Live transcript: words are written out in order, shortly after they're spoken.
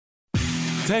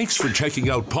Thanks for checking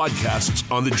out podcasts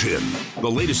on the Gym. The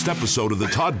latest episode of the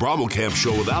Todd Brommelkamp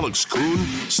Show with Alex Kuhn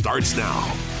starts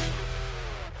now.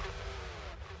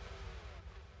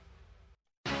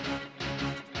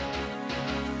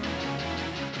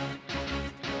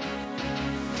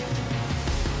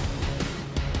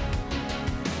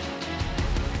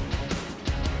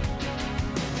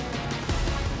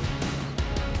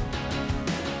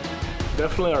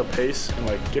 Definitely our pace and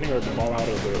getting our ball out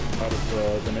of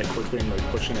the net quickly and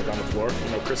pushing it down the floor.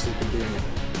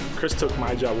 Chris took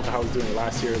my job, how I was doing it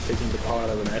last year, taking the ball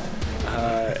out of the net,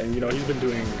 and he's been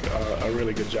doing a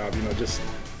really good job. Just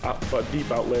deep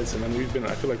outlets, and then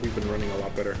I feel like we've been running a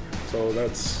lot better. So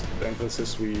that's the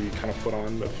emphasis we kind of put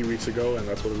on a few weeks ago, and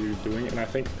that's what we were doing. And I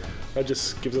think that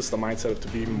just gives us the mindset to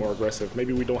be more aggressive.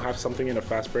 Maybe we don't have something in a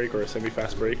fast break or a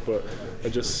semi-fast break, but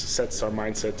it just sets our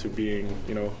mindset to being,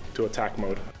 to attack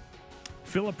mode.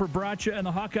 Philip Rebracha and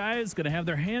the Hawkeyes going to have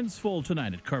their hands full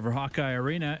tonight at Carver Hawkeye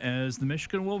Arena as the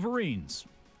Michigan Wolverines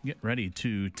get ready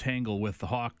to tangle with the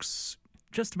Hawks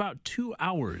just about 2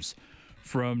 hours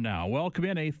from now. Welcome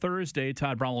in a Thursday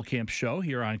Todd Brommelkamp show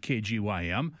here on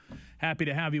KGYM. Happy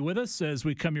to have you with us as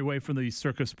we come your way from the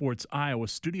Circa Sports Iowa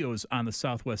studios on the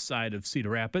southwest side of Cedar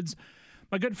Rapids.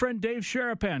 My good friend Dave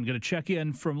Sharapan going to check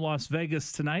in from Las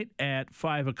Vegas tonight at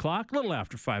 5 o'clock, a little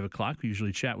after 5 o'clock. We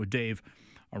usually chat with Dave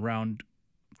around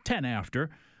 10 after.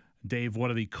 Dave,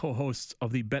 one of the co-hosts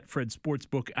of the BetFred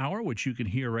Sportsbook Hour, which you can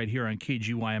hear right here on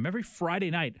KGYM every Friday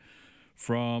night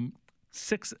from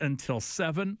 6 until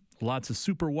 7. Lots of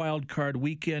Super Wild Card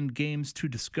weekend games to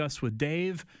discuss with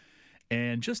Dave.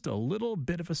 And just a little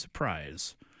bit of a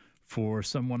surprise for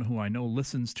someone who I know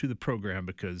listens to the program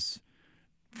because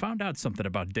found out something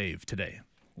about Dave today,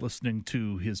 listening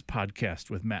to his podcast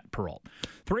with Matt Peralt.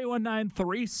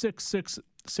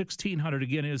 319-366-1600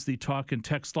 again is the talk and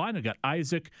text line. I got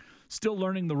Isaac still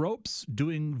learning the ropes,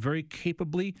 doing very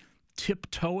capably,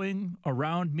 tiptoeing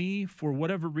around me for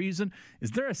whatever reason.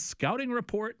 Is there a scouting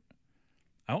report?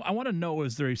 I want to know,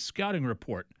 is there a scouting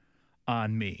report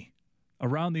on me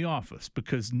around the office?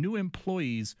 Because new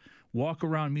employees walk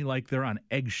around me like they're on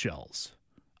eggshells.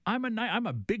 I'm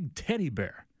a big teddy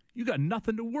bear. You got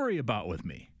nothing to worry about with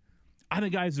me. I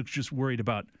think Isaac's just worried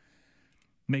about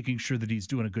making sure that he's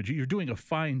doing a good job. You're doing a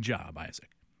fine job, Isaac.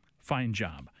 Fine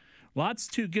job. Lots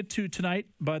to get to tonight,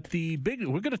 but we're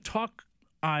going to talk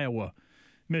Iowa,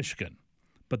 Michigan.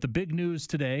 But the big news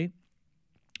today,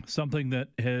 something that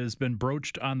has been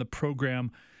broached on the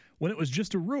program when it was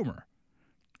just a rumor,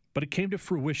 but it came to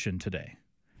fruition today.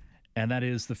 And that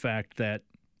is the fact that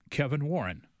Kevin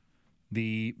Warren,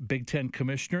 the Big Ten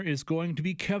commissioner, is going to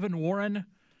be Kevin Warren,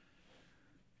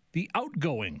 the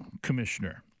outgoing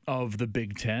commissioner of the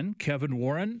Big Ten. Kevin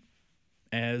Warren,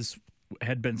 as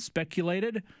had been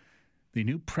speculated, the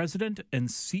new president and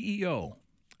CEO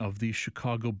of the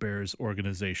Chicago Bears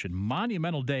organization.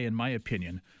 Monumental day, in my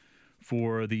opinion,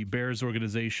 for the Bears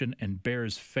organization and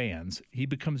Bears fans. He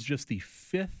becomes just the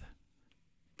fifth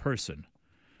person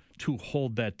to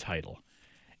hold that title.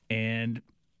 And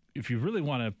if you really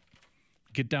want to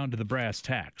get down to the brass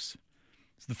tacks,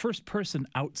 it's the first person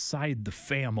outside the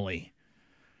family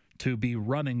to be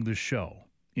running the show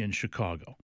in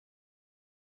Chicago.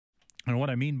 And what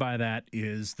I mean by that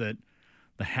is that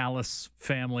the Hallis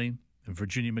family,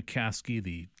 Virginia McCaskey,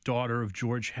 the daughter of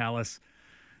George Hallis,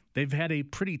 they've had a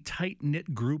pretty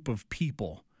tight-knit group of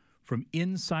people from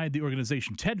inside the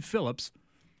organization. Ted Phillips,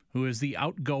 who is the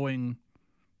outgoing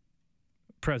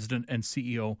president and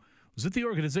CEO, was at the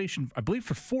organization, I believe,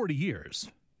 for 40 years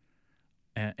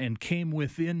and came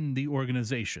within the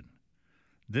organization.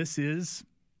 This is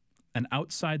an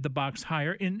outside-the-box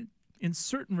hire in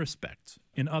certain respects.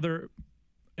 In other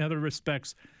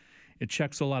respects, it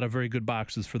checks a lot of very good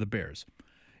boxes for the Bears.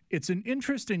 It's an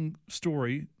interesting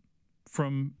story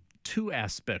from two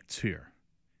aspects here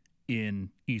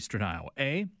in Eastern Iowa.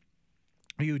 A,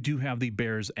 you do have the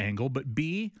Bears angle, but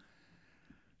B,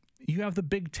 you have the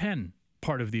Big Ten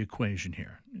part of the equation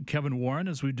here. Kevin Warren,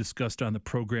 as we've discussed on the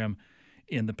program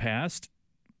in the past,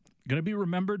 going to be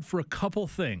remembered for a couple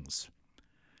things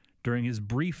during his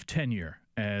brief tenure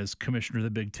as commissioner of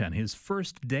the Big Ten. His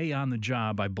first day on the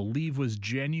job, I believe, was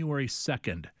January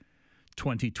 2nd,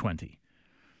 2020.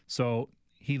 So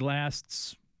he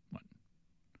lasts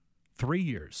 3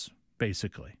 years,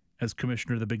 basically, as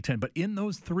commissioner of the Big Ten. But in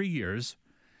those 3 years,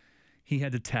 he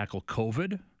had to tackle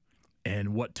COVID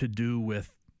and what to do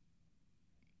with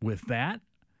that.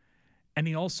 And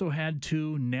he also had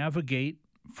to navigate,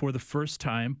 for the first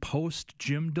time, post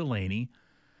Jim Delaney,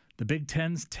 the Big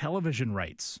Ten's television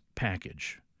rights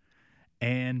package.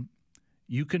 And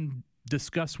you can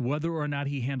discuss whether or not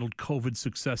he handled COVID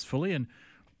successfully. And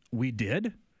we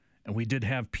did. And we did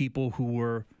have people who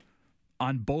were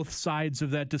on both sides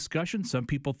of that discussion. Some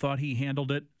people thought he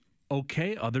handled it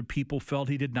okay. Other people felt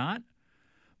he did not.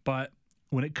 But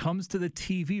when it comes to the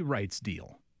TV rights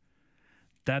deal,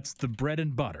 that's the bread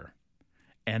and butter.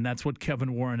 And that's what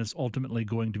Kevin Warren is ultimately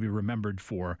going to be remembered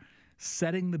for,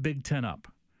 setting the Big Ten up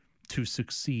to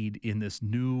succeed in this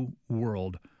new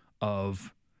world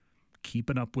of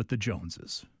keeping up with the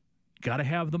Joneses. Got to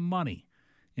have the money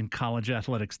in college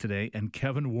athletics today, and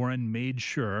Kevin Warren made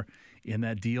sure in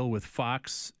that deal with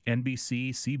Fox,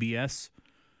 NBC, CBS,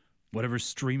 whatever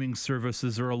streaming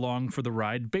services are along for the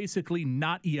ride, basically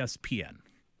not ESPN,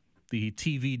 the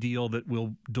TV deal that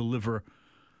will deliver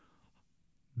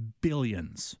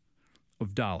billions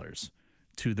of dollars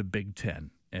to the Big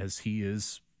Ten as he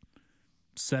is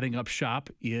setting up shop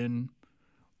in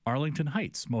Arlington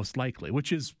Heights, most likely,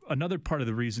 which is another part of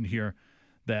the reason here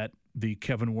that the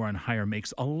Kevin Warren hire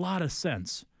makes a lot of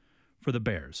sense for the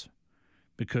Bears.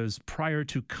 Because prior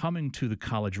to coming to the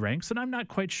college ranks, and I'm not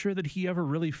quite sure that he ever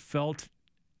really felt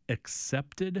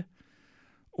accepted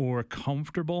or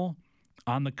comfortable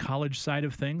on the college side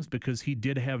of things, because he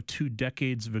did have 2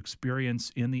 decades of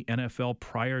experience in the NFL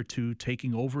prior to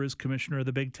taking over as commissioner of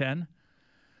the Big Ten.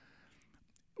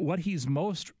 What he's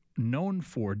most known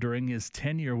for during his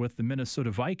tenure with the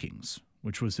Minnesota Vikings,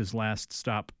 which was his last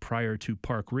stop prior to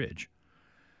Park Ridge,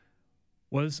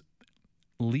 was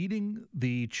leading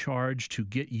the charge to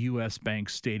get U.S. Bank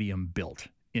Stadium built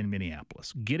in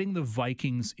Minneapolis, getting the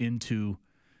Vikings into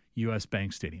U.S.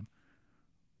 Bank Stadium.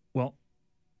 Well,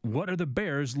 what are the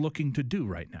Bears looking to do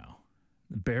right now?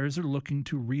 The Bears are looking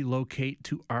to relocate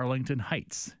to Arlington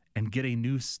Heights and get a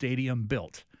new stadium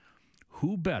built.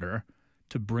 Who better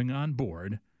to bring on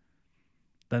board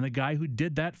than the guy who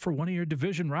did that for one of your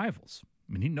division rivals?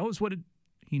 I mean, he knows what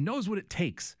it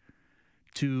takes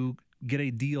to get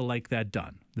a deal like that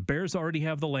done. The Bears already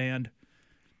have the land.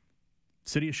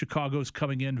 City of Chicago's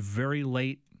coming in very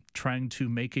late, trying to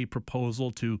make a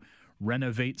proposal to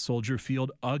renovate Soldier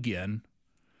Field again.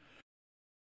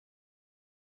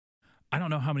 I don't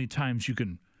know how many times you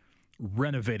can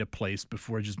renovate a place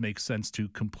before it just makes sense to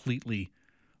completely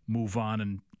move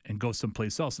on and go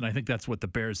someplace else. And I think that's what the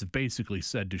Bears have basically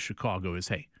said to Chicago is,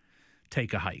 hey,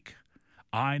 take a hike.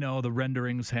 I know the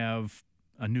renderings have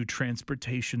a new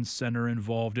transportation center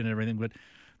involved in everything, but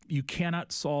you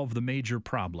cannot solve the major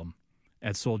problem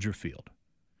at Soldier Field.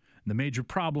 And the major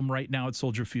problem right now at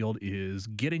Soldier Field is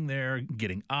getting there,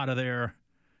 getting out of there.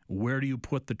 Where do you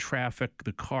put the traffic,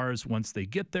 the cars once they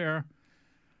get there?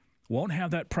 Won't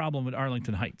have that problem at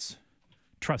Arlington Heights.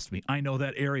 Trust me, I know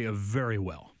that area very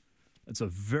well. It's a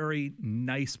very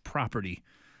nice property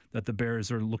that the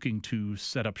Bears are looking to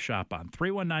set up shop on.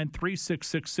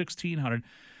 319-366-1600.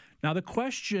 Now, the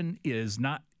question is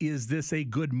not, is this a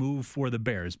good move for the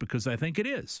Bears? Because I think it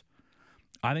is.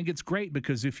 I think it's great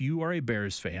because if you are a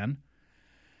Bears fan,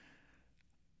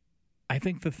 I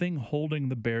think the thing holding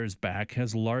the Bears back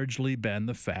has largely been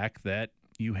the fact that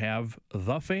you have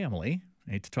the family.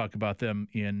 I hate to talk about them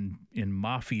in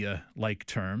mafia-like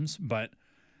terms, but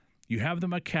you have the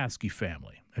McCaskey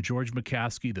family. George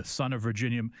McCaskey, the son of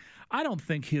Virginia. I don't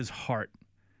think his heart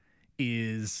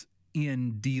is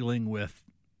in dealing with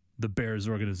the Bears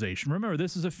organization. Remember,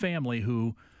 this is a family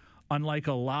who, unlike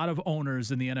a lot of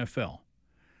owners in the NFL,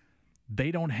 they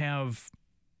don't have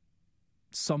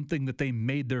something that they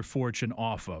made their fortune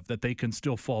off of that they can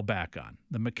still fall back on.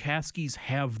 The McCaskeys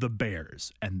have the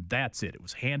Bears, and that's it. It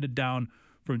was handed down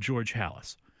from George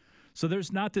Halas. So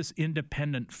there's not this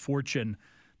independent fortune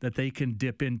that they can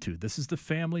dip into. This is the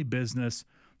family business.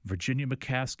 Virginia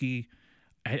McCaskey,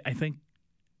 I think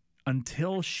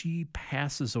until she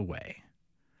passes away,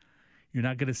 you're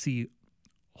not going to see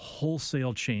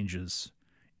wholesale changes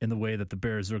in the way that the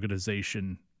Bears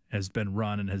organization has been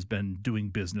run and has been doing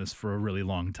business for a really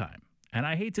long time. And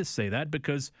I hate to say that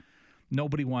because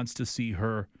nobody wants to see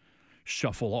her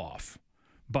shuffle off.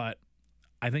 But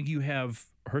I think you have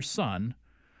her son,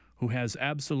 who has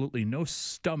absolutely no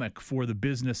stomach for the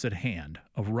business at hand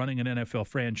of running an NFL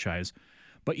franchise,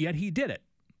 but yet he did it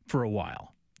for a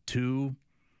while to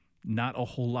not a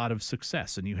whole lot of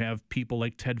success. And you have people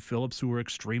like Ted Phillips who were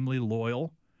extremely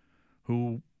loyal,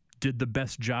 who did the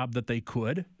best job that they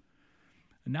could.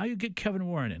 And now you get Kevin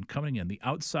Warren coming in, the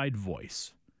outside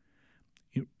voice.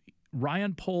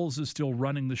 Ryan Poles is still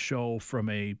running the show from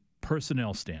a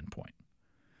personnel standpoint.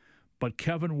 But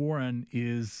Kevin Warren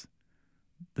is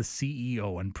the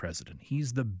CEO and president.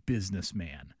 He's the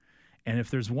businessman. And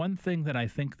if there's one thing that I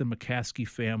think the McCaskey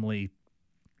family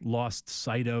lost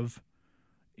sight of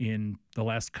in the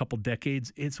last couple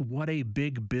decades, it's what a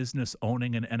big business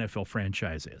owning an NFL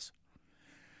franchise is.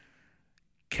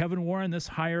 Kevin Warren, this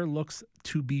hire looks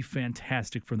to be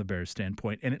fantastic from the Bears'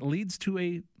 standpoint, and it leads to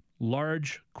a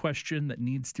large question that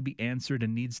needs to be answered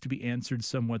and needs to be answered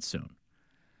somewhat soon.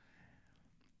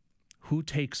 Who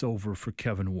takes over for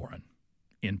Kevin Warren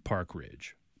in Park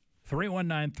Ridge?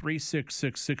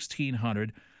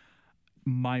 319-366-1600.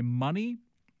 My money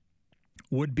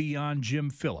would be on Jim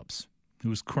Phillips,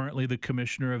 who's currently the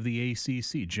commissioner of the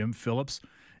ACC. Jim Phillips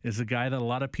is a guy that a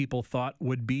lot of people thought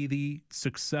would be the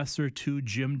successor to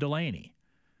Jim Delaney.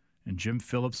 And Jim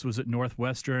Phillips was at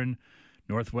Northwestern.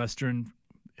 Northwestern,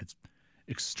 it's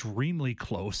extremely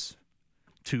close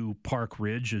to Park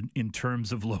Ridge in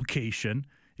terms of location.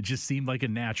 It just seemed like a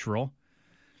natural.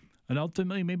 And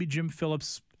ultimately, maybe Jim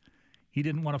Phillips, he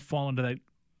didn't want to fall into that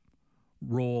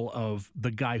role of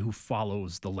the guy who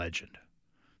follows the legend.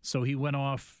 So he went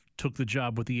off, took the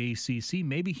job with the ACC.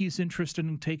 Maybe he's interested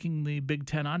in taking the Big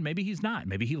Ten on. Maybe he's not.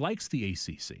 Maybe he likes the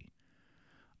ACC.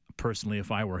 Personally,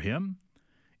 if I were him,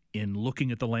 in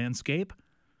looking at the landscape,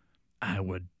 I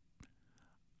would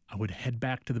head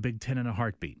back to the Big Ten in a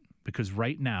heartbeat, because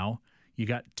right now you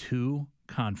got two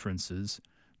conferences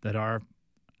that are,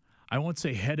 I won't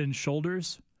say head and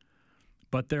shoulders,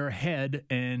 but they're ahead,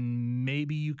 and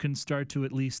maybe you can start to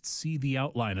at least see the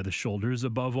outline of the shoulders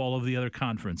above all of the other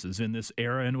conferences in this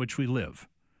era in which we live.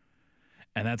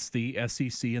 And that's the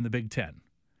SEC and the Big Ten.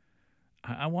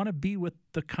 I want to be with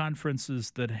the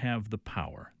conferences that have the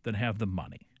power, that have the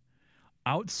money.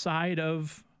 Outside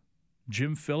of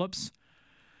Jim Phillips,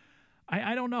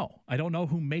 I don't know. I don't know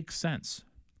who makes sense.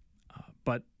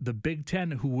 But the Big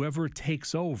Ten, whoever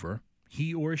takes over,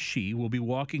 he or she will be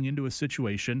walking into a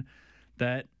situation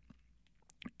that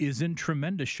is in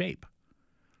tremendous shape.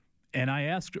 And I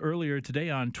asked earlier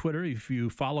today on Twitter, if you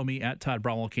follow me at Todd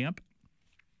Brommelkamp,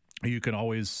 you can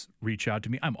always reach out to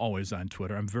me. I'm always on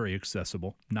Twitter. I'm very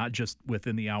accessible, not just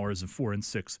within the hours of 4 and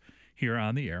 6 here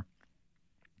on the air.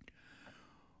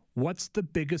 What's the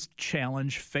biggest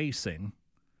challenge facing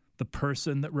the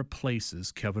person that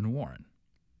replaces Kevin Warren?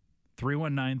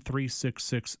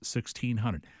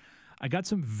 319-366-1600. I got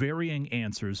some varying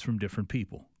answers from different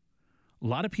people. A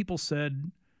lot of people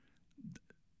said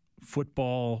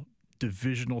football,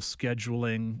 divisional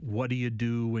scheduling, what do you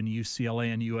do when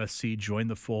UCLA and USC join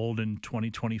the fold in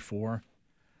 2024?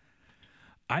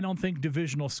 I don't think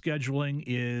divisional scheduling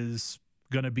is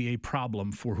going to be a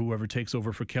problem for whoever takes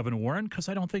over for Kevin Warren, because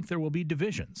I don't think there will be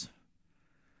divisions.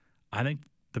 I think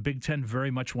the Big Ten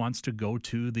very much wants to go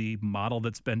to the model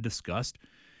that's been discussed.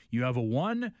 You have a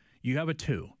 1, you have a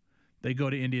 2. They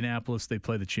go to Indianapolis, they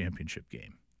play the championship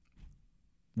game.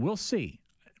 We'll see.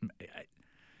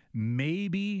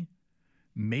 Maybe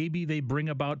they bring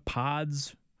about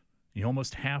pods. You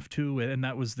almost have to, and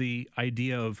that was the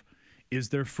idea of, is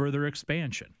there further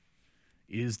expansion?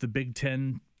 Is the Big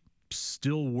Ten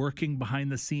still working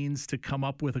behind the scenes to come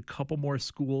up with a couple more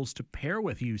schools to pair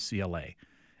with UCLA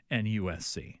and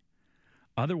USC?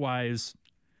 Otherwise,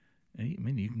 I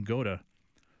mean, you can go to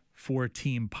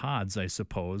 4-team pods, I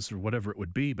suppose, or whatever it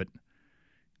would be, but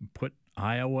put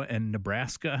Iowa and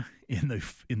Nebraska in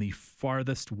the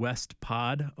farthest west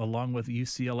pod along with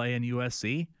UCLA and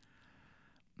USC.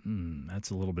 That's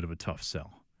a little bit of a tough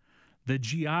sell. The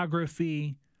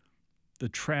geography, the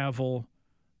travel,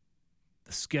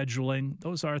 the scheduling,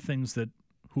 those are things that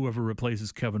whoever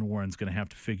replaces Kevin Warren's going to have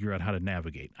to figure out how to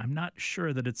navigate. I'm not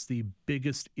sure that it's the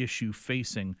biggest issue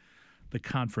facing the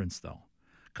conference, though.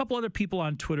 A couple other people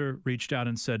on Twitter reached out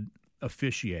and said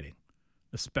officiating,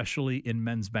 especially in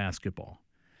men's basketball.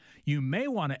 You may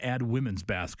want to add women's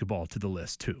basketball to the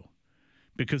list, too,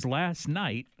 because last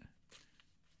night,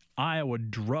 Iowa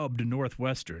drubbed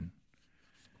Northwestern,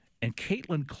 and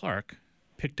Caitlin Clark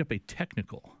picked up a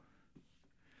technical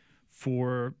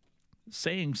for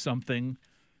saying something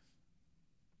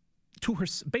to her,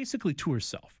 basically to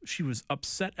herself. She was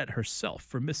upset at herself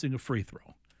for missing a free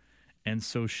throw, and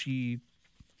so she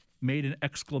made an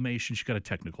exclamation. She got a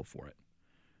technical for it.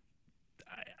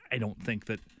 I don't think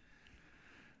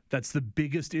that's the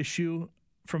biggest issue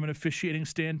from an officiating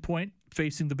standpoint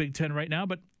facing the Big Ten right now,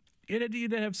 but you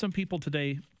did have some people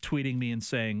today tweeting me and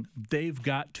saying they've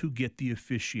got to get the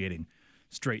officiating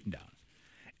straightened out.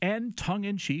 And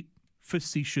tongue-in-cheek,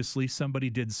 facetiously, somebody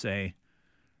did say,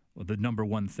 well, the number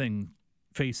one thing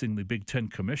facing the Big Ten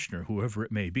commissioner, whoever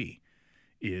it may be,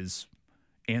 is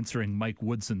answering Mike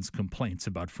Woodson's complaints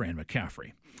about Fran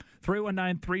McCaffrey.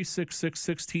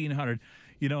 319-366-1600.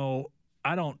 You know,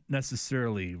 I don't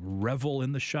necessarily revel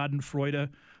in the schadenfreude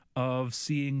of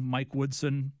seeing Mike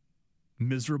Woodson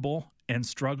miserable and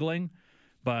struggling,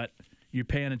 but you're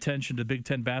paying attention to Big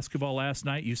Ten basketball last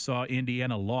night. You saw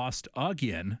Indiana lost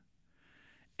again,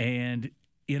 and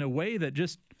in a way that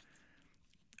just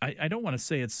I don't want to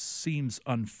say it seems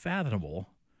unfathomable,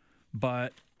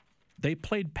 but they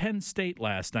played Penn State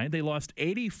last night. They lost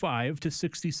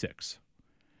 85-66.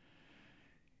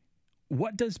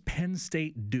 What does Penn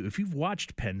State do? If you've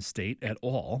watched Penn State at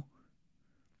all,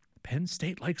 Penn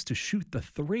State likes to shoot the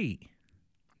three.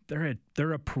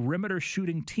 They're a perimeter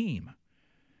shooting team.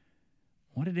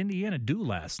 What did Indiana do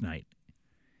last night?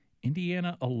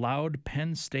 Indiana allowed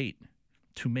Penn State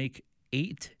to make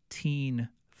 18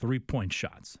 three-point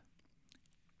shots.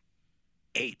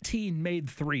 18 made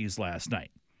threes last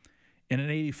night in an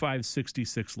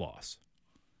 85-66 loss.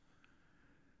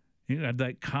 You had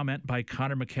that comment by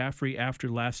Connor McCaffrey after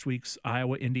last week's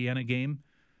Iowa-Indiana game,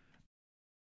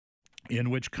 in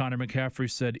which Connor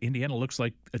McCaffrey said Indiana looks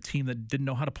like a team that didn't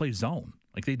know how to play zone.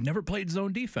 Like they'd never played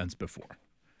zone defense before.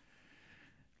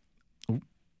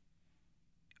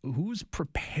 Who's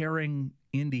preparing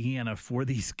Indiana for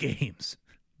these games?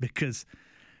 Because,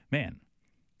 man,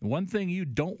 one thing you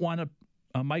don't want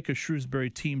a Micah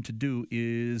Shrewsbury team to do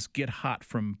is get hot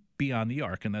from beyond the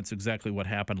arc, and that's exactly what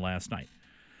happened last night.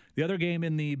 The other game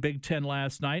in the Big Ten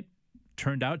last night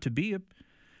turned out to be a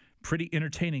pretty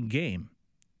entertaining game.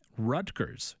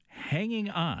 Rutgers hanging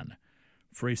on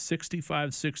for a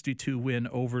 65-62 win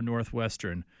over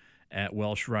Northwestern at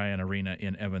Welsh Ryan Arena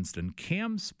in Evanston.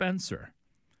 Cam Spencer,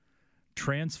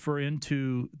 transfer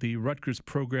into the Rutgers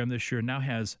program this year, now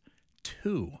has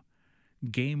 2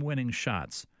 game-winning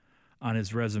shots on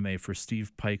his resume for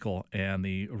Steve Peichel and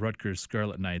the Rutgers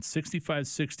Scarlet Knights.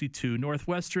 65-62.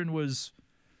 Northwestern was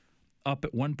up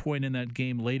at one point in that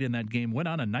game, late in that game, went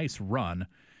on a nice run,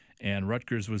 and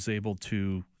Rutgers was able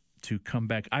to come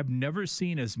back. I've never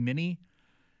seen as many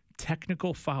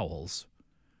technical fouls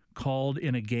called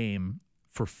in a game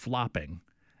for flopping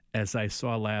as I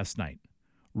saw last night.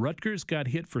 Rutgers got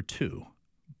hit for 2.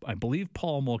 I believe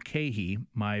Paul Mulcahy,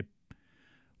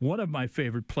 one of my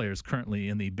favorite players currently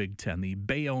in the Big Ten, the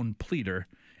Bayonne pleader,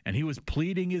 and he was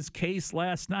pleading his case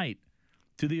last night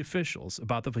to the officials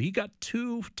about he got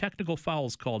 2 technical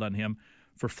fouls called on him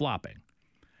for flopping.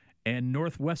 And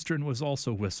Northwestern was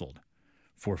also whistled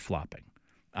for flopping.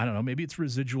 I don't know, maybe it's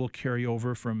residual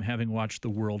carryover from having watched the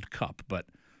World Cup, but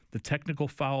the technical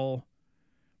foul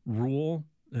rule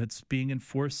that's being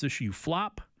enforced this year, you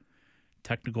flop,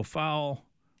 technical foul,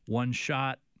 1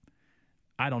 shot.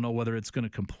 I don't know whether it's going to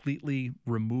completely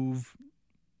remove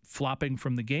flopping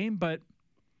from the game, but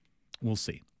we'll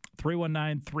see.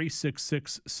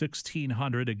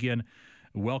 319-366-1600. Again,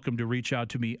 welcome to reach out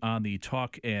to me on the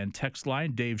talk and text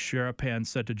line. Dave Sharapan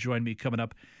set to join me coming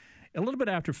up a little bit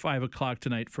after 5 o'clock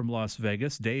tonight from Las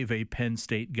Vegas. Dave, a Penn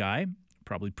State guy,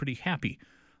 probably pretty happy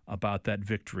about that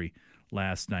victory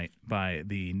last night by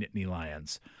the Nittany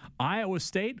Lions. Iowa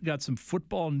State got some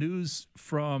football news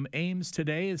from Ames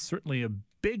today. It's certainly a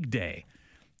big day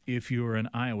if you're an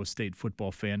Iowa State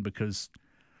football fan, because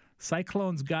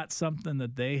Cyclones got something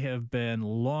that they have been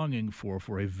longing for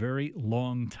a very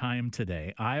long time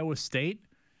today. Iowa State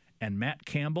and Matt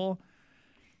Campbell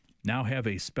now have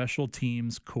a special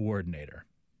teams coordinator.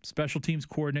 Special teams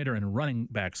coordinator and running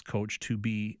backs coach, to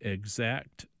be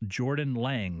exact. Jordan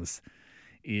Langs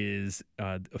is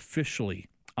officially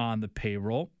on the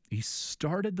payroll. He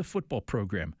started the football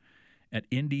program at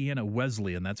Indiana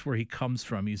Wesleyan. That's where he comes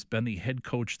from. He's been the head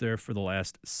coach there for the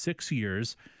last 6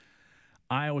 years.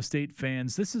 Iowa State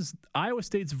fans, this is Iowa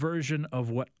State's version of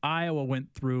what Iowa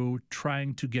went through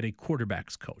trying to get a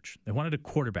quarterbacks coach. They wanted a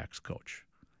quarterbacks coach.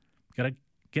 Got to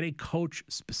get a coach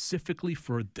specifically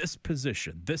for this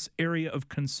position, this area of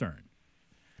concern.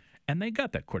 And they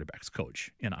got that quarterbacks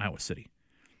coach in Iowa City.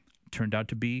 Turned out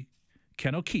to be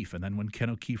Ken O'Keefe. And then when Ken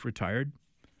O'Keefe retired,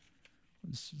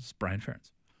 this is Brian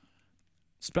Ferentz.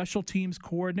 Special teams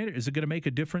coordinator, is it going to make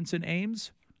a difference in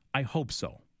Ames? I hope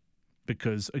so.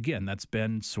 Because, again, that's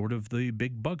been sort of the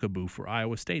big bugaboo for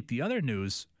Iowa State. The other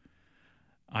news,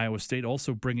 Iowa State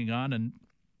also bringing on, and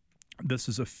this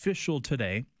is official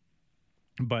today,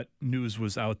 but news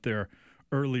was out there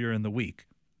earlier in the week.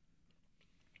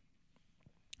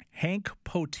 Hank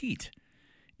Poteet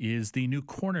is the new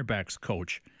cornerbacks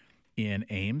coach in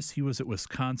Ames. He was at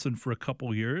Wisconsin for a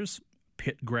couple years,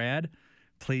 Pitt grad,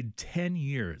 played 10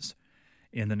 years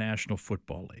in the National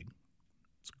Football League.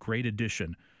 It's a great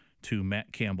addition to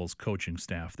Matt Campbell's coaching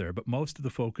staff there. But most of the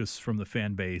focus from the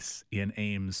fan base in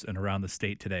Ames and around the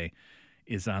state today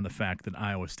is on the fact that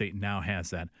Iowa State now has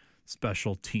that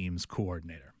special teams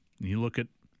coordinator. And you look at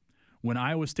when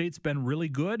Iowa State's been really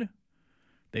good,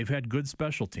 they've had good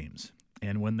special teams.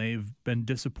 And when they've been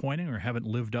disappointing or haven't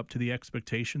lived up to the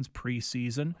expectations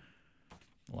preseason,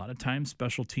 a lot of times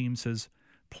special teams has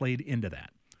played into that.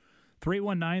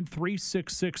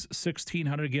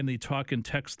 319-366-1600. Again, the talk and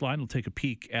text line. We'll take a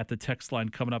peek at the text line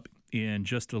coming up in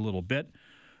just a little bit.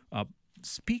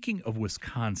 Speaking of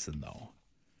Wisconsin, though,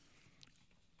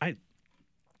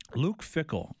 Luke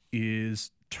Fickell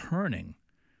is turning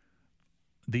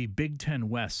the Big Ten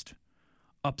West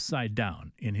upside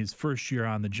down in his first year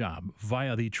on the job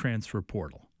via the transfer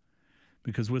portal,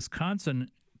 because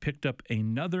Wisconsin picked up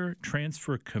another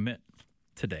transfer commit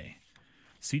today.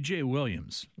 C.J.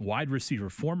 Williams, wide receiver,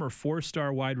 former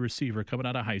four-star wide receiver coming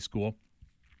out of high school,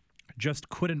 just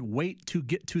couldn't wait to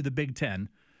get to the Big Ten.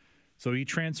 So he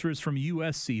transfers from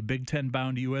USC, Big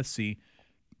Ten-bound USC,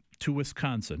 to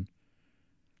Wisconsin.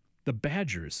 The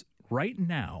Badgers right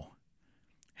now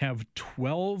have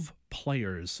 12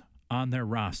 players on their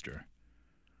roster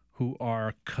who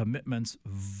are commitments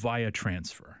via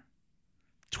transfer.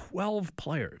 12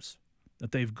 players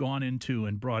that they've gone into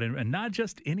and brought in, and not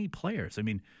just any players. I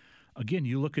mean, again,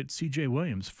 you look at C.J.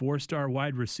 Williams, four-star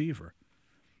wide receiver,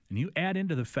 and you add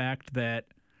into the fact that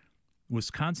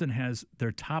Wisconsin has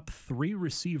their top three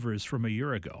receivers from a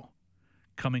year ago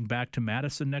coming back to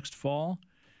Madison next fall,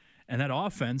 and that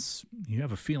offense, you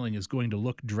have a feeling, is going to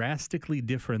look drastically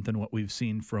different than what we've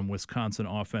seen from Wisconsin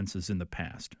offenses in the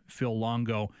past. Phil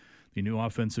Longo, the new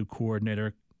offensive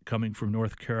coordinator coming from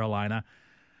North Carolina,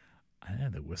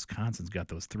 the Wisconsin's got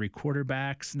those three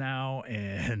quarterbacks now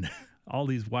and all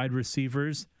these wide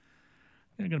receivers.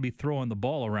 They're going to be throwing the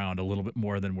ball around a little bit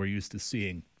more than we're used to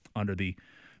seeing under the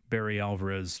Barry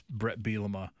Alvarez, Brett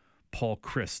Bielema, Paul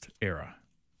Christ era.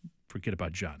 Forget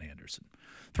about John Anderson.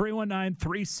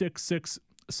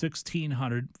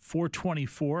 319-366-1600,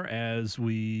 424 as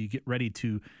we get ready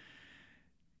to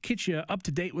get you up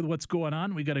to date with what's going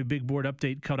on. We got a big board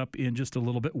update cut up in just a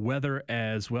little bit. Weather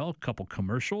as well. A couple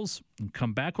commercials. And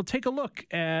come back. We'll take a look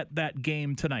at that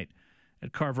game tonight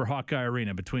at Carver Hawkeye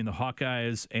Arena between the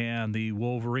Hawkeyes and the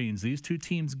Wolverines. These two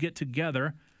teams get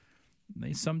together.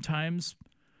 They sometimes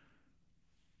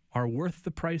are worth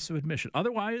the price of admission.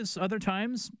 Otherwise, other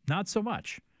times, not so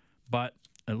much. But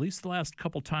at least the last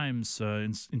couple times,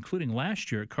 including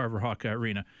last year at Carver Hawkeye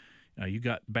Arena, you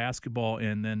got basketball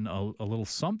and then a little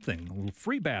something, a little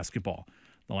free basketball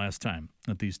the last time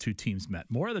that these two teams met.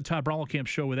 More of the Todd Brommelkamp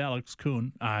Show with Alex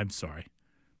Kuhn. I'm sorry.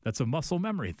 That's a muscle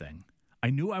memory thing. I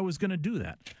knew I was going to do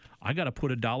that. I got to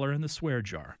put $1 in the swear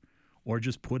jar or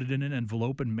just put it in an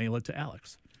envelope and mail it to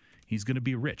Alex. He's going to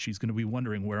be rich. He's going to be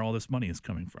wondering where all this money is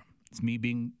coming from. It's me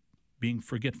being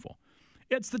forgetful.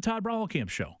 It's the Todd Brommelkamp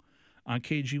Show on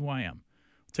KGYM. We'll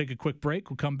take a quick break.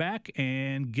 We'll come back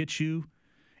and get you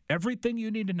everything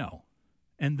you need to know,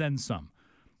 and then some,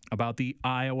 about the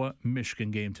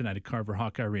Iowa-Michigan game tonight at Carver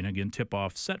Hawkeye Arena. Again,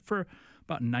 tip-off set for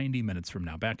about 90 minutes from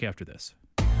now. Back after this.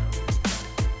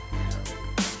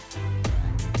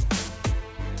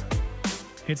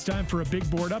 It's time for a big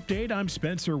board update. I'm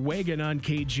Spencer Wagon on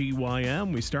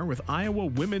KGYM. We start with Iowa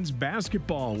women's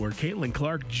basketball, where Caitlin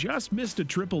Clark just missed a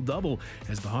triple-double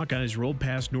as the Hawkeyes rolled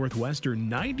past Northwestern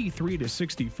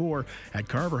 93-64 at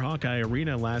Carver Hawkeye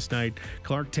Arena last night.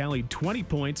 Clark tallied 20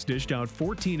 points, dished out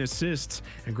 14 assists,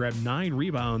 and grabbed 9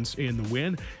 rebounds in the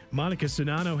win. Monica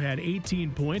Sonano had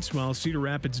 18 points, while Cedar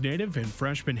Rapids native and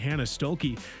freshman Hannah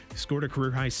Stolke scored a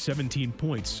career-high 17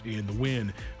 points in the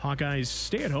win. Hawkeyes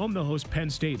stay at home. They'll host Penn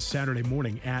State Saturday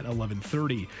morning at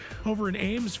 11:30. Over in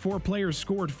Ames, 4 players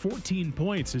scored 14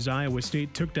 points as Iowa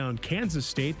State took down Kansas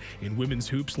State in women's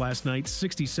hoops last night,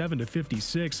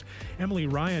 67-56. Emily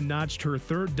Ryan notched her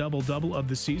third double-double of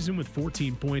the season with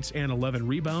 14 points and 11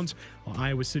 rebounds, while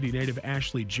Iowa City native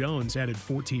Ashley Jones added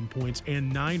 14 points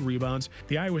and 9 rebounds.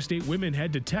 The Iowa State women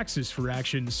head to Texas for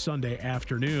action Sunday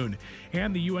afternoon.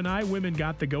 And the UNI women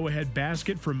got the go-ahead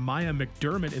basket from Maya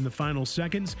McDermott in the final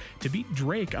seconds to beat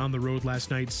Drake on the road last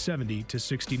night,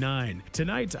 70-69.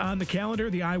 Tonight on the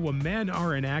calendar, the Iowa men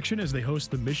are in action as they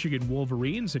host the Michigan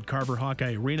Wolverines at Carver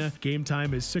Hawkeye Arena. Game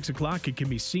time is 6 o'clock. It can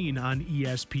be seen on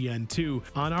ESPN2.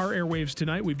 On our airwaves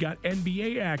tonight, we've got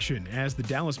NBA action as the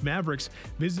Dallas Mavericks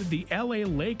visit the LA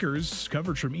Lakers.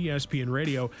 Coverage from ESPN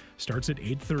Radio starts at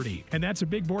 8:30. And that's a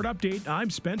big board update. I'm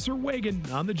Spencer Wagon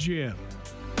on the Gym.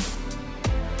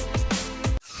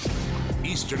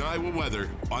 Eastern Iowa weather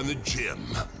on the Gym.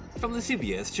 From the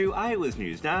CBS to Iowa's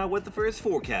News Now with the first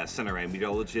forecast. Center and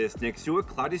meteorologist Nick Stewart.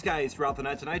 Cloudy skies throughout the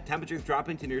night tonight. Temperatures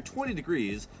dropping to near 20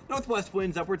 degrees. Northwest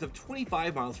winds upwards of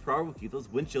 25 miles per hour. We'll keep those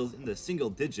wind chills in the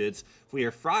single digits. For your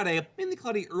Friday, mainly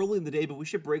cloudy early in the day, but we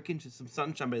should break into some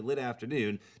sunshine by late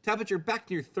afternoon. Temperature back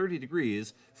near 30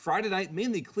 degrees. Friday night,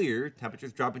 mainly clear.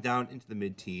 Temperatures dropping down into the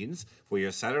mid-teens. For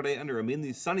your Saturday, under a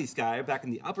mainly sunny sky, back in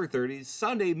the upper 30s.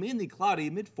 Sunday, mainly cloudy,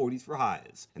 mid-40s for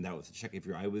highs. And that was a check of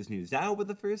your Iowa's News Now with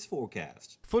the first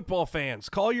forecast. Football fans,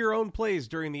 call your own plays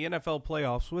during the NFL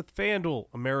playoffs with FanDuel,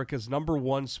 America's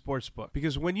 #1 sportsbook.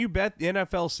 Because when you bet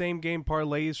NFL same-game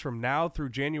parlays from now through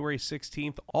January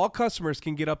 16th, all customers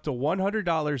can get up to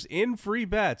 $100 in free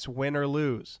bets, win or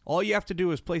lose. All you have to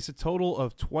do is place a total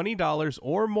of $20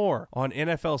 or more on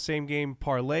NFL same-game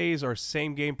parlays or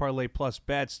same-game parlay plus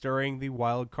bets during the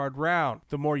wild card round.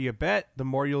 The more you bet, the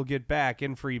more you'll get back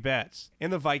in free bets. In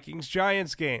the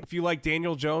Vikings-Giants game, if you like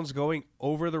Daniel Jones going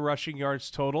over the rushing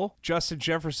yards total, Justin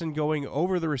Jefferson going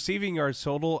over the receiving yards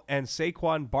total, and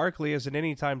Saquon Barkley as an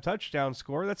anytime touchdown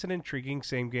scorer, that's an intriguing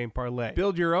same-game parlay.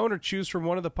 Build your own or choose from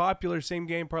one of the popular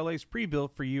same-game parlays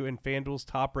pre-built for you in FanDuel's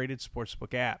top-rated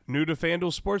sportsbook app. New to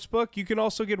FanDuel Sportsbook, you can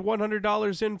also get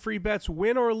 $100 in free bets,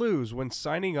 win or lose, when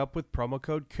signing up with promo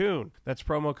code KUHN. That's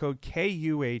promo code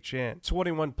KUHN.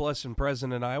 21 plus and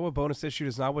present in Iowa. Bonus issued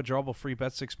is not withdrawable. Free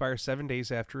bets expire 7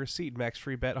 days after receipt. Max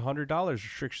free bet $100.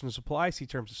 Restrictions apply. See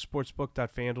terms at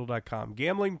sportsbook.fanduel.com.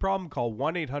 Gambling problem? Call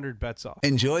 1-800-BETS-OFF.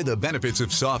 Enjoy the benefits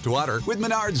of soft water with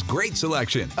Menard's great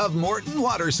selection of Morton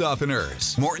water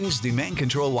softeners. Morton's demand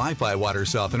control Wi-Fi water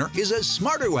softener is a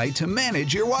smarter way to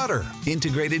manage your water.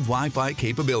 Integrated Wi-Fi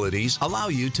capabilities allow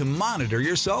you to monitor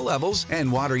your salt levels and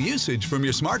water usage from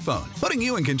your smartphone, putting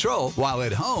you in control while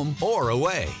at home or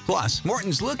away. Plus,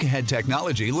 Morton's look-ahead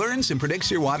technology learns and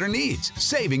predicts your water needs,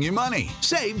 saving you money.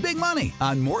 Save big money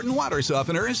on Morton water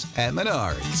softeners at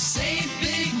Menards. Save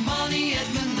big money at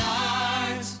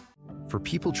Menards. For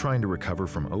people trying to recover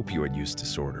from opioid use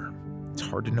disorder, it's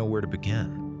hard to know where to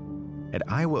begin. At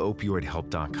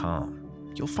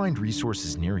IowaOpioidHelp.com, you'll find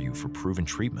resources near you for proven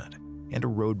treatment and a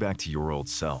road back to your old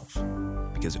self.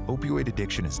 Because opioid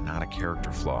addiction is not a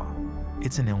character flaw,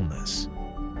 it's an illness.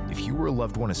 If you or a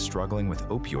loved one is struggling with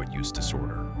opioid use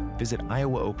disorder, visit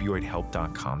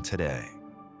IowaOpioidHelp.com today.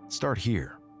 Start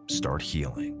here. Start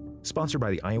healing. Sponsored by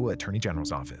the Iowa Attorney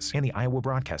General's Office and the Iowa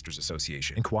Broadcasters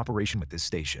Association in cooperation with this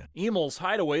station. Emel's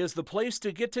Hideaway is the place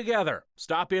to get together.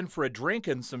 Stop in for a drink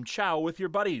and some chow with your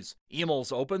buddies.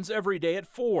 Emel's opens every day at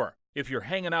 4. If you're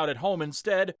hanging out at home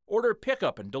instead, order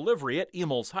pickup and delivery at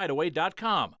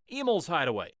emelshideaway.com. Emel's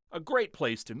Hideaway, a great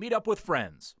place to meet up with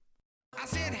friends. I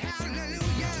said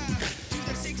hallelujah to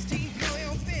the 16th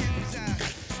royal fins.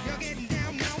 You're getting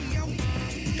down on your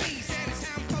knees. Said it's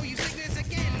time for you sickness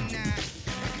again.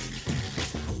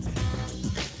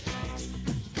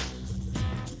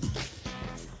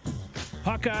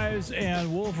 Hawkeyes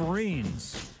and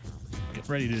Wolverines get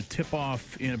ready to tip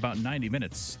off in about 90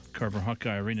 minutes. Carver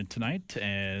Hawkeye Arena tonight,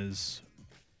 as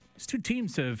these two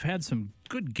teams have had some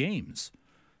good games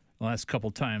the last couple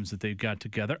times that they've got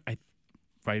together. If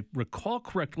I recall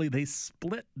correctly, they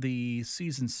split the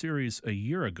season series a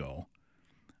year ago.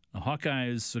 The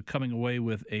Hawkeyes are coming away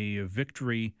with a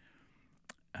victory,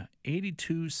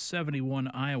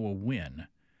 82-71 Iowa win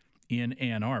in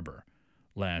Ann Arbor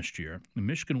last year.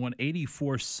 Michigan won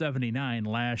 84-79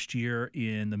 last year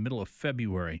in the middle of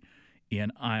February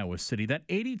in Iowa City. That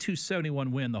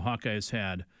 82-71 win the Hawkeyes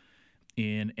had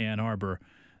in Ann Arbor,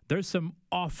 there's some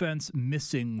offense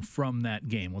missing from that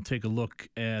game. We'll take a look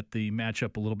at the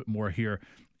matchup a little bit more here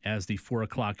as the 4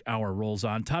 o'clock hour rolls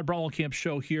on. Todd Brommelkamp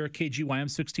Show here, KGYM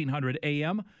 1600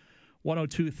 AM,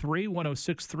 102.3,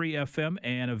 106.3 FM,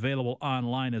 and available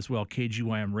online as well,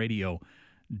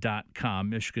 KGYMradio.com.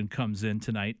 Michigan comes in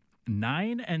tonight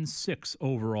 9-6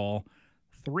 overall,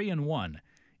 3-1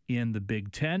 in the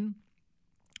Big Ten.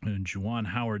 And Juwan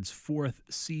Howard's 4th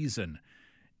season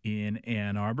in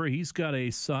Ann Arbor. He's got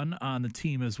a son on the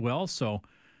team as well, so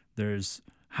there's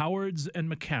Howard's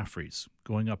and McCaffrey's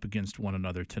going up against one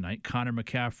another tonight. Connor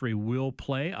McCaffrey will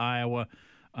play. Iowa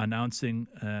announcing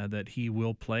that he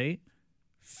will play.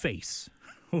 Face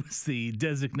was the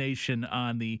designation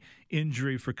on the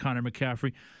injury for Connor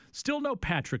McCaffrey. Still no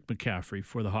Patrick McCaffrey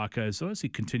for the Hawkeyes, though, as he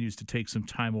continues to take some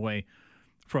time away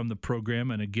from the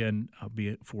program. And again,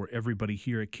 albeit for everybody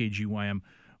here at KGYM,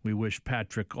 we wish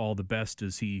Patrick all the best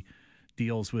as he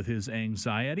deals with his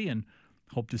anxiety and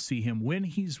hope to see him when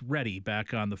he's ready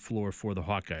back on the floor for the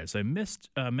Hawkeyes. I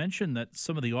mentioned that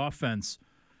some of the offense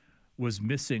was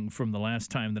missing from the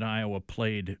last time that Iowa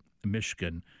played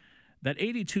Michigan. That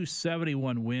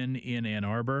 82-71 win in Ann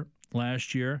Arbor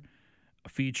last year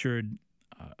featured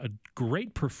a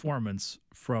great performance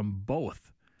from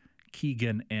both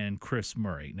Keegan and Chris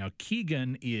Murray. Now,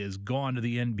 Keegan is gone to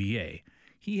the NBA.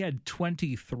 He had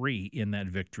 23 in that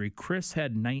victory. Chris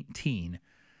had 19.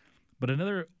 But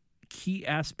another key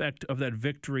aspect of that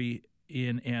victory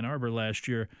in Ann Arbor last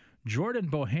year, Jordan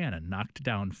Bohannon knocked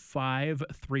down 5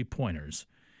 3-pointers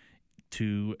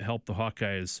to help the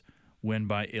Hawkeyes win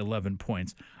by 11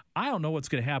 points. I don't know what's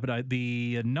going to happen.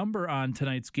 The number on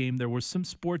tonight's game, there were some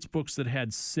sports books that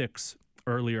had 6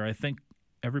 earlier. I think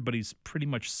everybody's pretty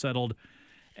much settled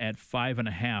at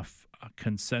 5.5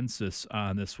 consensus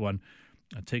on this one.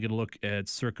 Taking a look at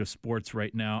Circa Sports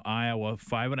right now. Iowa,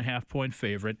 5.5-point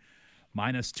favorite,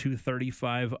 minus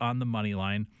 235 on the money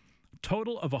line.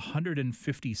 Total of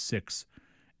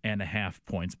 156.5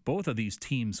 points. Both of these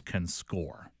teams can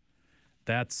score.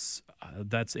 That's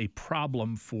a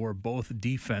problem for both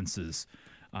defenses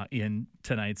in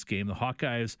tonight's game. The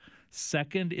Hawkeyes,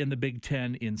 second in the Big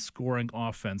Ten in scoring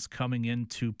offense, coming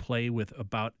into play with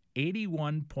about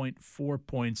 81.4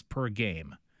 points per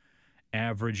game,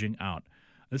 averaging out.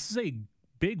 This is a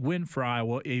big win for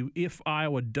Iowa. If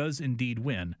Iowa does indeed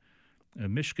win,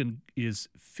 Michigan is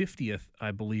 50th,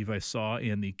 I believe I saw,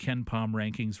 in the Ken Pom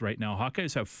rankings right now.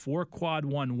 Hawkeyes have 4 quad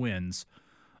 1 wins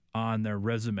on their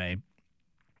resume.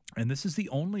 And this is the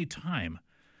only time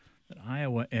that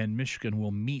Iowa and Michigan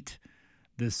will meet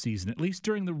this season, at least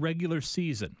during the regular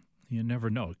season. You never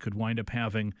know. It could wind up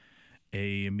having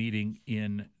a meeting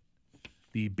in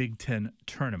the Big Ten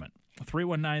tournament.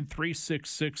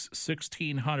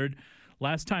 319-366-1600.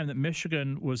 Last time that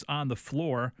Michigan was on the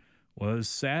floor was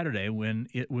Saturday when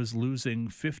it was losing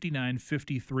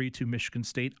 59-53 to Michigan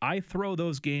State. I throw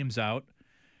those games out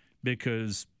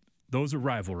because those are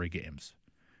rivalry games.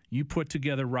 You put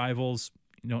together rivals,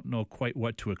 you don't know quite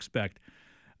what to expect.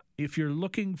 If you're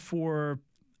looking for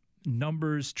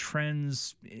numbers,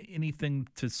 trends, anything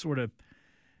to sort of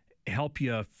help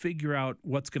you figure out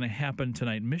what's going to happen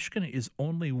tonight, Michigan is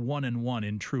only 1-1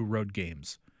 in true road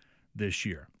games this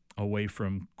year away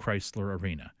from Chrysler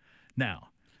Arena. Now,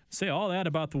 say all that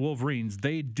about the Wolverines,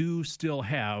 they do still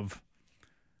have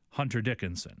Hunter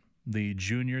Dickinson, the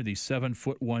junior, the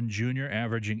 7'1" junior,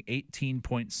 averaging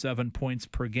 18.7 points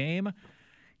per game.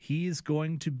 He's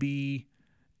going to be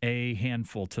a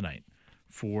handful tonight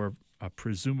for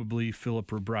presumably Philip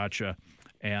Rebracha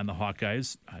and the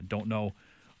Hawkeyes. I don't know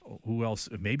who else.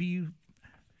 Maybe you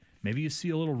see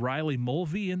a little Riley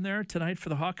Mulvey in there tonight for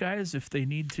the Hawkeyes if they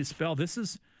need to spell. This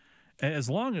is as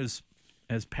long as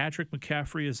Patrick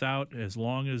McCaffrey is out, as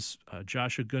long as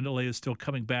Joshua Gundele is still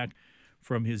coming back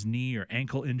from his knee or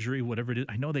ankle injury, whatever it is.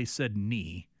 I know they said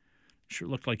knee. Sure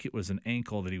looked like it was an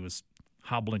ankle that he was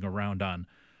hobbling around on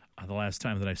the last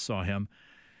time that I saw him.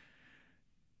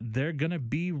 They're going to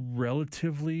be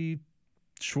relatively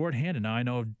shorthanded. Now, I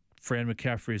know Fran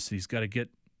McCaffrey, he's got to get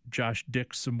Josh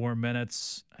Dix some more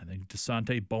minutes. I think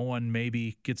DeSante Bowen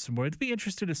maybe gets some more. It'd be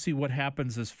interesting to see what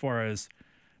happens as far as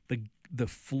the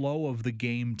flow of the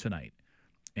game tonight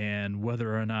and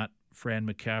whether or not Fran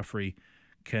McCaffrey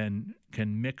can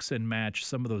mix and match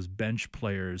some of those bench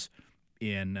players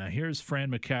in. Here's Fran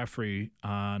McCaffrey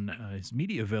on his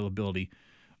media availability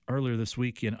earlier this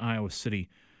week in Iowa City,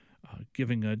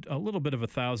 giving a little bit of a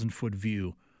 1,000-foot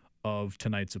view of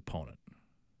tonight's opponent.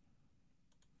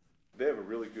 They have a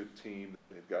really good team.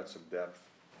 They've got some depth.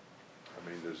 I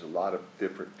mean, there's a lot of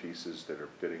different pieces that are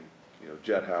fitting. You know,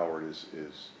 Jet Howard is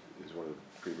one of the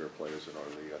premier players in our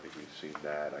league. I think we've seen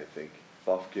that. I think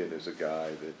Buffkin is a guy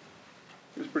that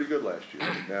he was pretty good last year.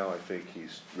 Now I think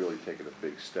he's really taken a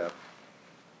big step.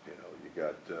 You know, you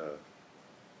got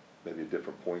maybe a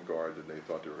different point guard than they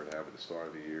thought they were going to have at the start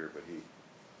of the year, but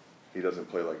he doesn't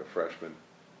play like a freshman.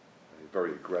 A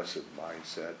very aggressive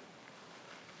mindset.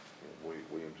 You know,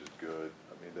 Williams is good.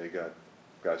 I mean, they got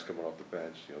guys coming off the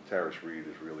bench. You know, Terrace Reed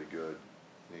is really good.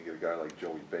 And you get a guy like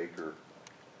Joey Baker,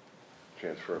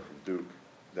 transfer from Duke.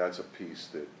 That's a piece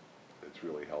that's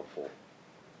really helpful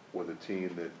with a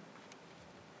team that,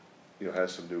 you know,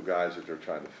 has some new guys that they're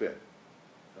trying to fit.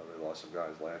 You know, they lost some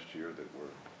guys last year that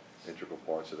were integral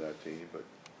parts of that team, but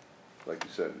like you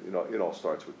said, you know, it all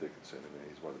starts with Dickinson. I mean,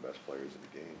 he's one of the best players in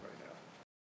the game right now.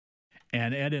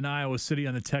 And Ed in Iowa City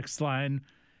on the text line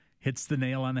hits the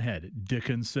nail on the head.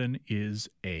 Dickinson is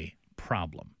a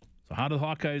problem. So how do the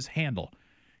Hawkeyes handle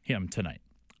him tonight?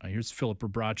 Here's Philip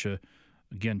Rebracha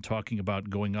again talking about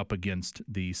going up against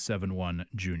the 7'1"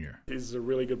 junior. He's a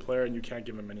really good player, and you can't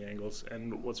give him many angles.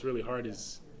 And what's really hard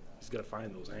is he's got to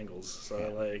find those angles.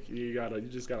 So, like, you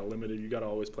just got to limit it. You got to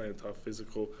always play in tough,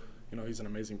 physical. You know, he's an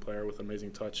amazing player with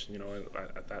amazing touch, you know,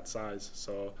 at that size.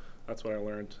 So that's what I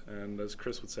learned. And as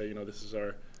Chris would say, you know,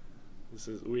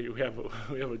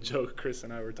 we have a joke. Chris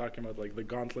and I were talking about, like, the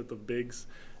gauntlet of bigs.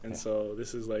 And so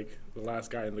this is like the last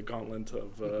guy in the gauntlet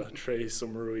of Trey,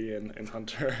 Somrui, and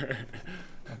Hunter.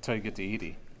 Until you get to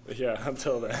Edie. Yeah,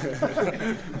 until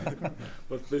then.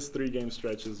 But this 3-game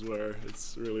stretch is where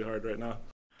it's really hard right now.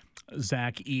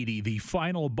 Zach Edey, the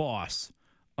final boss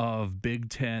of Big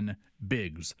Ten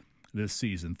bigs. this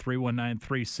season.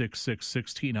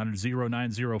 319-366-1600,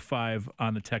 0905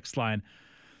 on the text line.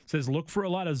 Says, look for a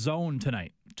lot of zone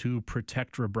tonight to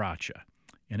protect Rebraca.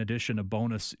 In addition, a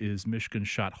bonus is Michigan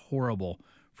shot horrible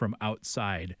from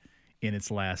outside in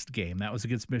its last game. That was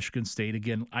against Michigan State.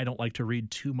 Again, I don't like to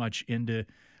read too much into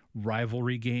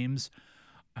rivalry games.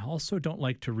 I also don't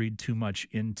like to read too much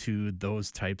into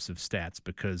those types of stats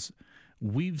because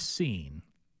we've seen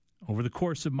over the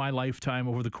course of my lifetime,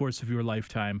 over the course of your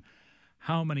lifetime,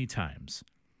 how many times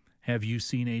have you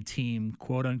seen a team,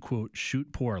 quote unquote,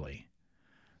 shoot poorly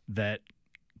that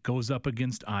goes up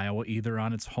against Iowa either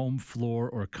on its home floor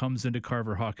or comes into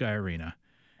Carver Hawkeye Arena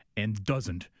and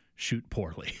doesn't shoot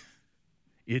poorly?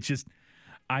 It's just,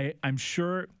 I'm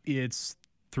sure it's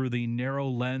through the narrow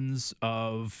lens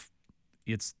of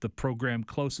it's the program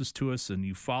closest to us and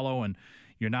you follow and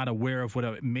you're not aware of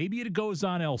what, maybe it goes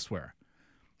on elsewhere,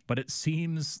 but it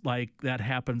seems like that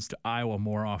happens to Iowa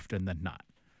more often than not.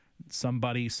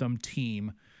 Somebody, some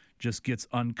team just gets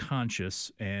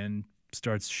unconscious and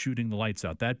starts shooting the lights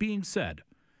out. That being said,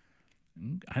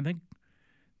 I think,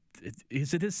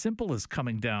 is it as simple as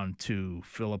coming down to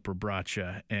Philip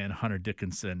Rebraca and Hunter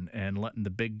Dickinson and letting the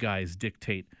big guys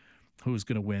dictate who's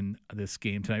going to win this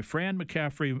game tonight? Fran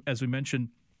McCaffrey, as we mentioned,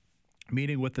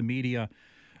 meeting with the media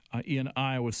in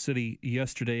Iowa City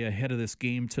yesterday ahead of this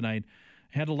game tonight,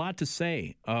 had a lot to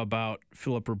say about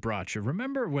Philip Rebraca.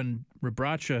 Remember when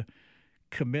Rebraca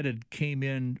came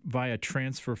in via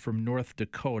transfer from North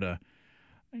Dakota,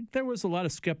 there was a lot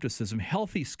of skepticism,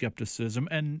 healthy skepticism,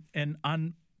 and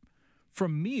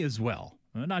from me as well.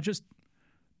 Not just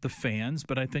the fans,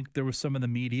 but I think there was some of the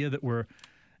media that were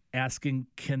asking,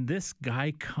 can this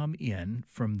guy come in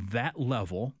from that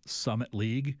level, Summit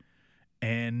League,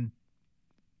 and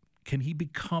can he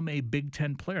become a Big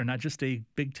Ten player? Not just a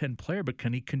Big Ten player, but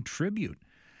can he contribute?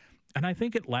 And I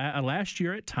think last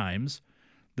year at times,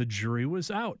 the jury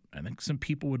was out. I think some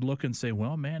people would look and say,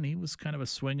 well, man, he was kind of a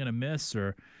swing and a miss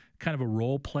or kind of a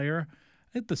role player.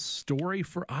 I think the story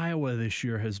for Iowa this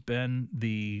year has been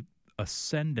the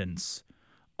ascendance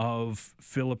of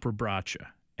Philip Rebraca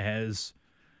as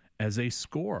a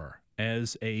scorer,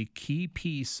 as a key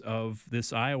piece of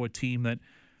this Iowa team that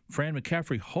Fran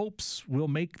McCaffrey hopes will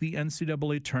make the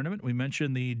NCAA tournament. We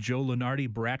mentioned the Joe Lunardi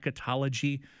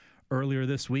bracketology earlier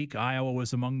this week. Iowa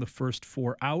was among the first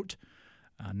four out.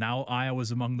 Now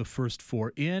Iowa's among the first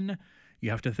four in. You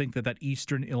have to think that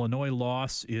Eastern Illinois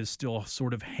loss is still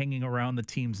sort of hanging around the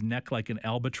team's neck like an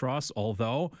albatross,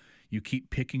 although you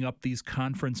keep picking up these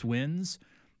conference wins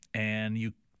and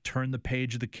you turn the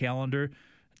page of the calendar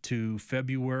to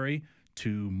February,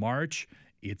 to March.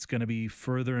 It's going to be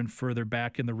further and further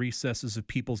back in the recesses of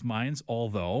people's minds,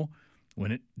 although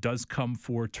when it does come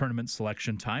for tournament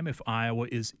selection time, if Iowa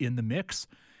is in the mix,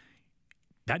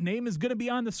 that name is going to be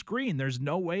on the screen. There's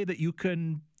no way that you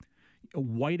can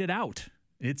white it out.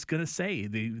 It's going to say,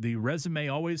 the resume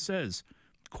always says,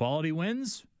 quality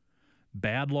wins,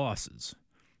 bad losses.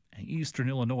 And Eastern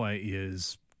Illinois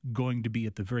is going to be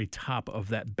at the very top of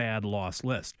that bad loss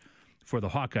list for the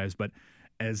Hawkeyes. But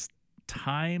as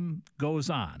time goes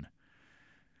on,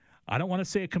 I don't want to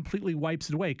say it completely wipes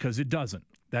it away because it doesn't.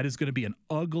 That is going to be an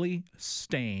ugly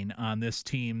stain on this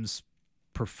team's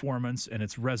performance and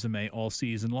its resume all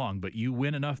season long. But you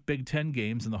win enough Big Ten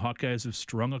games, and the Hawkeyes have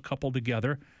strung a couple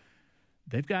together.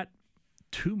 They've got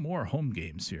 2 more home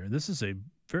games here. This is a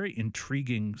very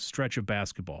intriguing stretch of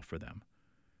basketball for them.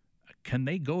 Can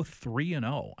they go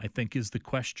 3-0, I think is the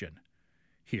question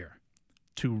here,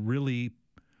 to really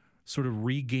sort of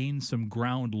regain some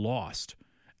ground lost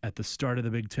at the start of the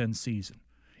Big Ten season.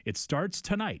 It starts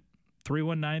tonight,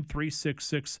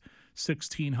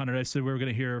 319-366-1600. I said we were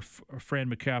going to hear Fran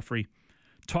McCaffrey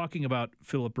talking about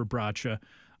Philip Rebraca.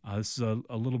 This is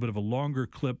a little bit of a longer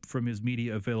clip from his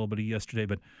media availability yesterday,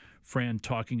 but Fran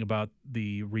talking about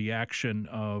the reaction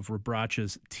of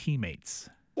Rebraca's teammates.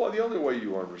 Well, the only way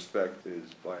you earn respect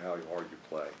is by how hard you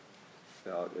play.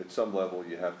 Now, at some level,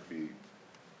 you have to be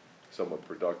somewhat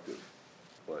productive,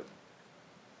 but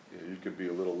you can be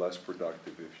a little less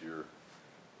productive if you're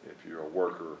a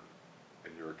worker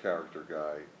and you're a character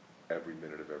guy every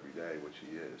minute of every day, which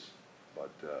he is.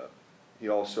 But he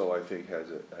also, I think,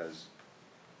 has a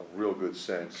real good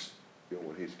sense,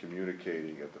 when he's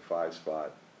communicating at the 5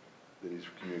 spot, that he's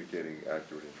communicating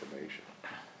accurate information.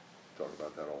 Talk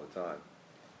about that all the time.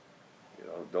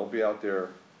 Don't be out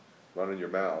there running your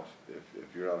mouth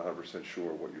if you're not 100%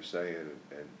 sure what you're saying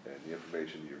and the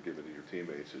information you're giving to your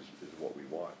teammates is what we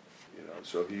want.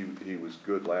 So he was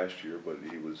good last year, but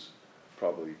he was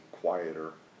probably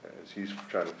quieter as he's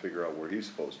trying to figure out where he's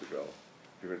supposed to go.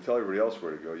 If you're going to tell everybody else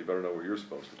where to go, you better know where you're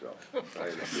supposed to go.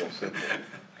 Right? It's real simple.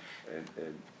 And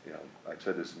you know, I've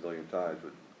said this a million times,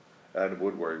 but Adam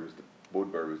Woodbury was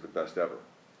the best ever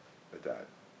at that.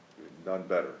 None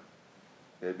better,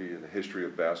 maybe in the history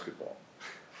of basketball.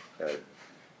 At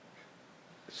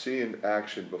seeing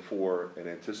action before and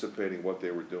anticipating what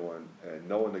they were doing and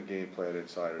knowing the game plan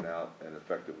inside and out and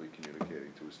effectively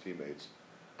communicating to his teammates,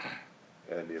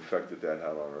 and the effect that had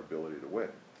on our ability to win.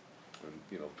 And,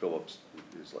 you know, Phillips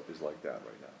is like that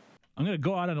right now. I'm going to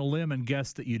go out on a limb and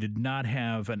guess that you did not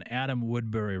have an Adam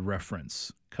Woodbury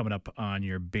reference coming up on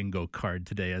your bingo card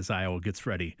today as Iowa gets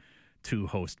ready to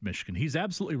host Michigan. He's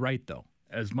absolutely right, though.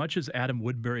 As much as Adam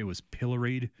Woodbury was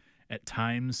pilloried at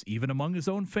times, even among his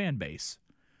own fan base,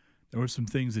 there were some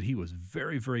things that he was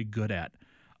very, very good at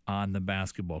on the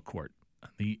basketball court.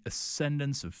 The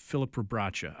ascendance of Filip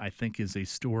Rebraca, I think, is a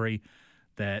story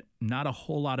that not a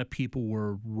whole lot of people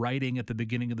were writing at the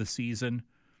beginning of the season.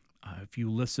 If you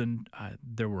listened,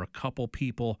 there were a couple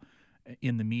people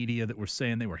in the media that were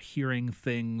saying they were hearing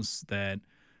things that,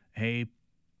 hey,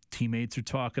 teammates are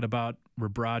talking about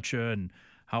Rebraca and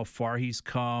how far he's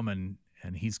come and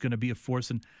he's going to be a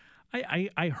force. And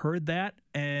I heard that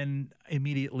and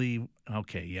immediately,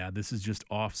 okay, yeah, this is just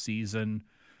off season.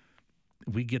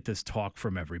 We get this talk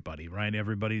from everybody, right?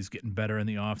 Everybody's getting better in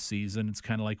the off season. It's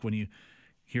kind of like when you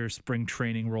hear spring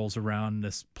training rolls around,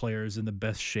 this player's in the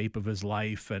best shape of his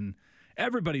life, and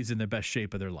everybody's in the best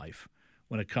shape of their life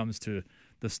when it comes to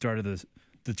the start of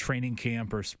the training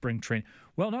camp or spring training.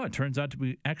 Well, no, it turns out to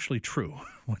be actually true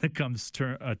when it comes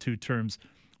to terms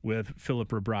with Filip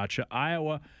Rebraca.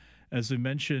 Iowa, as we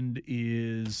mentioned,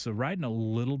 is riding a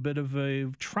little bit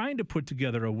of trying to put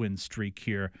together a win streak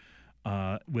here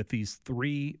with these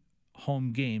 3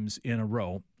 home games in a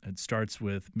row. It starts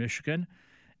with Michigan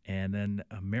and then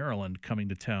Maryland coming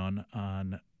to town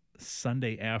on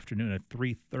Sunday afternoon at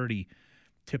 3:30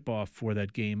 tip-off for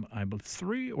that game. I believe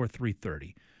 3 or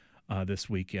 3:30 this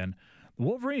weekend. The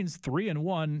Wolverines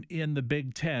 3-1 in the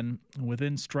Big Ten,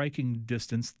 within striking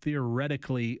distance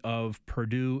theoretically of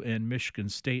Purdue and Michigan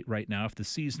State right now. If the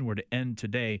season were to end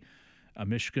today,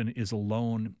 Michigan is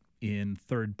alone in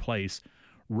 3rd place.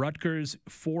 Rutgers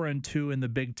 4-2 in the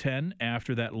Big Ten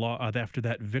after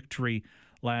that victory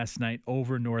last night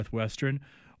over Northwestern.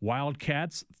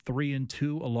 Wildcats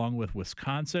 3-2 along with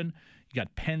Wisconsin. You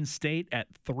got Penn State at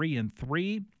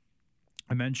 3-3.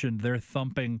 I mentioned their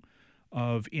thumping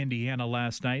of Indiana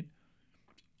last night.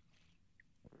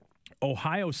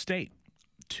 Ohio State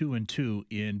 2-2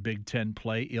 in Big Ten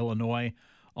play. Illinois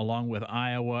along with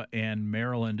Iowa and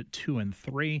Maryland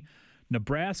 2-3.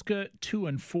 Nebraska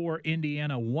 2-4,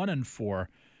 Indiana 1-4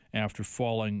 after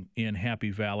falling in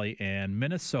Happy Valley, and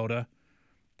Minnesota.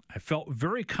 I felt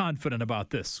very confident about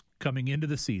this coming into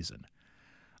the season.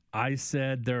 I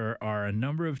said there are a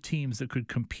number of teams that could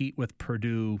compete with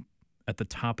Purdue at the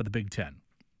top of the Big Ten.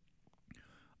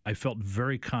 I felt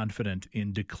very confident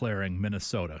in declaring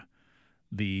Minnesota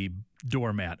the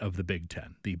doormat of the Big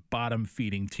Ten, the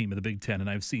bottom-feeding team of the Big Ten, and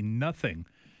I've seen nothing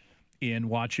in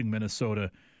watching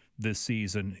Minnesota this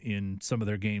season in some of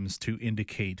their games to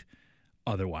indicate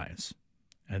otherwise.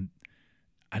 And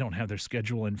I don't have their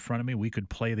schedule in front of me. We could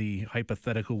play the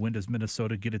hypothetical, when does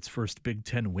Minnesota get its first Big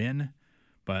Ten win?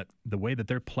 But the way that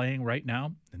they're playing right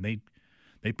now, and they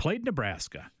played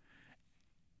Nebraska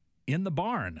in the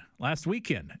barn last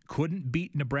weekend, couldn't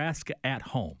beat Nebraska at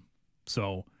home.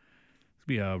 So it's going to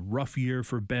be a rough year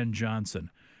for Ben Johnson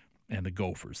and the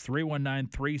Gophers.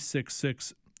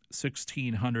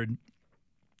 319-366-1600.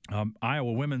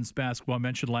 Iowa women's basketball,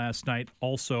 mentioned last night,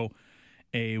 also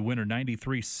a winner,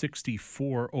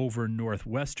 93-64 over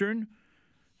Northwestern.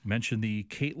 Mentioned the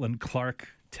Caitlin Clark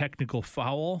technical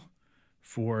foul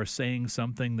for saying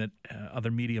something that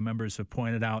other media members have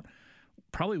pointed out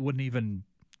probably wouldn't even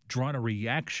drawn a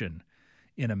reaction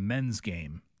in a men's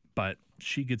game, but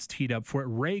she gets teed up for it.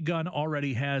 Ray Gunn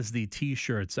already has the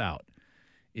T-shirts out.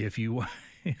 If you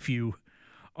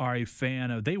are a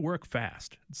fan of, they work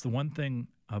fast. It's the one thing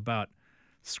about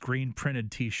screen printed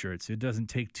T-shirts. It doesn't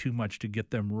take too much to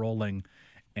get them rolling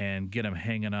and get them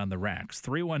hanging on the racks.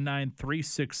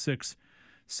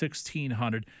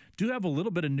 319-366-1600. Do have a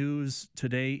little bit of news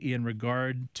today in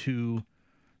regard to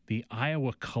the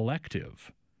Iowa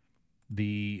Collective.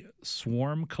 The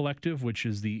Swarm Collective, which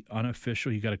is the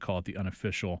unofficial, you got to call it the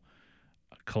unofficial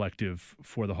collective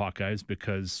for the Hawkeyes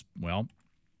because, well,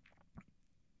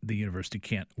 the university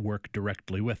can't work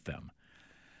directly with them.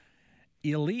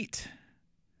 Elite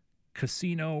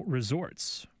Casino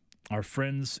Resorts, our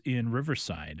friends in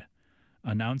Riverside,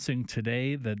 announcing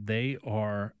today that they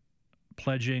are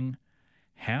pledging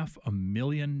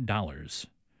 $500,000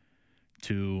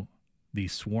 to the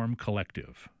Swarm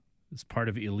Collective as part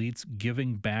of Elite's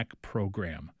Giving Back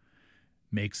program.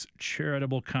 makes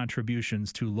charitable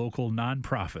contributions to local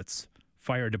nonprofits,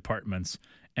 fire departments,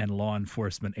 and law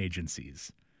enforcement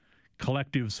agencies.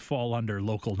 Collectives fall under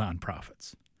local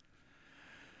nonprofits.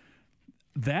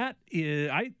 That is,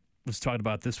 I was talking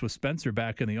about this with Spencer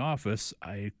back in the office.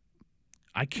 I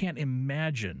can't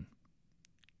imagine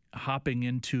hopping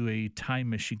into a time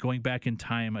machine, going back in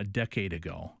time a decade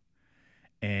ago,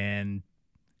 and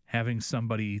having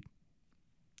somebody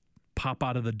pop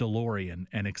out of the DeLorean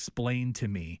and explain to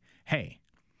me, hey,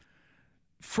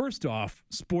 first off,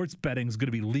 sports betting is going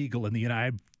to be legal in the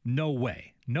United States. No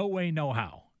way, no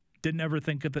how. Didn't ever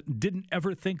think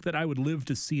that I would live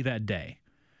to see that day.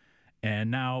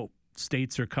 And now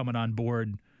states are coming on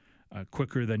board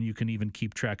quicker than you can even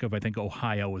keep track of. I think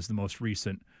Ohio was the most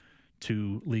recent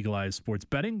to legalize sports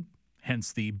betting,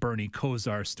 hence the Bernie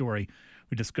Kosar story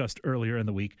we discussed earlier in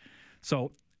the week.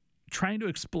 So trying to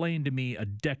explain to me a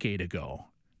decade ago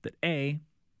that A,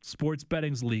 sports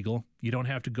betting's legal. You don't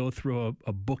have to go through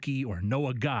a bookie or know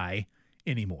a guy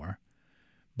anymore.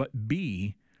 But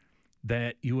B,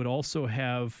 that you would also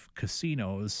have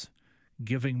casinos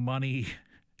giving money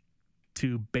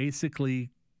to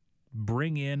basically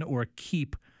bring in or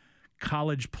keep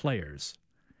college players.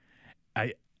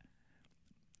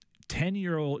 10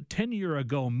 year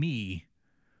ago me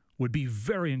would be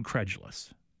very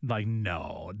incredulous. Like,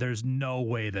 no, there's no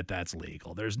way that that's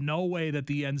legal. There's no way that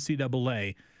the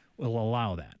NCAA will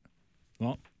allow that.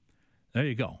 Well, there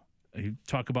you go. You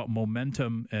talk about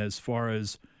momentum as far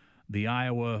as the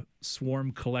Iowa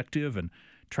Swarm Collective and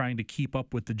trying to keep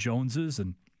up with the Joneses.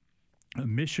 And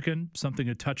Michigan, something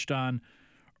I touched on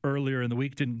earlier in the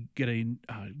week, didn't get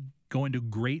go into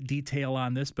great detail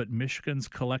on this, but Michigan's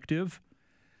collective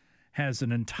has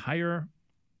an entire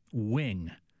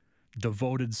wing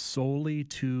devoted solely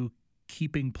to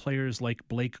keeping players like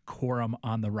Blake Corum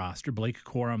on the roster. Blake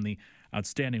Corum, the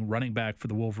outstanding running back for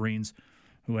the Wolverines,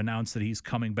 who announced that he's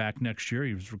coming back next year.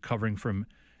 He was recovering from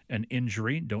an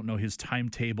injury. Don't know his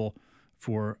timetable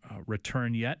for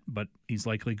return yet, but he's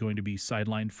likely going to be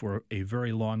sidelined for a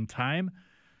very long time.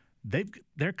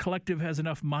 Their collective has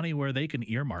enough money where they can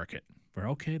earmark it. Where,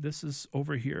 okay, this is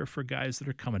over here for guys that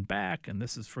are coming back, and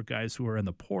this is for guys who are in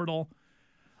the portal.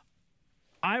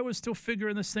 Iowa's still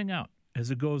figuring this thing out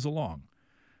as it goes along.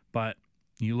 But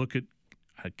you look at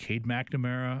Cade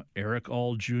McNamara, Eric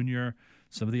All Jr.,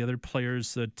 some of the other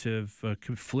players that have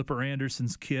Flipper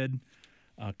Anderson's kid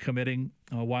committing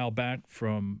a while back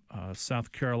from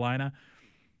South Carolina.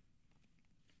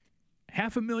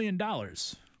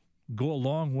 $500,000 go a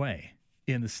long way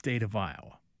in the state of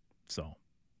Iowa. So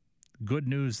good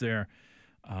news there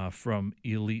from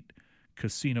Elite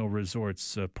Casino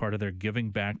Resorts, part of their Giving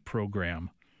Back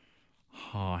program.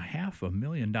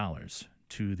 $500,000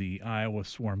 to the Iowa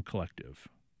Swarm Collective.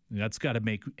 That's got to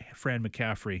make Fran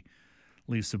McCaffrey,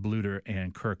 Lisa Bluter,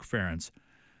 and Kirk Ferentz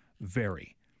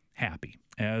very happy.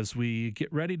 As we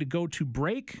get ready to go to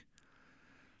break,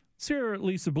 let's hear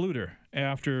Lisa Bluter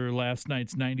after last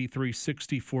night's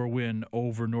 93-64 win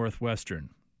over Northwestern,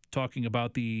 talking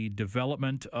about the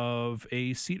development of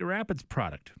a Cedar Rapids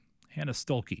product, Hannah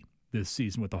Stolke, this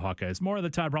season with the Hawkeyes. More of the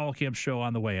Todd Brommelkamp Show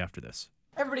on the way after this.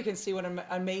 Everybody can see what an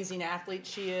amazing athlete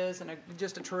she is and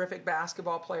just a terrific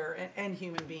basketball player and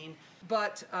human being.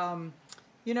 But,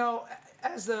 you know,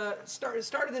 as the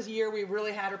start of this year, we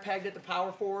really had her pegged at the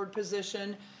power forward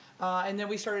position. And then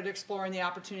we started exploring the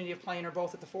opportunity of playing her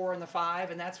both at the 4 and the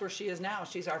 5, and that's where she is now.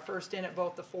 She's our first in at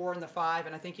both the 4 and the 5,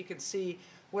 and I think you can see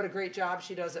what a great job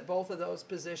she does at both of those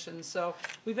positions. So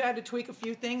we've had to tweak a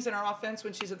few things in our offense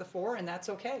when she's at the 4, and that's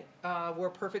okay. We're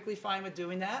perfectly fine with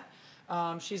doing that.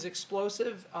 She's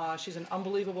explosive. She's an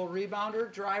unbelievable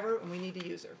rebounder, driver, and we need to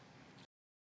use her.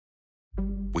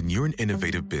 When you're an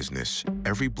innovative business,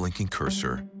 every blinking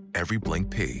cursor, every blank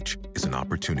page is an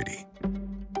opportunity.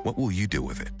 What will you do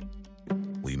with it?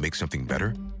 Will you make something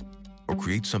better or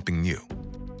create something new?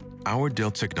 Our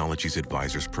Dell Technologies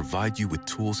advisors provide you with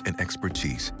tools and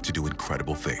expertise to do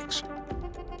incredible things.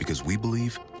 Because we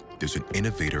believe there's an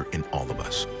innovator in all of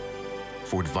us.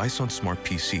 For advice on smart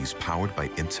PCs powered by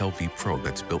Intel vPro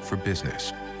that's built for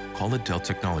business, call a Dell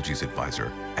Technologies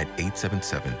advisor at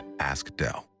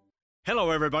 877-ASK-DELL.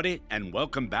 Hello, everybody, and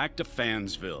welcome back to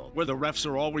Fansville, where the refs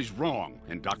are always wrong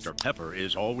and Dr. Pepper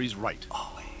is always right.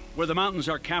 Always. Where the mountains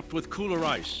are capped with cooler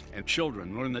ice and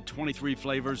children learn the 23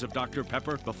 flavors of Dr.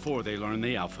 Pepper before they learn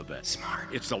the alphabet. Smart.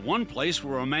 It's the one place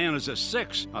where a man is a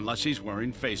 6 unless he's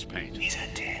wearing face paint. He's a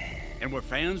 10. And where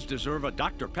fans deserve a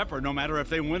Dr. Pepper no matter if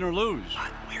they win or lose.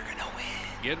 But we're gonna win.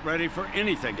 Get ready for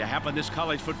anything to happen this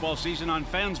college football season on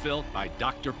Fansville by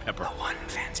Dr. Pepper. The one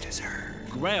fans deserve.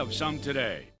 Grab some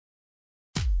today.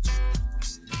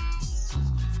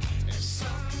 There's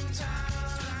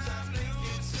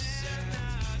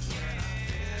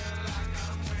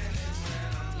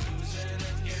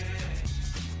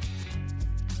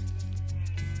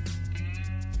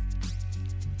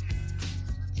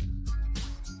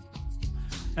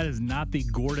That is not the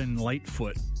Gordon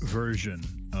Lightfoot version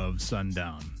of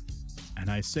Sundown.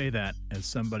 And I say that as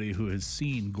somebody who has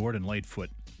seen Gordon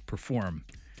Lightfoot perform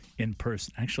in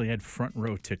person. Actually, I had front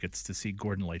row tickets to see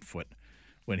Gordon Lightfoot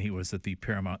when he was at the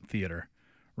Paramount Theater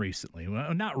recently.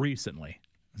 Well, not recently.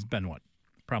 It's been,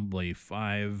 probably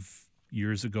 5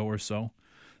 years ago or so.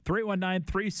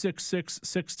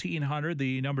 319-366-1600,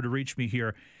 the number to reach me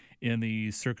here in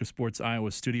the Circus Sports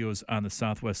Iowa studios on the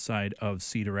southwest side of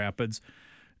Cedar Rapids.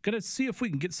 Going to see if we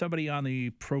can get somebody on the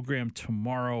program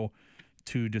tomorrow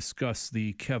to discuss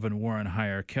the Kevin Warren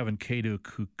hire. Kevin Kaduk,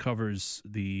 who covers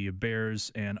the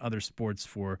Bears and other sports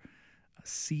for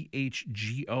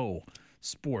CHGO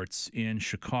Sports in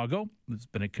Chicago. He's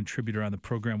been a contributor on the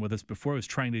program with us before. I was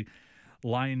trying to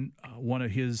line one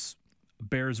of his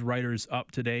Bears writers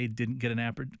up today. Didn't get an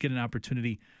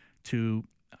opportunity to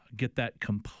get that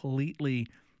completely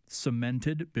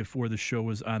cemented before the show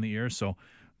was on the air. So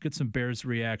get some Bears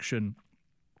reaction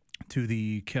to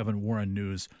the Kevin Warren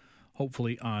news,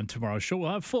 hopefully on tomorrow's show.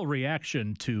 We'll have full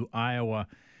reaction to Iowa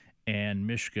and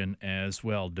Michigan as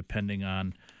well, depending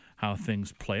on how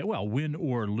things play. Well, win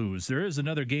or lose. There is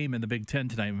another game in the Big Ten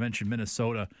tonight. We mentioned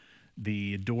Minnesota,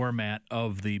 the doormat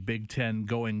of the Big Ten,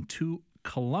 going to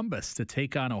Columbus to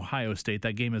take on Ohio State.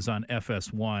 That game is on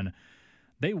FS1.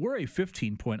 They were a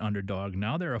 15-point underdog.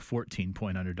 Now they're a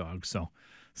 14-point underdog. So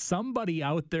somebody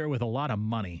out there with a lot of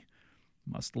money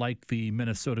must like the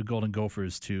Minnesota Golden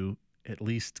Gophers to at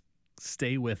least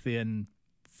stay within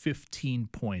 15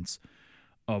 points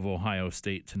of Ohio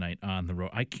State tonight on the road.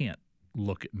 I can't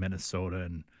look at Minnesota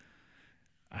and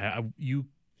I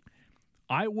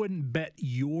wouldn't bet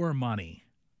your money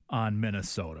on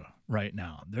Minnesota right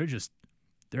now.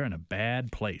 They're in a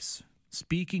bad place.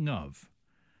 Speaking of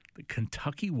the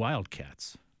Kentucky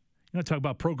Wildcats, you want to talk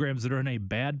about programs that are in a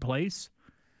bad place?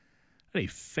 I had a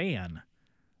fan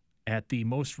at the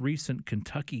most recent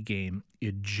Kentucky game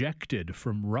ejected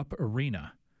from Rupp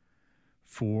Arena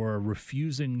for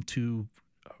refusing to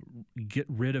get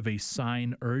rid of a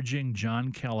sign urging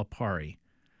John Calipari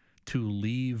to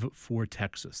leave for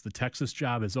Texas. The Texas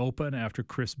job is open after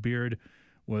Chris Beard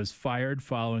was fired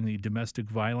following the domestic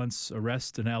violence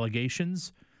arrest and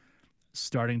allegations,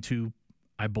 starting to,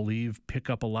 I believe, pick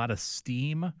up a lot of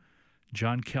steam.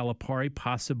 John Calipari,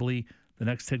 possibly the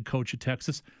next head coach of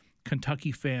Texas.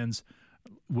 Kentucky fans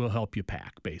will help you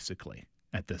pack, basically,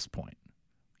 at this point.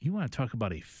 You want to talk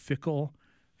about a fickle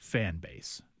fan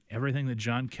base. Everything that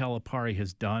John Calipari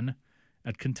has done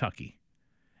at Kentucky,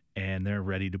 and they're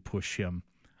ready to push him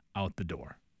out the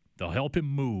door. They'll help him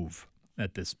move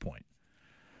at this point.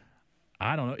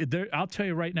 I don't know. I'll tell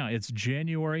you right now, it's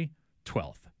January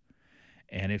 12th.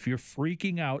 And if you're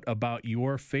freaking out about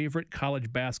your favorite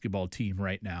college basketball team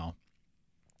right now,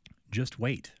 just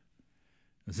wait.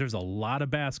 Because there's a lot of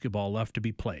basketball left to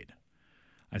be played.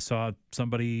 I saw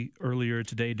somebody earlier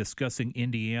today discussing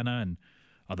Indiana and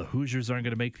the Hoosiers aren't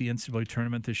going to make the NCAA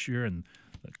tournament this year, and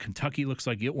Kentucky looks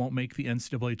like it won't make the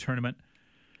NCAA tournament.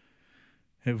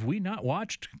 Have we not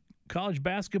watched college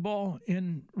basketball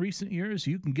in recent years?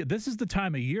 This is the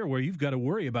time of year where you've got to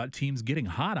worry about teams getting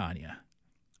hot on you,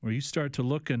 where you start to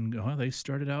look and go, they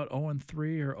started out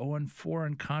 0-3 or 0-4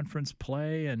 in conference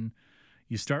play, and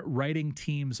you start writing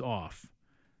teams off.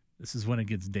 This is when it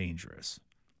gets dangerous.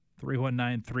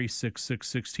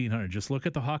 319-366-1600. Just look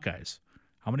at the Hawkeyes.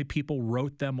 How many people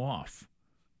wrote them off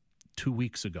 2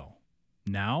 weeks ago?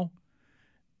 Now,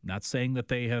 not saying that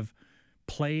they have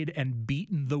played and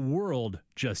beaten the world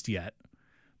just yet,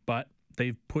 but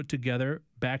they've put together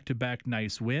back-to-back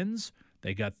nice wins.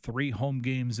 They got 3 home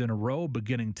games in a row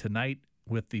beginning tonight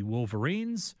with the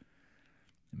Wolverines.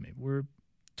 Maybe we're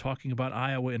talking about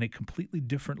Iowa in a completely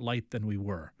different light than we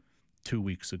were 2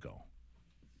 weeks ago.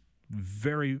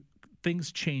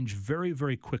 Things change very,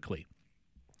 very quickly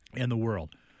in the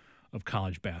world of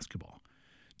college basketball.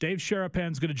 Dave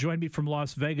Sharapan is going to join me from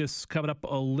Las Vegas coming up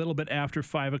a little bit after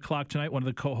 5 o'clock tonight, one of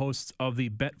the co-hosts of the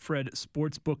BetFred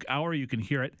Sportsbook Hour. You can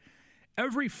hear it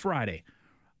every Friday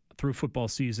through football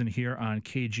season here on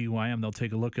KGYM. They'll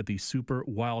take a look at the Super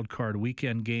Wild Card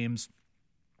Weekend games,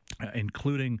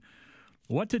 including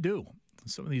what to do.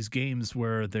 Some of these games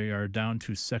where they are down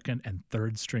to second and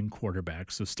third string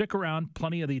quarterbacks. So stick around.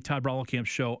 Plenty of the Todd Brommelkamp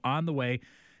Show on the way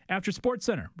after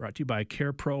SportsCenter, brought to you by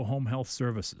CarePro Home Health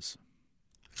Services.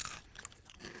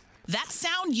 That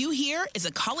sound you hear is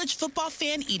a college football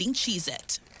fan eating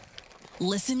Cheez-It.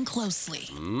 Listen closely.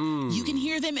 You can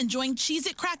hear them enjoying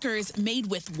Cheez-It crackers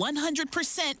made with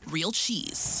 100% real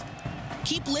cheese.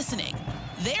 Keep listening.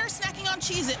 They're snacking on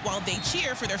Cheez-It while they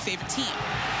cheer for their favorite team.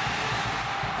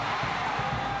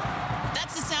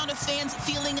 That's the sound of fans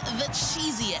feeling the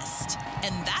cheesiest.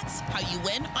 And that's how you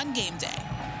win on game day.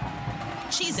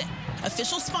 Cheez-It,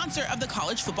 official sponsor of the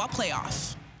College Football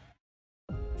Playoff.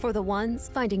 For the ones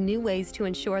finding new ways to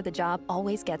ensure the job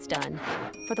always gets done.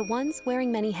 For the ones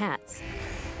wearing many hats.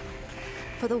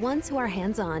 For the ones who are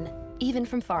hands-on, even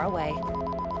from far away.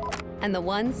 And the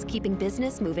ones keeping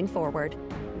business moving forward.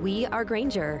 We are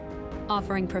Grainger,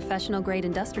 offering professional-grade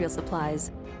industrial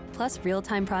supplies, plus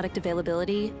real-time product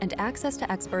availability and access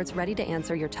to experts ready to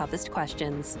answer your toughest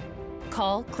questions.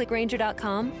 Call, click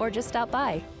Grainger.com, or just stop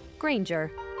by. Grainger,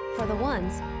 for the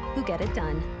ones who get it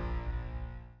done.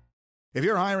 If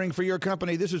you're hiring for your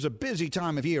company, this is a busy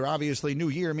time of year. Obviously, new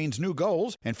year means new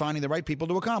goals and finding the right people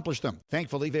to accomplish them.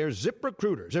 Thankfully, there's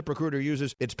ZipRecruiter. ZipRecruiter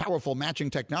uses its powerful matching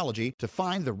technology to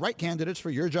find the right candidates for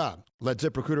your job. Let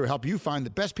ZipRecruiter help you find the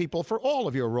best people for all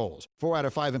of your roles. 4 out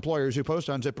of 5 employers who post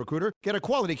on ZipRecruiter get a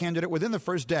quality candidate within the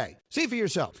first day. See for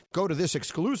yourself. Go to this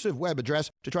exclusive web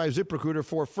address to try ZipRecruiter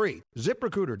for free.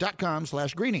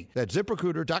 ZipRecruiter.com/Greeny. That's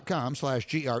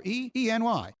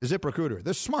ZipRecruiter.com/GREENY. ZipRecruiter,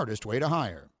 the smartest way to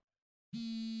hire.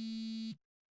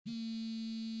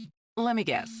 Let me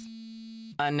guess.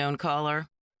 Unknown caller?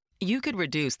 You could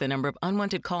reduce the number of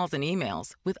unwanted calls and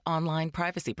emails with online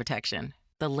privacy protection.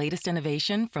 The latest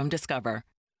innovation from Discover.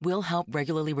 We'll help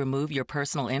regularly remove your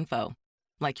personal info,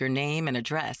 like your name and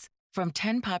address, from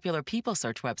 10 popular people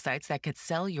search websites that could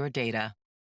sell your data.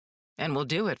 And we'll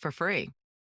do it for free.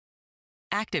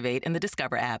 Activate in the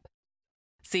Discover app.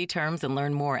 See terms and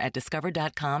learn more at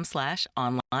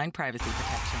discover.com/online privacy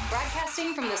protection.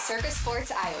 Broadcasting from the Circus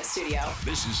Sports Iowa studio.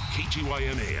 This is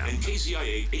KGYM AM and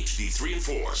KCIA HD3 and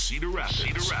 4. Cedar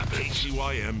Rapids.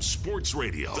 KGYM Sports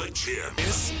Radio. The Gym.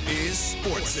 This is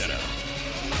Sports Center.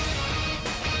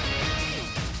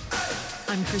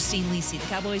 I'm Christine Lisi. The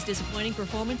Cowboys' disappointing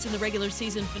performance in the regular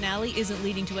season finale isn't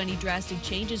leading to any drastic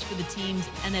changes for the team's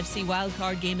NFC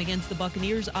wildcard game against the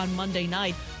Buccaneers on Monday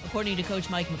night. According to Coach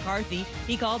Mike McCarthy,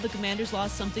 he called the Commanders'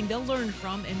 loss something they'll learn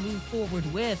from and move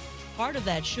forward with. Part of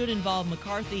that should involve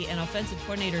McCarthy and offensive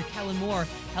coordinator Kellen Moore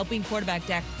helping quarterback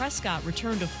Dak Prescott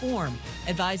return to form,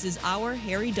 advises our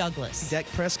Harry Douglas. Dak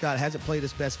Prescott hasn't played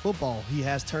his best football. He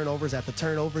has turnovers after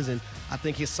turnovers, and I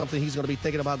think it's something he's going to be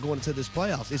thinking about going into this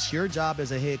playoffs. It's your job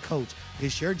as a head coach.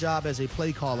 It's your job as a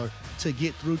play caller to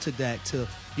get through to Dak, to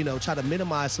try to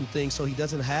minimize some things so he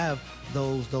doesn't have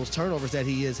those turnovers that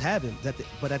he is having.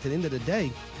 But at the end of the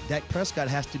day, Dak Prescott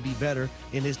has to be better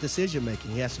in his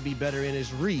decision-making. He has to be better in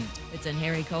his read. It's and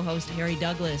Harry co-host Harry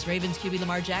Douglas. Ravens QB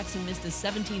Lamar Jackson missed his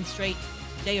 17th straight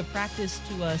day of practice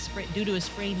due to a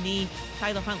sprained knee.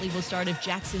 Tyler Huntley will start if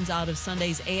Jackson's out of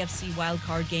Sunday's AFC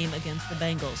wildcard game against the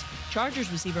Bengals. Chargers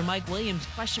receiver Mike Williams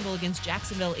questionable against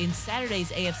Jacksonville in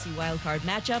Saturday's AFC wildcard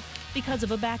matchup because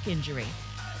of a back injury.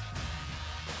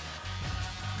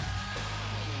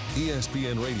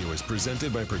 ESPN Radio is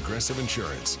presented by Progressive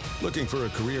Insurance. Looking for a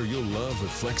career you'll love with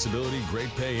flexibility,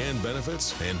 great pay, and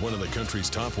benefits, and one of the country's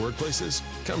top workplaces?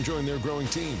 Come join their growing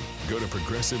team. Go to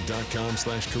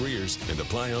progressive.com/careers and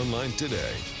apply online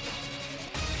today.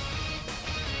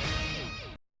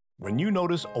 When you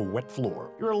notice a wet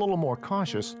floor, you're a little more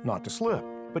cautious not to slip.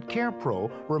 But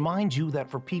CarePro reminds you that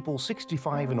for people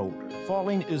 65 and older,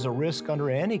 falling is a risk under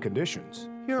any conditions.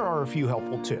 Here are a few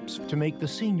helpful tips to make the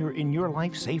senior in your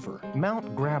life safer.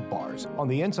 Mount grab bars on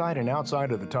the inside and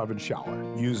outside of the tub and shower.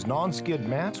 Use non-skid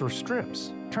mats or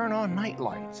strips. Turn on night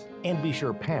lights. And be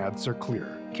sure paths are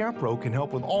clear. CarePro can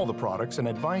help with all the products and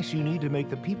advice you need to make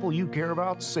the people you care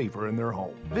about safer in their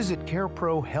home. Visit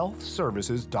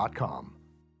CareProHealthServices.com.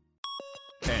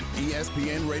 And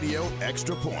ESPN Radio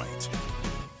Extra Point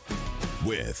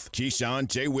with Keyshawn,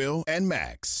 J. Will, and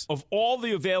Max. Of all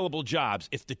the available jobs,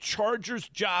 if the Chargers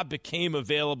job became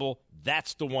available,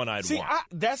 that's the one I'd want.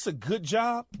 That's a good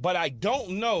job, but I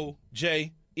don't know,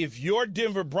 Jay, if your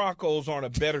Denver Broncos aren't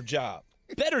a better job.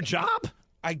 Better job?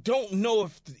 I don't know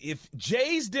if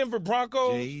Jay's Denver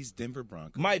Broncos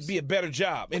might be a better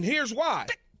job. And here's why.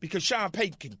 Because Sean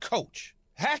Payton can coach.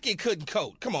 Hackett couldn't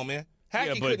coach. Come on, man.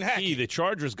 The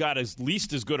Chargers got at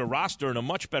least as good a roster and a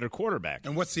much better quarterback.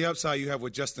 And what's the upside you have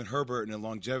with Justin Herbert and the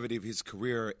longevity of his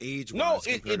career, age-wise?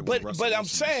 But I'm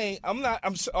saying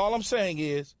all I'm saying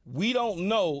is we don't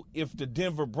know if the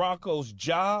Denver Broncos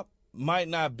job might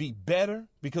not be better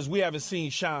because we haven't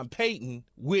seen Sean Payton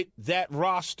with that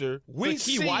roster.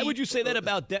 Why would you say that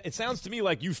about that? It sounds to me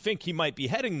like you think he might be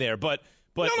heading there, but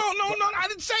no, I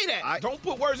didn't say that. Don't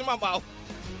put words in my mouth.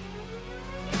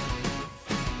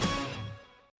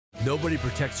 Nobody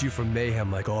protects you from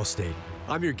mayhem like Allstate.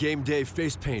 I'm your game day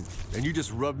face paint, and you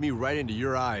just rubbed me right into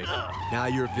your eye. Now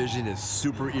your vision is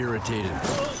super irritated.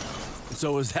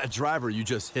 So is that driver you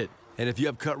just hit. And if you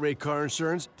have cut-rate car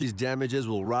insurance, these damages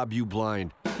will rob you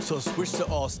blind. So switch to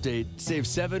Allstate, save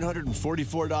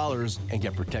 $744, and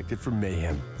get protected from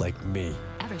mayhem, like me.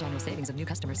 Average annual savings of new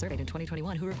customers surveyed in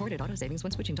 2021 who reported auto savings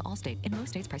when switching to Allstate. In most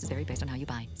states, prices vary based on how you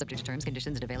buy. Subject to terms,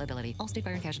 conditions, and availability. Allstate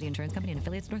Fire and Casualty Insurance Company and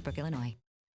affiliates, Northbrook, Illinois.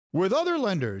 With other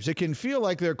lenders, it can feel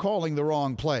like they're calling the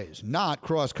wrong plays, not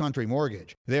Cross Country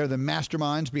Mortgage. They're the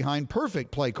masterminds behind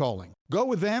perfect play calling. Go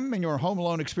with them and your home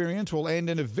loan experience will end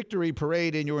in a victory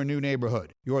parade in your new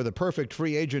neighborhood. You're the perfect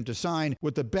free agent to sign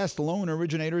with the best loan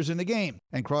originators in the game,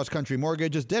 and Cross Country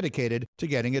Mortgage is dedicated to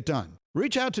getting it done.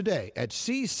 Reach out today at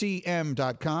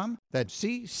ccm.com. That's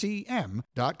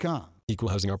ccm.com. Equal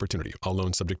housing opportunity. All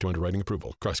loans subject to underwriting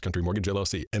approval. Cross Country Mortgage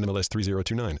LLC. NMLS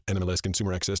 3029.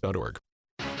 NMLSconsumeraccess.org.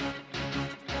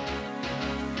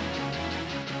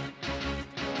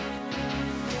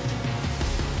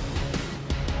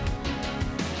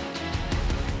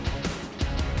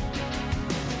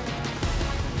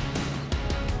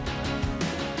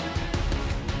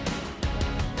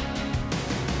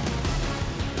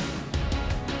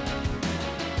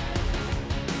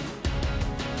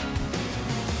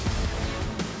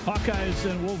 Hawkeyes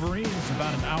and Wolverines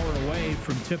about an hour away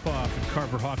from tip-off at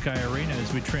Carver Hawkeye Arena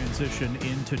as we transition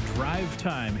into drive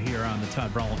time here on the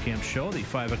Todd Brommelkamp Show, the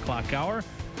 5 o'clock hour.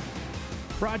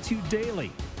 Brought to you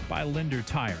daily by Linder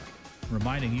Tire.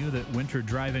 Reminding you that winter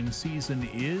driving season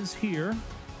is here.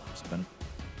 It's been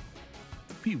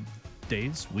a few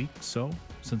days, weeks, so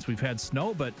since we've had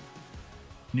snow, but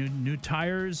new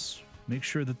tires, make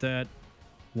sure that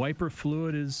wiper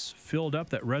fluid is filled up,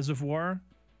 that reservoir.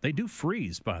 They do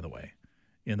freeze, by the way,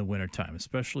 in the wintertime,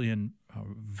 especially in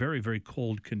very, very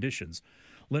cold conditions.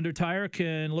 Linder Tire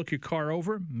can look your car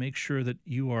over, make sure that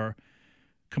you are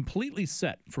completely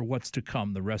set for what's to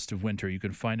come the rest of winter. You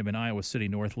can find them in Iowa City,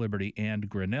 North Liberty, and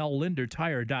Grinnell.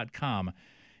 LinderTire.com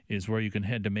is where you can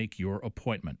head to make your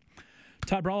appointment.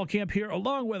 Todd Brommelkamp here,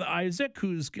 along with Isaac,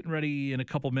 who's getting ready in a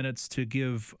couple minutes to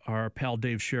give our pal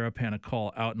Dave Sharapan a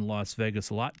call out in Las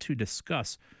Vegas. A lot to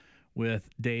discuss with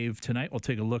Dave tonight. We'll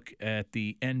take a look at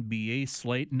the NBA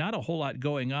slate. Not a whole lot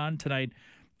going on tonight.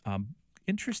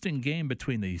 Interesting game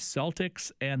between the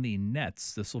Celtics and the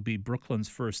Nets. This will be Brooklyn's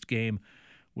first game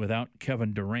without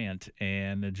Kevin Durant,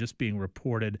 and just being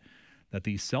reported that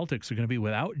the Celtics are going to be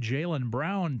without Jaylen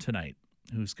Brown tonight,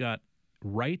 who's got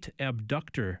right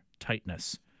abductor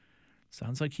tightness.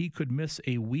 Sounds like he could miss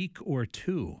a week or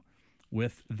two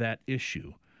with that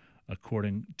issue,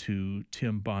 according to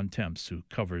Tim Bontemps, who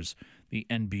covers the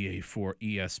NBA for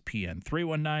ESPN.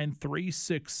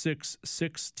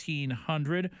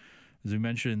 319-366-1600. As we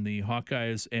mentioned, the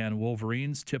Hawkeyes and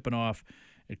Wolverines tipping off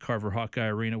at Carver Hawkeye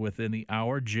Arena within the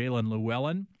hour. Jalen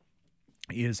Llewellyn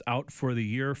is out for the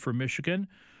year for Michigan,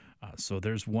 so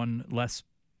there's one less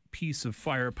piece of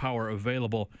firepower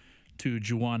available to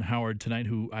Juwan Howard tonight,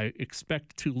 who I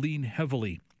expect to lean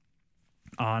heavily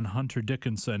on Hunter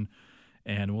Dickinson.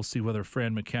 And we'll see whether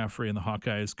Fran McCaffrey and the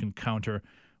Hawkeyes can counter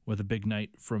with a big night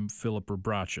from Philip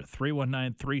Rebracha.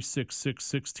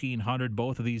 319-366-1600.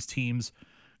 Both of these teams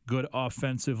good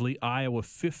offensively. Iowa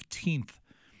 15th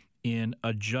in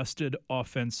adjusted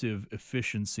offensive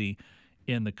efficiency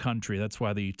in the country. That's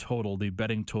why the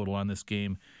betting total on this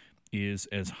game is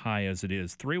as high as it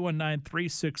is.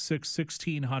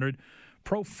 319-366-1600.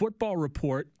 Pro Football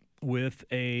Report with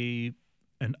an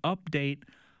update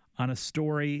on a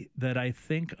story that I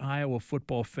think Iowa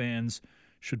football fans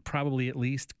should probably at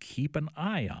least keep an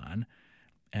eye on,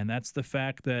 and that's the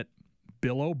fact that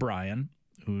Bill O'Brien,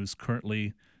 who's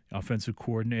currently offensive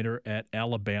coordinator at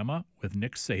Alabama with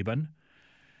Nick Saban,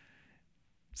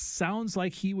 sounds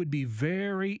like he would be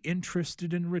very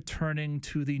interested in returning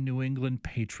to the New England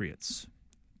Patriots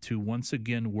to once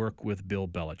again work with Bill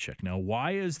Belichick. Now,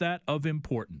 why is that of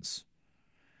importance?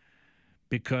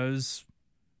 Because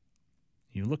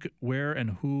you look at where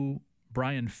and who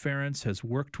Brian Ferentz has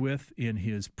worked with in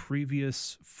his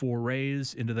previous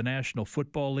forays into the National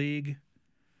Football League.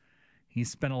 He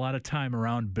spent a lot of time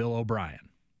around Bill O'Brien.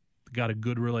 Got a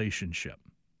good relationship.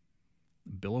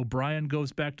 Bill O'Brien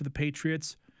goes back to the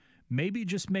Patriots. Maybe,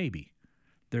 just maybe,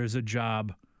 there's a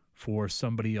job for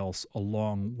somebody else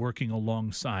working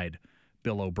alongside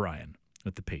Bill O'Brien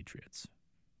with the Patriots.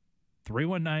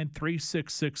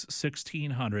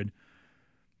 319-366-1600.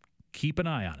 Keep an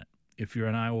eye on it if you're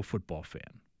an Iowa football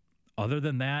fan. Other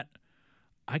than that,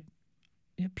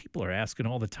 people are asking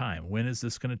all the time, when is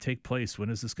this going to take place? When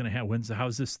is this going to happen?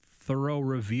 How's this thorough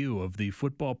review of the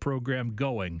football program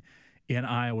going in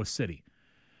Iowa City?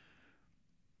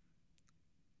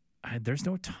 There's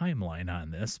no timeline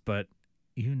on this, but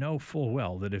you know full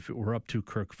well that if it were up to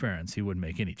Kirk Ferentz, he wouldn't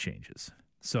make any changes.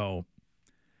 So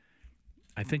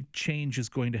I think change is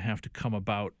going to have to come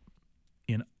about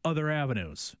in other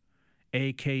avenues,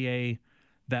 a.k.a.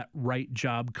 that right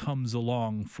job comes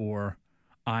along for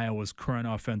Iowa's current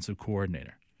offensive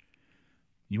coordinator.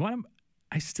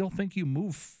 I still think you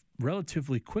move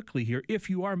relatively quickly here if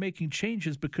you are making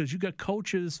changes, because you got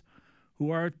coaches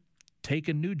who are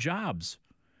taking new jobs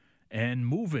and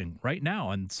moving right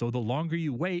now. And so the longer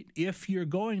you wait, if you're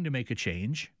going to make a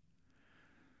change,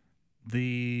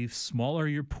 the smaller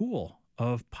your pool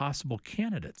of possible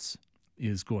candidates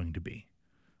is going to be.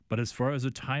 But as far as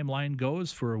a timeline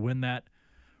goes for when that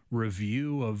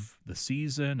review of the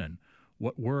season and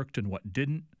what worked and what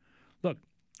didn't, look,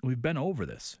 we've been over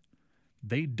this.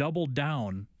 They doubled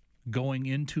down going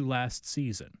into last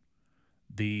season.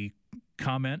 The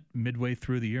comment midway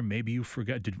through the year, maybe you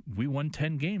forgot, we won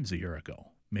 10 games a year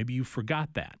ago. Maybe you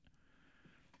forgot that.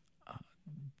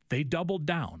 They doubled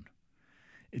down.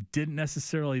 It didn't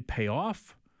necessarily pay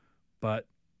off, but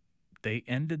they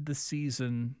ended the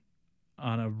season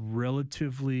on a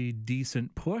relatively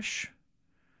decent push.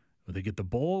 Will they get the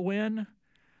bowl win?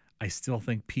 I still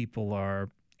think people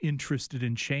are interested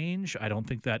in change. I don't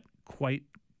think that quite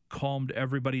calmed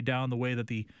everybody down the way that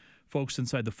the folks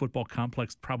inside the football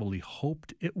complex probably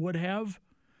hoped it would have,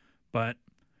 but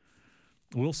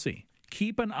we'll see.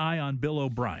 Keep an eye on Bill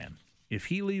O'Brien. If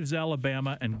he leaves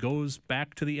Alabama and goes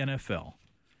back to the NFL,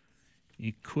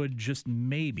 he could just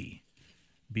maybe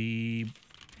be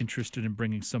interested in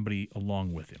bringing somebody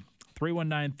along with him.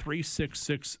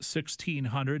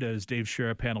 319-366-1600, as Dave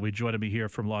Sharapan will be joining me here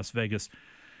from Las Vegas.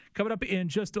 Coming up in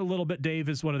just a little bit, Dave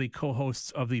is one of the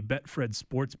co-hosts of the BetFred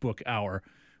Sportsbook Hour,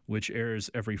 which airs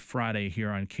every Friday here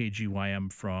on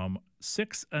KGYM from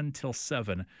 6 until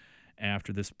 7.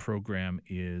 After this program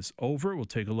is over, we'll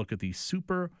take a look at the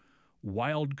Super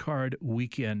Wildcard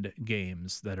Weekend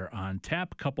games that are on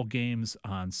tap. Couple games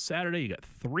on Saturday. You got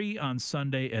 3 on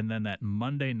Sunday, and then that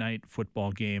Monday night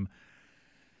football game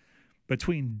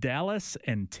between Dallas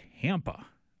and Tampa.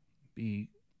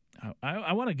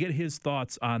 I want to get his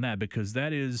thoughts on that, because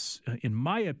that is, in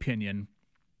my opinion,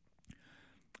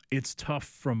 it's tough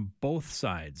from both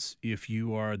sides if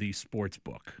you are the sports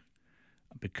book,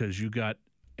 because you got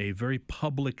a very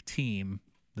public team,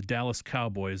 the Dallas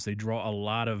Cowboys. They draw a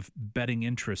lot of betting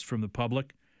interest from the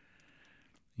public.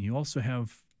 You also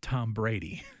have Tom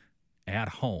Brady at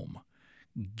home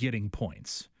getting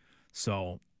points.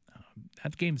 So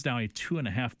that game's now a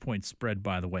 2.5-point spread,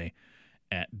 by the way,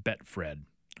 at BetFred.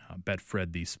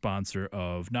 BetFred, the sponsor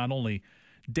of not only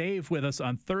Dave with us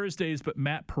on Thursdays, but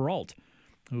Matt Peralt,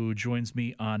 who joins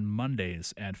me on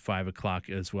Mondays at 5 o'clock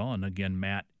as well. And again,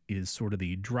 Matt is sort of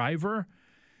the driver,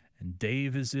 and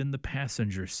Dave is in the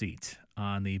passenger seat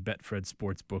on the BetFred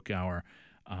Sportsbook Hour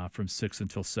from 6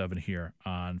 until 7 here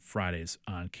on Fridays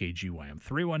on KGYM.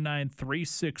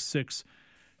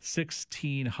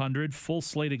 319-366-1600. Full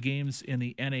slate of games in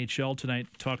the NHL tonight.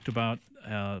 Talked about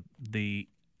the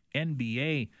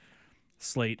NBA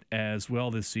slate as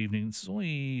well this evening. It's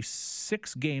only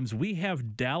 6 games. We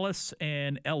have Dallas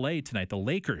and LA tonight. The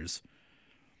Lakers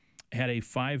had a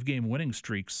 5-game winning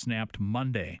streak snapped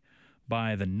Monday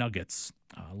by the Nuggets.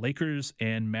 Lakers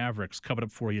and Mavericks coming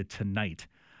up for you tonight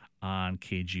on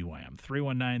KGYM.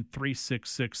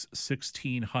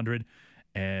 319-366-1600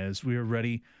 as we are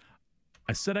ready.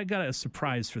 I said I got a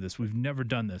surprise for this. We've never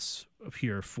done this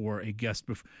here for a guest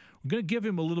before. We're going to give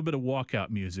him a little bit of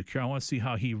walkout music here. I want to see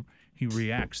how he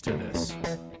reacts to this.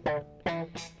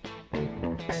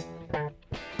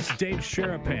 It's Dave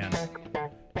Sharapan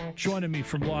joining me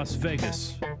from Las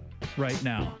Vegas right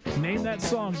now. Name that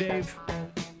song, Dave.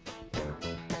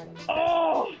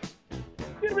 Oh,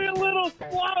 give me a little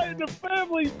fly in the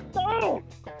family stone.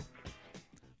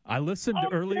 I listened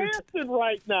earlier. I'm dancing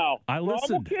right now. I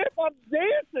listened. I'm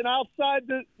dancing outside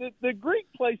the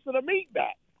Greek place that I'm eating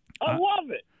at. I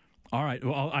love it. All right.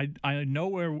 Well, I know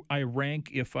where I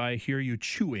rank if I hear you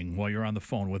chewing while you're on the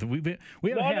phone with it. We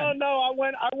haven't had... No. I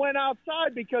went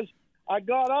outside because I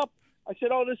got up. I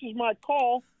said, "Oh, this is my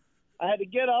call." I had to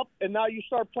get up, and now you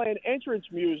start playing entrance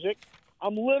music.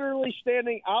 I'm literally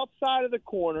standing outside of the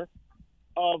corner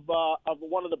of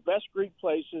one of the best Greek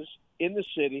places in the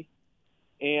city,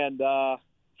 and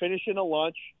finishing a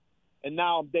lunch. And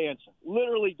now I'm dancing,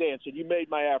 literally dancing. You made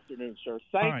my afternoon, sir.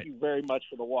 Thank you very much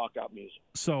for the walkout music.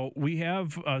 So we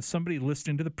have somebody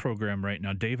listening to the program right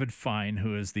now, David Fine,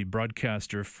 who is the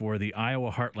broadcaster for the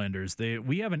Iowa Heartlanders.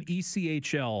 We have an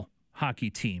ECHL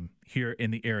hockey team here in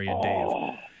the area, Dave.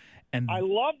 And I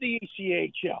love the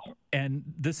ECHL. And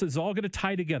this is all going to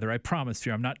tie together, I promise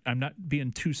you. I'm not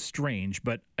being too strange,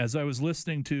 but as I was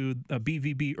listening to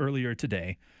BVB earlier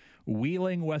today,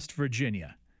 Wheeling, West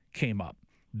Virginia came up.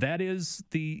 That is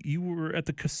you were at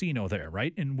the casino there,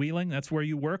 right? In Wheeling? That's where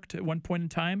you worked at one point in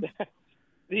time?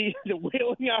 The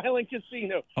Wheeling Island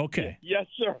Casino. Okay. Yes,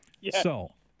 sir. Yes.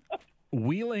 So,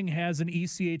 Wheeling has an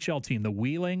ECHL team, the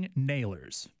Wheeling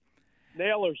Nailers.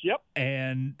 Nailers, yep.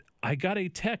 And I got a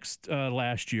text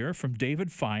last year from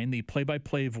David Fine, the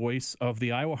play-by-play voice of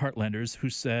the Iowa Heartlanders, who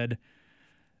said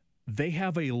they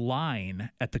have a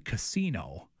line at the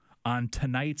casino on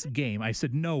tonight's game. I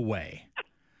said, no way.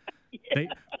 Yeah.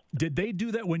 Did they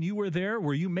do that when you were there?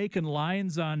 Were you making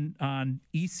lines on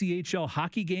ECHL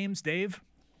hockey games, Dave?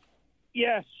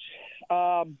 Yes.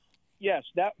 Yes,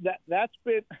 that's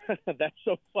been that's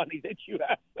so funny that you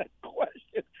asked that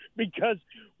question, because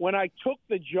when I took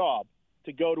the job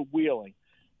to go to Wheeling,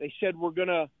 they said we're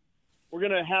gonna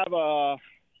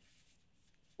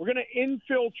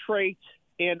infiltrate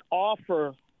and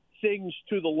offer things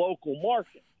to the local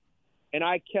market. And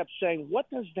I kept saying, what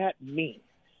does that mean?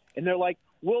 And they're like,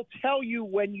 we'll tell you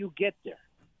when you get there.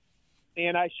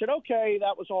 And I said, okay,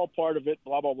 that was all part of it,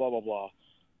 blah, blah, blah, blah, blah.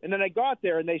 And then I got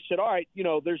there, and they said, all right,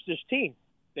 there's this team.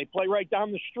 They play right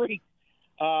down the street.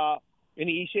 And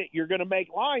he said, you're going to make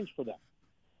lines for them.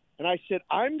 And I said,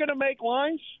 I'm going to make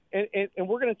lines, and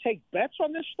we're going to take bets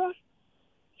on this stuff?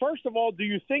 First of all, do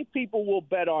you think people will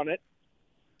bet on it?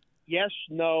 Yes,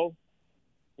 no.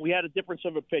 We had a difference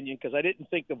of opinion because I didn't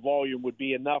think the volume would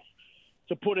be enough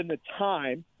to put in the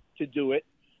time to do it.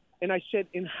 And I said,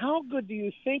 and how good do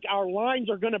you think our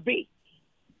lines are going to be?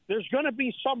 There's going to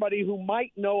be somebody who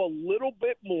might know a little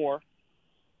bit more.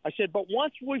 I said, but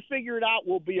once we figure it out,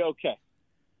 we'll be okay.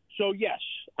 So, yes,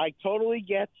 I totally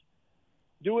get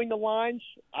doing the lines.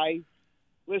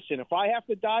 Listen, if I have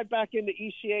to dive back into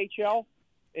ECHL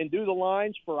and do the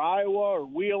lines for Iowa or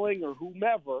Wheeling or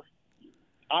whomever,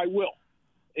 I will.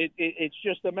 It's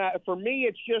just a matter. For me,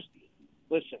 it's just,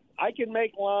 listen, I can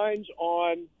make lines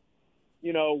on,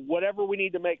 whatever we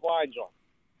need to make lines on.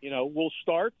 We'll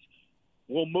start,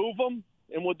 we'll move them,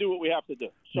 and we'll do what we have to do.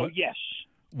 So, yes.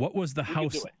 What was the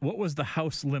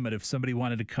house limit if somebody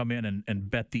wanted to come in and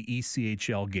bet the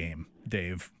ECHL game,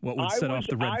 Dave? What would set off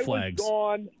the red flags?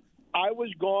 I was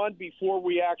gone before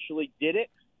we actually did it,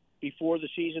 before the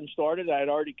season started. I had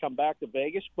already come back to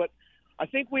Vegas. But I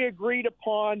think we agreed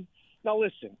upon – now,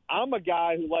 listen, I'm a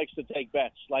guy who likes to take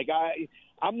bets. Like,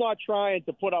 I'm not trying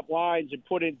to put up lines and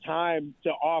put in time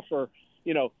to offer,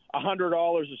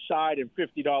 $100 a side and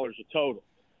 $50 a total.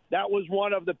 That was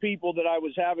one of the people that I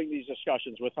was having these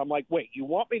discussions with. I'm like, wait, you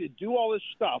want me to do all this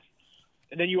stuff,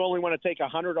 and then you only want to take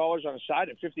 $100 on a side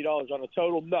and $50 on a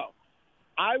total? No.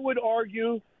 I would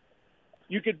argue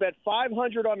you could bet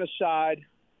 $500 on a side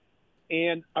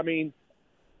and,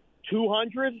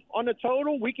 200 on the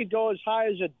total. We could go as high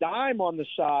as a dime on the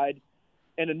side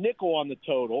and a nickel on the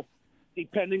total,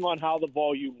 depending on how the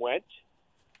volume went.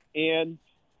 And,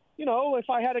 if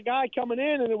I had a guy coming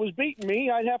in and it was beating me,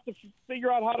 I'd have to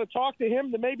figure out how to talk to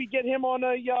him to maybe get him on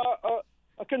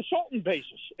a consultant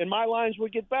basis, and my lines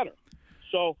would get better.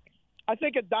 So I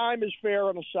think a dime is fair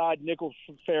on the side, nickel's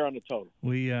fair on the total.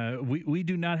 We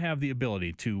do not have the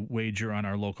ability to wager on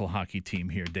our local hockey team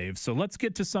here, Dave. So let's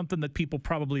get to something that people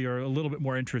probably are a little bit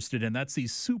more interested in. That's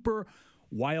these super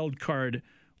wild card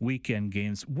weekend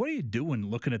games. What are you doing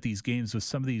looking at these games with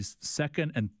some of these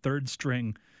second and third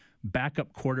string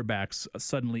backup quarterbacks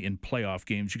suddenly in playoff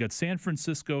games? You got San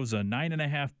Francisco's a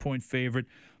 9.5-point favorite.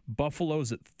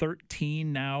 Buffalo's at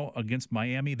 13 now against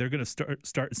Miami. They're going to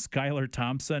start Skylar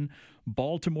Thompson.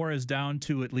 Baltimore is down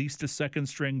to at least a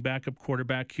second-string backup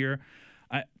quarterback here.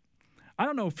 I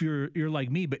don't know if you're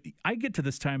like me, but I get to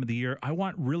this time of the year, I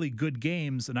want really good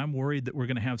games, and I'm worried that we're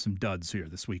going to have some duds here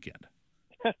this weekend.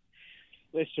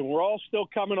 Listen, we're all still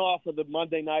coming off of the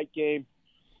Monday night game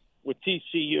with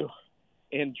TCU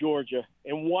and Georgia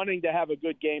and wanting to have a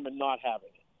good game and not having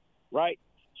it, right?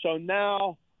 So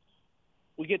now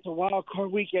we get to wild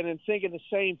card weekend and thinking the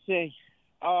same thing.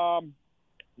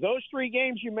 Those three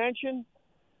games you mentioned,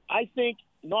 I think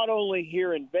not only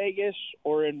here in Vegas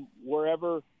or in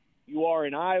wherever you are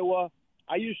in Iowa,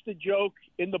 I used to joke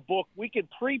in the book, we could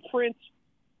pre-print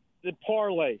the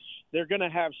parlays. They're going to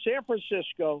have San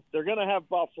Francisco, they're going to have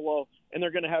Buffalo, and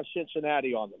they're going to have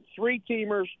Cincinnati on them.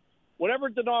 Three-teamers, whatever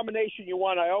denomination you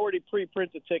want. I already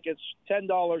pre-print the tickets, $10,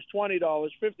 $20, $50,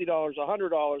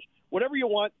 $100, whatever you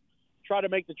want. Try to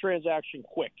make the transaction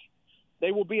quick.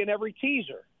 They will be in every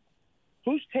teaser.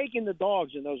 Who's taking the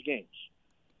dogs in those games?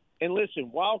 And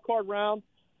listen, wild card round,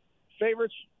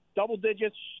 favorites, double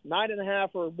digits, 9.5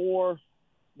 or more.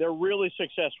 They're really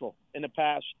successful in the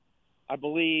past, I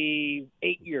believe,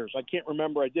 8 years. I can't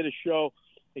remember. I did a show.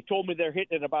 They told me they're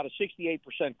hitting at about a 68%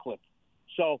 clip.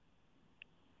 So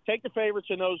take the favorites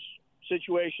in those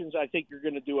situations, I think you're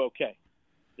going to do okay.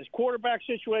 This quarterback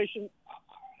situation,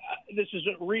 this is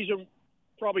a reason,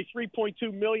 probably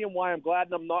 $3.2 million, why I'm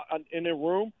glad I'm not in a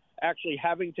room actually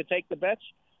having to take the bets.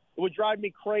 It would drive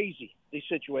me crazy, these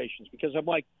situations, because I'm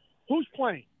like, who's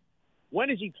playing? When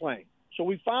is he playing? So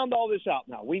we found all this out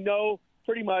now. We know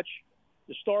pretty much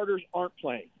the starters aren't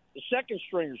playing. The second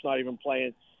stringer's not even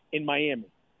playing in Miami.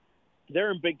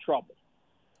 They're in big trouble.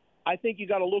 I think you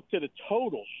got to look to the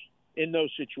totals in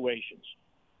those situations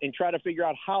and try to figure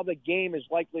out how the game is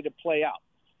likely to play out.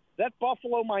 That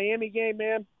Buffalo-Miami game,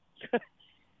 man,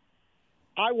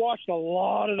 I watched a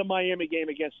lot of the Miami game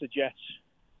against the Jets.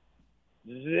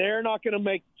 They're not going to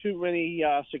make too many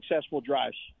successful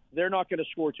drives. They're not going to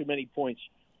score too many points.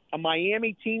 A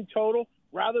Miami team total,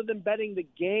 rather than betting the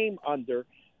game under,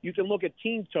 you can look at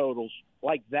team totals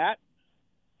like that,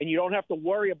 and you don't have to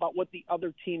worry about what the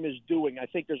other team is doing. I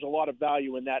think there's a lot of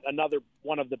value in that. Another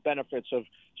one of the benefits of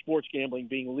sports gambling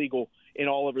being legal in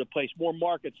all over the place. More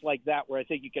markets like that where I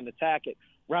think you can attack it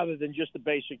rather than just the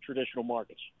basic traditional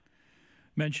markets.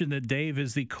 Mention that Dave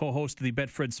is the co-host of the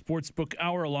BetFred Sportsbook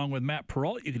Hour along with Matt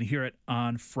Perrault. You can hear it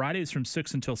on Fridays from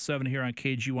 6 until 7 here on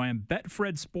KGYM.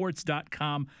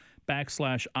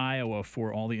 BetFredSports.com/Iowa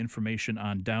for all the information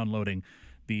on downloading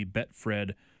the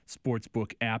BetFred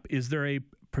Sportsbook app. Is there a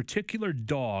particular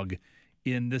dog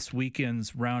in this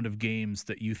weekend's round of games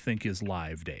that you think is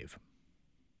live, Dave?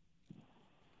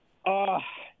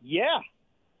 Yeah.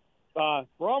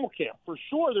 Brommelkamp. For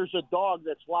sure there's a dog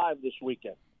that's live this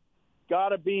weekend. Got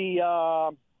to be,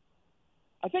 I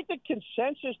think the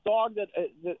consensus dog that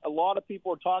a lot of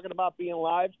people are talking about being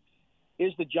live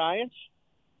is the Giants,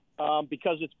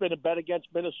 because it's been a bet against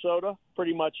Minnesota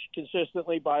pretty much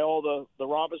consistently by all the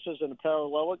Robinsons and the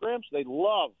parallelograms. They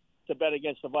love to bet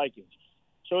against the Vikings.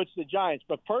 So it's the Giants.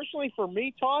 But personally for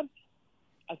me, Todd,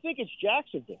 I think it's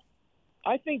Jacksonville.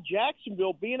 I think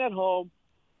Jacksonville being at home,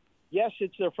 yes,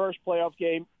 it's their first playoff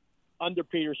game under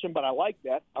Peterson, but I like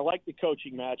that. I like the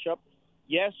coaching matchup.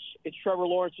 Yes, it's Trevor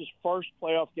Lawrence's first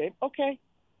playoff game. Okay.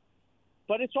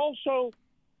 But it's also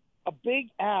a big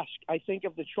ask, I think,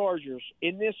 of the Chargers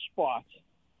in this spot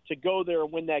to go there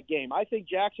and win that game. I think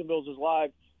Jacksonville's as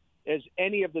live as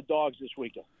any of the dogs this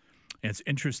weekend. And it's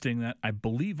interesting that I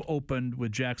believe opened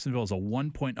with Jacksonville as a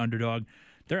 1-point underdog.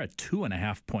 They're a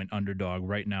 2.5-point underdog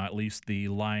right now, at least the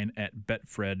line at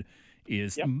BetFred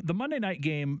is. Yep. The Monday night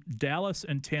game, Dallas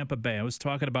and Tampa Bay. I was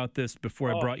talking about this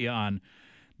before I brought you on.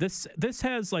 This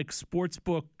has like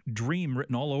sportsbook dream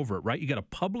written all over it, right? You got a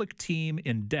public team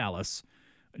in Dallas,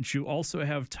 and you also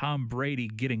have Tom Brady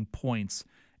getting points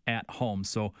at home.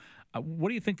 So what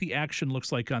do you think the action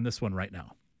looks like on this one right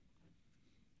now?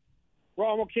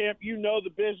 Brommelkamp, you know the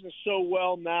business so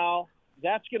well now.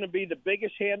 That's going to be the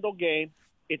biggest handle game.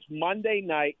 It's Monday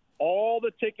night. All the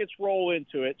tickets roll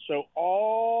into it. So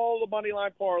all the money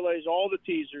line parlays, all the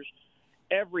teasers,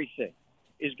 everything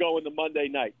is going to Monday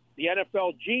night. The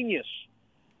NFL genius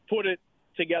put it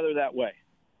together that way.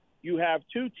 You have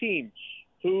two teams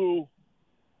who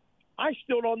I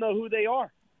still don't know who they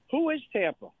are. Who is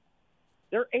Tampa?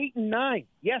 They're 8-9.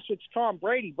 Yes, it's Tom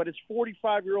Brady, but it's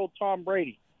 45-year-old Tom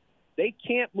Brady. They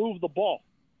can't move the ball.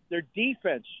 Their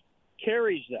defense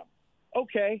carries them.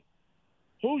 Okay,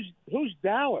 who's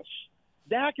Dallas?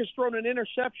 Dak has thrown an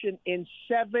interception in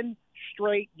 7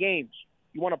 straight games.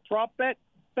 You want a prop bet?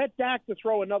 Bet Dak to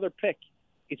throw another pick.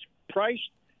 It's priced.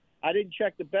 I didn't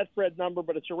check the BetFred number,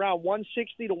 but it's around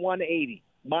 160 to 180,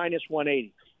 minus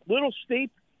 180. Little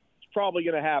steep. It's probably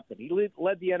going to happen. He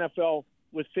led the NFL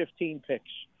with 15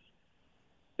 picks.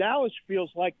 Dallas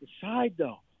feels like the side,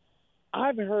 though.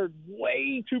 I've heard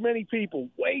way too many people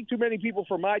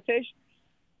for my taste.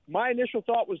 My initial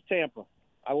thought was Tampa.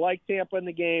 I like Tampa in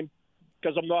the game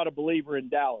because I'm not a believer in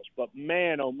Dallas. But,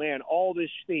 man, oh, man, all this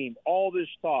steam, all this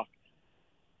talk,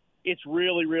 it's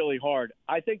really, really hard.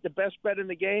 I think the best bet in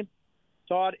the game,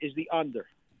 Todd, is the under.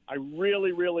 I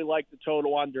really, really like the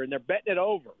total under, and they're betting it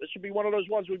over. This would be one of those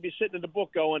ones we'd be sitting in the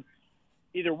book going,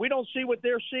 either we don't see what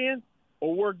they're seeing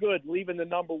or we're good leaving the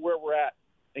number where we're at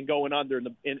and going under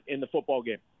in the football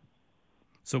game.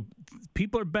 So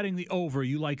people are betting the over.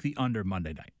 You like the under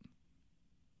Monday night.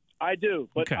 I do,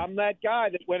 but okay. I'm that guy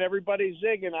that when everybody's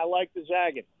zigging, I like the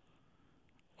zagging.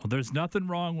 Well, there's nothing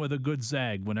wrong with a good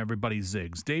zag when everybody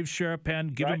zigs. Dave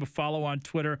Sharapan, give him a follow on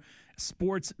Twitter,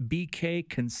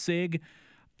 SportsBKConsig.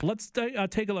 Let's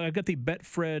take a look. I got the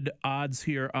BetFred odds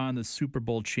here on the Super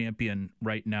Bowl champion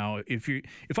right now.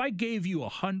 If I gave you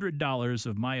 $100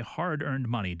 of my hard-earned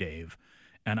money, Dave,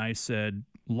 and I said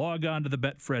log on to the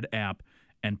BetFred app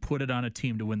and put it on a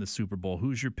team to win the Super Bowl,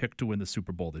 who's your pick to win the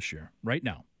Super Bowl this year, right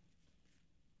now?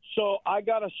 So I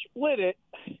got to split it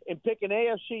and pick an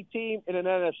AFC team and an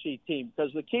NFC team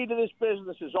because the key to this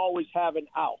business is always having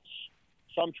outs.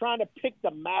 So I'm trying to pick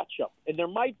the matchup. And there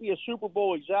might be a Super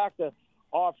Bowl exacta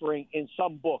offering in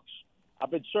some books.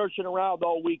 I've been searching around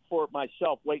all week for it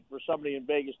myself, waiting for somebody in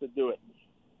Vegas to do it.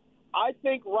 I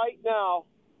think right now,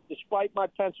 despite my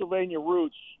Pennsylvania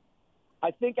roots,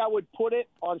 I think I would put it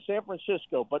on San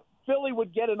Francisco. But Philly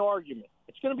would get an argument.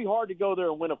 It's going to be hard to go there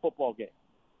and win a football game.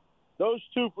 Those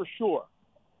two for sure.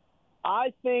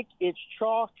 I think it's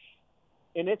chalk,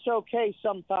 and it's okay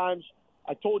sometimes.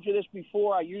 I told you this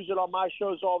before. I use it on my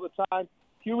shows all the time.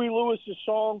 Huey Lewis's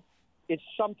song,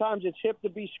 sometimes it's hip to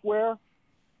be square.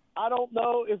 I don't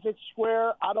know if it's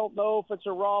square. I don't know if it's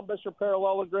a rhombus or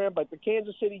parallelogram, but the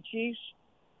Kansas City Chiefs,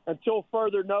 until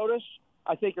further notice,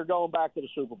 I think are going back to the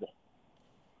Super Bowl.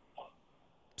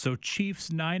 So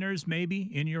Chiefs-Niners maybe,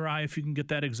 in your eye, if you can get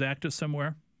that exacta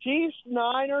somewhere?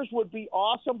 Chiefs-Niners would be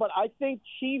awesome, but I think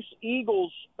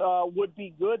Chiefs-Eagles would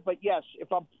be good. But, yes,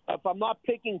 if I'm not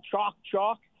picking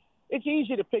chalk, it's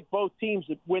easy to pick both teams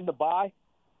that win the bye,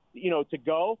 to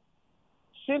go.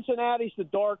 Cincinnati's the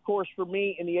dark horse for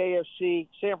me in the AFC.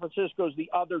 San Francisco's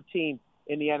the other team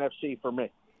in the NFC for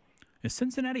me. And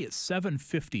Cincinnati at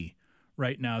 750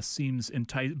 right now seems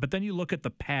enticing. But then you look at the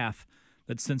path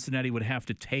that Cincinnati would have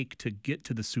to take to get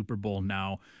to the Super Bowl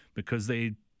now because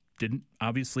they didn't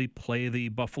obviously play the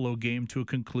Buffalo game to a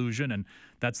conclusion, and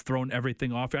that's thrown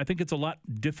everything off. I think it's a lot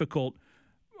difficult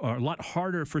or a lot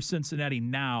harder for Cincinnati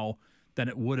now than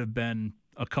it would have been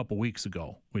a couple weeks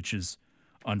ago, which is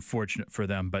unfortunate for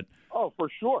them. But oh, for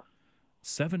sure.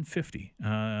 750.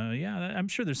 Yeah, I'm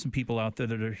sure there's some people out there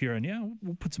that are hearing,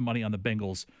 we'll put some money on the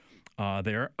Bengals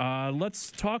there.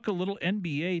 Let's talk a little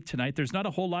NBA tonight. There's not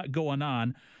a whole lot going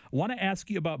on. I want to ask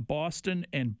you about Boston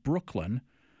and Brooklyn.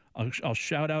 I'll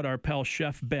shout out our pal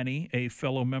Chef Benny, a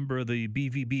fellow member of the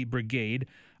BVB Brigade.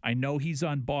 I know he's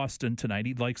on Boston tonight.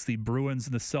 He likes the Bruins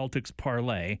and the Celtics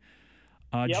parlay.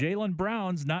 Yep. Jaylen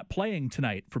Brown's not playing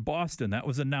tonight for Boston. That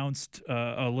was announced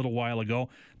a little while ago.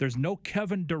 There's no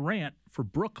Kevin Durant for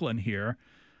Brooklyn here.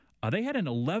 They had an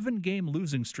 11-game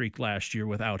losing streak last year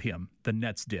without him. The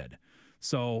Nets did.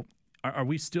 So are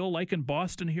we still liking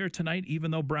Boston here tonight,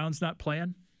 even though Brown's not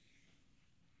playing?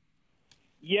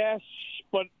 Yes,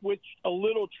 but with a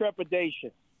little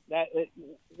trepidation. That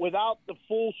without the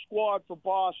full squad for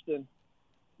Boston,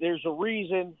 there's a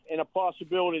reason and a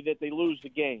possibility that they lose the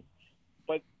game.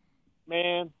 But,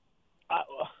 man,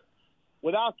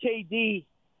 without KD,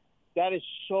 that is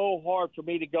so hard for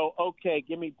me to go, okay,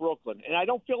 give me Brooklyn. And I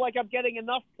don't feel like I'm getting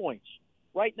enough points.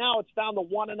 Right now it's down to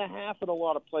 1.5 in a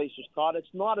lot of places, Todd. It's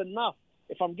not enough.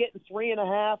 If I'm getting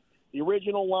 3.5, the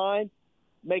original line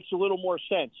makes a little more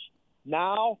sense.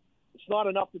 Now it's not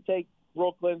enough to take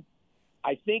Brooklyn.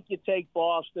 I think you take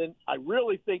Boston. I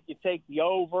really think you take the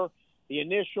over. The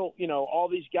initial, all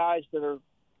these guys that are,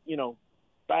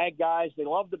 bad guys, they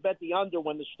love to bet the under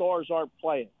when the stars aren't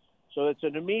playing. So it's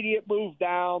an immediate move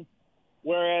down,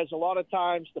 whereas a lot of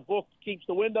times the book keeps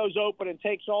the windows open and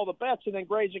takes all the bets and then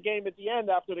grades a game at the end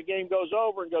after the game goes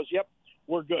over and goes, yep,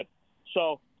 we're good.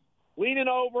 So leaning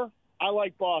over, I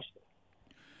like Boston.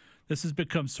 This has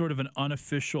become sort of an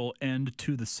unofficial end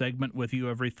to the segment with you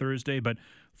every Thursday, but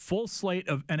full slate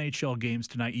of NHL games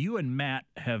tonight. You and Matt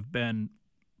have been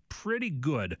pretty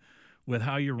good with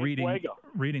how you're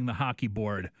reading the hockey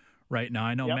board right now.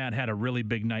 I know Matt had a really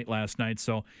big night last night,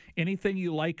 so anything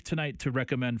you like tonight to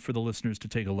recommend for the listeners to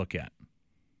take a look at?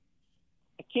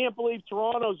 I can't believe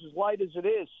Toronto's as light as it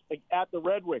is at the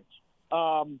Red Wings.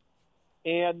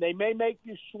 And they may make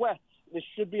you sweat. This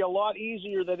should be a lot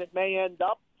easier than it may end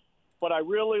up. But I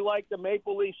really like the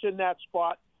Maple Leafs in that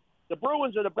spot. The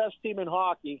Bruins are the best team in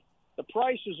hockey. The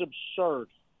price is absurd.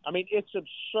 I mean, it's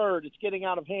absurd. It's getting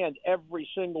out of hand every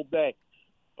single day.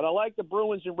 But I like the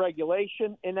Bruins in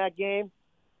regulation in that game.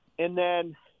 And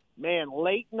then, man,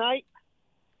 late night,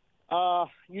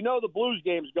 the Blues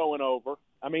game's going over.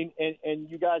 I mean, and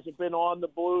you guys have been on the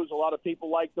Blues. A lot of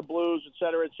people like the Blues, et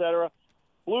cetera, et cetera.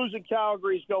 Blues in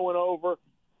Calgary's going over.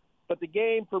 But the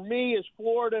game for me is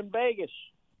Florida and Vegas.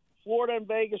 Florida and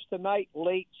Vegas tonight,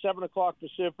 late, 7 o'clock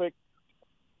Pacific.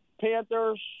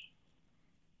 Panthers,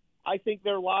 I think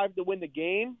they're live to win the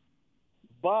game,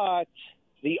 but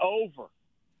the over,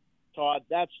 Todd,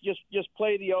 that's just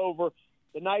play the over.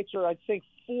 The Knights are, I think,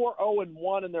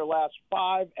 4-0-1 in their last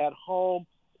 5 at home.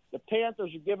 The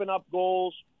Panthers are giving up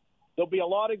goals. There'll be a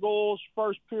lot of goals,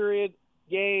 first period,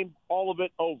 game, all of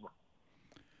it over.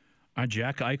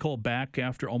 Jack Eichel back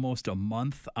after almost a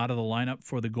month out of the lineup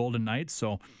for the Golden Knights,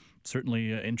 so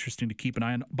certainly interesting to keep an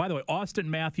eye on. By the way, Austin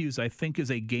Matthews, I think,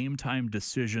 is a game-time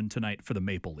decision tonight for the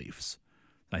Maple Leafs.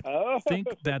 I think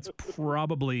that's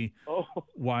probably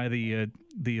why the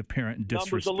apparent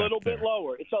disrespect number's a little there. bit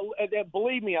lower. And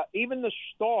believe me, even the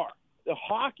star, the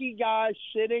hockey guys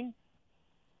sitting,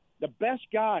 the best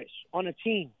guys on a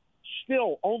team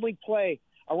still only play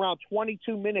around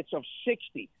 22 minutes of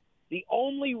 60. The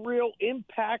only real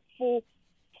impactful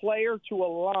player to a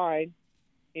line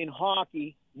in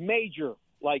hockey, major,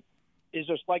 is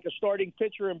just like a starting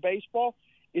pitcher in baseball,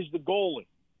 is the goalie,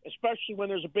 especially when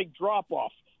there's a big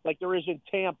drop-off like there is in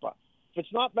Tampa. If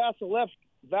it's not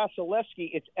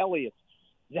Vasilevsky, it's Elliott.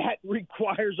 That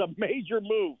requires a major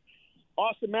move.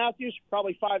 Austin Matthews,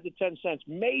 probably 5 to 10 cents,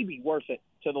 maybe worth it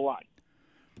to the line.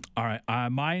 All right,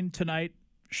 mine tonight,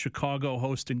 Chicago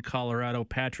hosting Colorado.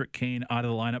 Patrick Kane out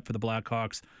of the lineup for the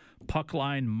Blackhawks. Puck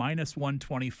line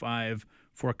 -125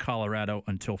 for Colorado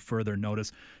until further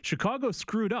notice. Chicago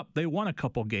screwed up. They won a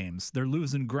couple games. They're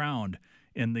losing ground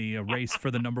in the race for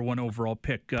the number 1 overall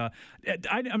pick.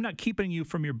 I'm not keeping you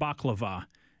from your baklava,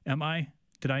 am I?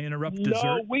 Did I interrupt dessert?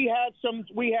 No, we had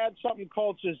something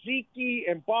called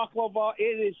tzatziki and baklava. It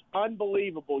is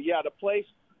unbelievable. Yeah, the place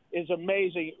is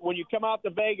amazing. When you come out to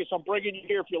Vegas, I'm bringing you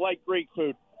here if you like Greek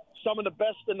food. Some of the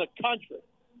best in the country.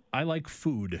 I like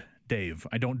food, Dave.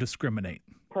 I don't discriminate.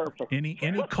 Perfect. Any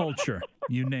culture,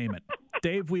 you name it.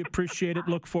 Dave, we appreciate it.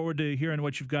 Look forward to hearing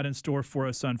what you've got in store for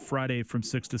us on Friday from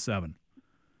 6 to 7.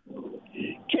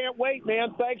 Can't wait,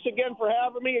 man. Thanks again for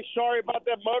having me. Sorry about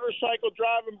that motorcycle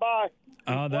driving by.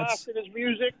 That's blasting his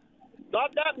music.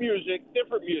 Not that music,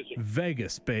 different music.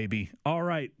 Vegas, baby. All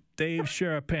right, Dave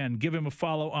Sharapan. Give him a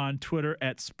follow on Twitter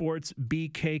at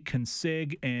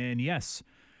SportsBKConsig. And yes,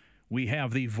 we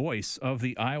have the voice of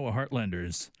the Iowa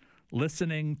Heartlanders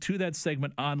listening to that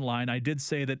segment online. I did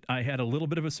say that I had a little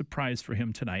bit of a surprise for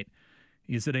him tonight.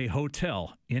 He's at a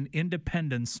hotel in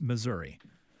Independence, Missouri,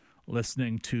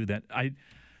 listening to that. I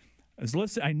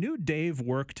knew Dave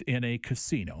worked in a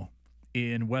casino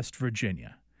in West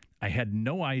Virginia. I had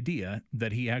no idea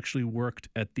that he actually worked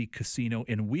at the casino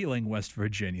in Wheeling, West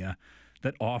Virginia,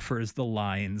 that offers the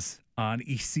lines on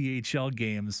ECHL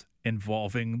games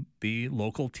involving the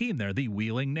local team there, the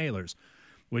Wheeling Nailers,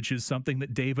 which is something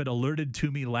that David alerted to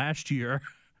me last year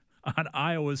on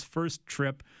Iowa's first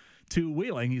trip to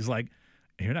Wheeling. He's like,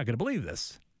 you're not going to believe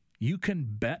this. You can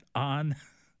bet on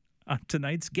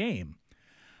tonight's game.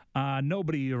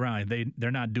 Nobody around.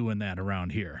 They're not doing that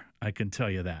around here. I can tell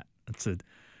you that. It's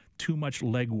too much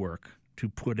legwork to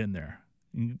put in there.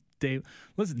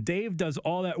 Dave does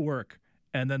all that work,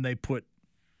 and then they put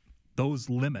those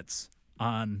limits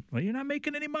on. Well, you're not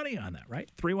making any money on that, right?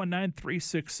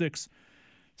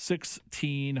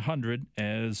 319-366-1600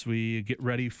 as we get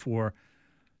ready for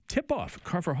tip-off at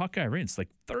Carver Hawkeye Arena. It's like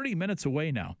 30 minutes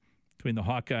away now between the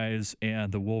Hawkeyes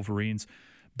and the Wolverines.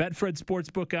 BetFred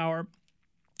Sportsbook Hour.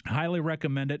 Highly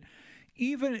recommend it.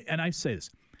 And I say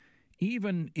this,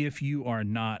 even if you are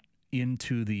not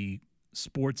into the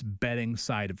sports betting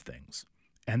side of things,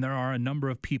 and there are a number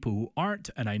of people who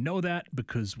aren't, and I know that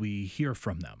because we hear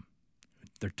from them.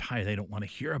 They're tired. They don't want to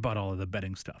hear about all of the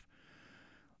betting stuff.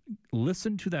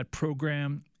 Listen to that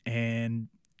program, and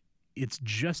it's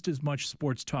just as much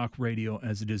sports talk radio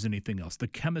as it is anything else. The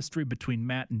chemistry between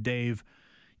Matt and Dave,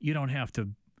 you don't have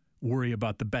to worry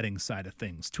about the betting side of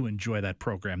things to enjoy that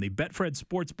program. The BetFred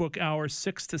Sportsbook Hour,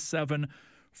 6 to 7,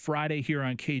 Friday here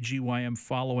on KGYM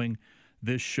following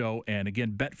this show. And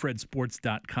again,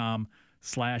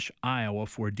 betfredsports.com/Iowa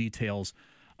for details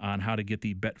on how to get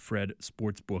the BetFred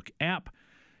Sportsbook app.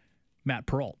 Matt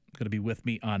Peralt going to be with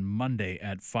me on Monday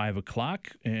at 5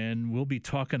 o'clock, and we'll be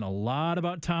talking a lot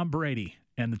about Tom Brady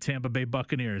and the Tampa Bay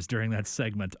Buccaneers during that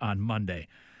segment on Monday.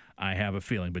 I have a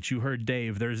feeling. But you heard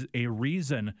Dave. There's a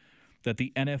reason that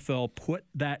the NFL put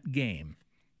that game,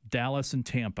 Dallas and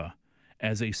Tampa,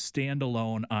 as a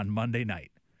standalone on Monday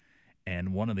night.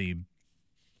 And one of the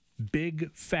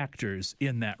big factors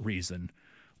in that reason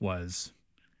was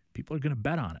people are going to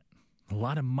bet on it. A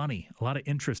lot of money, a lot of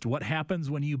interest. What happens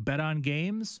when you bet on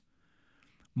games?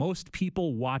 Most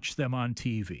people watch them on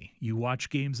TV. You watch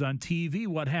games on TV,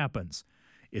 what happens?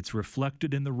 It's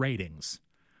reflected in the ratings.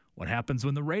 What happens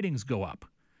when the ratings go up?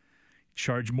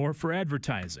 Charge more for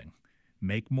advertising.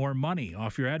 Make more money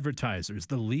off your advertisers.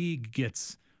 The league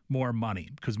gets more money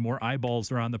because more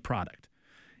eyeballs are on the product.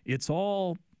 It's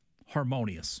all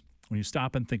harmonious when you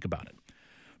stop and think about it.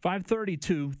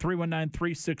 532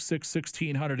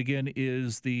 319-366-1600 again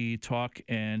is the talk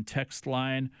and text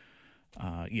line.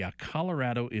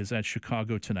 Colorado is at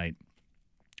Chicago tonight,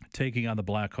 taking on the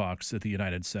Blackhawks at the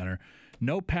United Center.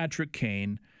 No Patrick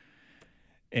Kane.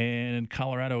 And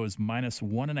Colorado is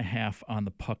 -1.5 on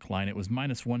the puck line. It was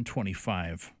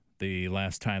 -125 the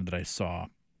last time that I saw.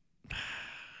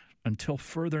 until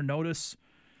further notice,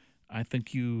 I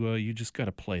think you just got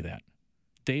to play that.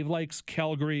 Dave likes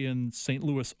Calgary and St.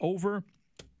 Louis over,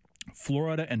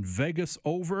 Florida and Vegas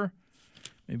over.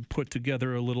 Maybe put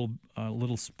together a little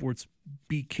sports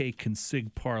BK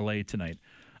consig parlay tonight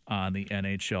on the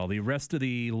NHL. The rest of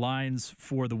the lines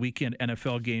for the weekend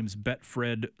NFL games,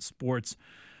 BetFred Sports.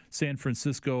 San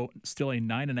Francisco still a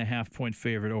 9.5-point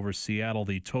favorite over Seattle.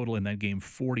 The total in that game,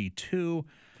 42.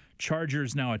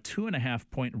 Chargers now a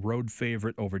 2.5-point road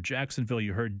favorite over Jacksonville.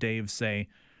 You heard Dave say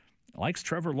likes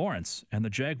Trevor Lawrence and the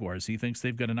Jaguars. He thinks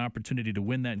they've got an opportunity to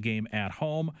win that game at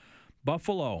home.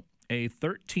 Buffalo, a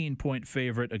 13-point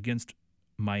favorite against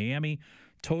Miami.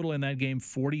 Total in that game,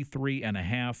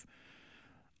 43.5.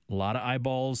 A lot of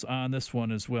eyeballs on this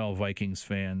one as well, Vikings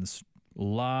fans. A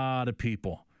lot of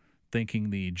people thinking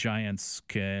the Giants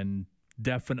can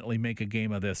definitely make a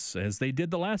game of this, as they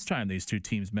did the last time these two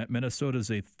teams met. Minnesota's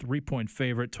a 3-point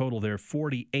favorite. Total there,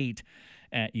 48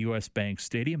 at U.S. Bank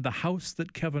Stadium, the house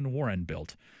that Kevin Warren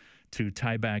built, to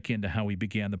tie back into how we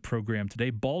began the program today.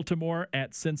 Baltimore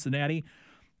at Cincinnati.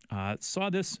 Saw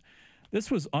this. This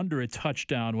was under a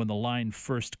touchdown when the line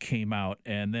first came out,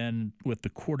 and then with the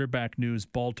quarterback news,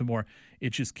 Baltimore,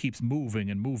 it just keeps moving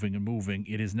and moving and moving.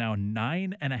 It is now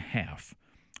 9.5.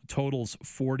 Totals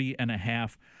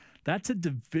 40.5. That's a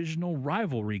divisional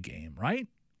rivalry game, right?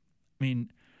 I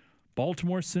mean,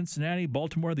 Baltimore, Cincinnati,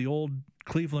 Baltimore, the old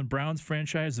Cleveland Browns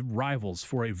franchise, rivals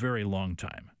for a very long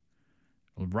time.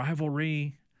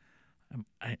 Rivalry,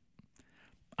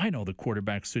 I know the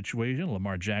quarterback situation.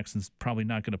 Lamar Jackson's probably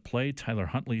not going to play. Tyler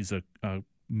Huntley's a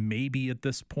maybe at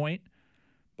this point.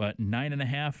 But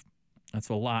 9.5, that's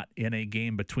a lot in a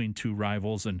game between two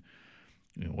rivals. And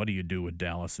what do you do with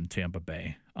Dallas and Tampa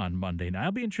Bay on Monday night?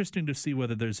 It'll be interesting to see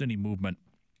whether there's any movement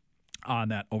on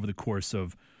that over the course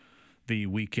of the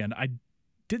weekend. I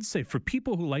did say, for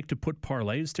people who like to put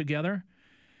parlays together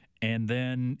and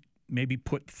then maybe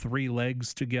put 3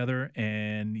 legs together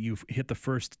and you hit the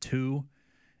first 2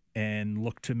 and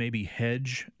look to maybe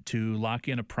hedge to lock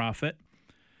in a profit,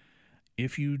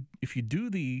 if you do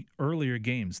the earlier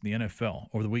games in the NFL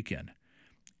over the weekend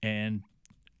and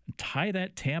tie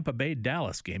that Tampa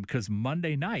Bay-Dallas game, because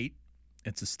Monday night,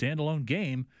 it's a standalone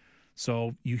game,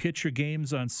 so you hit your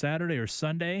games on Saturday or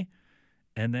Sunday,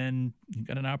 and then you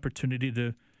got an opportunity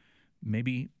to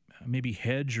maybe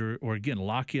hedge or again,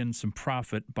 lock in some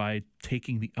profit by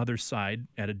taking the other side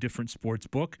at a different sports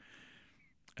book.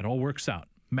 It all works out.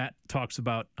 Matt talks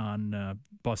about on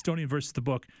Bostonian versus the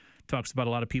Book, talks about a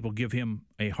lot of people give him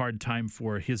a hard time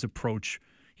for his approach.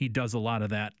 He does a lot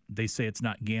of that. They say it's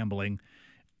not gambling.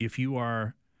 If you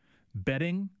are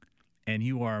betting and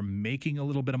you are making a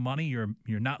little bit of money, you're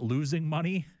not losing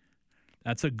money,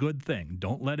 that's a good thing.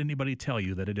 Don't let anybody tell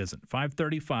you that it isn't.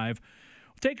 5:35.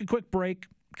 We'll take a quick break,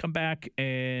 come back,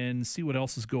 and see what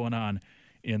else is going on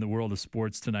in the world of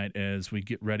sports tonight as we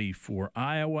get ready for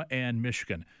Iowa and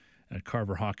Michigan at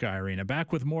Carver Hawkeye Arena.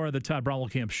 Back with more of the Todd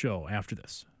Brommelkamp Show after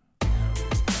this.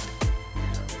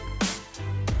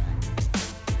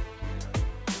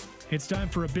 It's time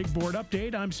for a big board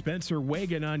update. I'm Spencer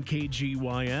Wagon on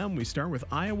KGYM. We start with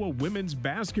Iowa women's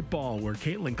basketball, where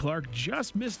Caitlin Clark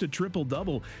just missed a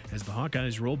triple-double as the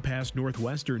Hawkeyes rolled past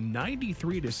Northwestern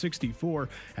 93-64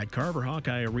 at Carver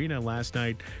Hawkeye Arena last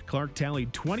night. Clark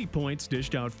tallied 20 points,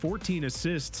 dished out 14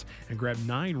 assists, and grabbed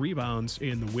 9 rebounds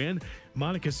in the win.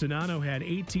 Monica Sonano had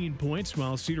 18 points,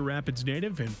 while Cedar Rapids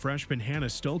native and freshman Hannah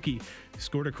Stolke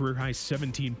scored a career-high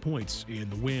 17 points in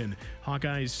the win.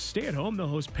 Hawkeyes stay at home. They'll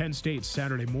host Penn State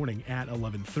Saturday morning at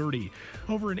 11:30.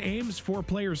 Over in Ames, 4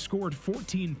 players scored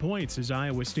 14 points as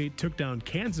Iowa State took down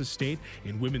Kansas State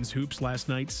in women's hoops last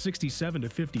night,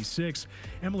 67-56.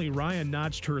 Emily Ryan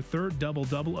notched her 3rd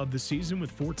double-double of the season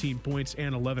with 14 points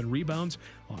and 11 rebounds,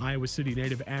 while Iowa City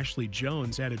native Ashley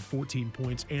Jones added 14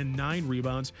 points and 9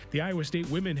 rebounds. The Iowa State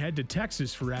women head to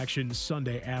Texas for action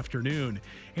Sunday afternoon.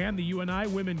 And the UNI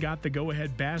women got the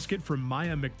go-ahead basket from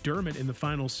Maya McDermott in the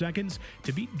final seconds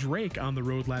to beat Drake on the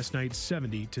road last night,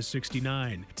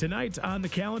 70-69. Tonight on the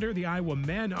calendar, the Iowa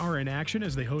men are in action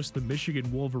as they host the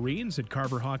Michigan Wolverines at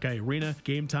Carver Hawkeye Arena.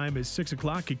 Game time is 6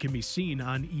 o'clock. It can be seen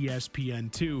on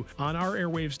ESPN2. On our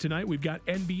airwaves tonight, we've got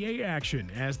NBA action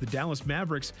as the Dallas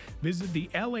Mavericks visit the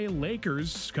LA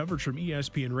Lakers. Coverage from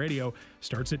ESPN Radio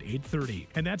starts at 8:30.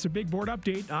 And that's a big board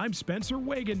update. I'm Spencer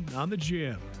Wagon on the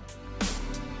Gym.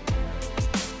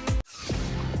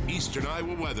 Eastern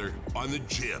Iowa weather on the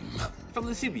Gym. From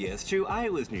the CBS 2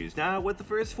 Iowa's News Now with the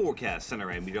first forecast.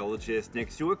 Center and meteorologist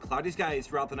next to it. Cloudy skies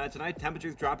throughout the night tonight.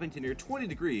 Temperatures dropping to near 20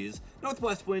 degrees.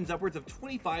 Northwest winds upwards of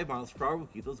 25 miles per hour. We'll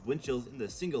keep those wind chills in the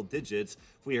single digits.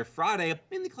 We are Friday,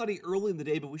 mainly cloudy early in the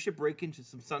day, but we should break into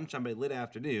some sunshine by late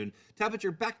afternoon.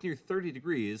 Temperature back near 30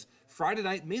 degrees. Friday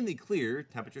night, mainly clear.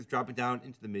 Temperatures dropping down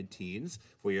into the mid-teens.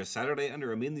 For your Saturday,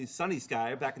 under a mainly sunny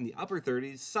sky, back in the upper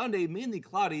 30s. Sunday, mainly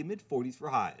cloudy, mid-40s for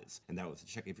highs. And that was a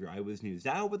check of your Iowa's News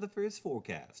Now with the first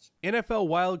forecast. NFL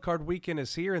Wildcard Weekend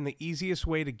is here, and the easiest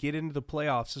way to get into the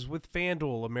playoffs is with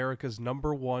FanDuel, America's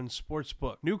 #1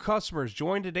 sportsbook. New customers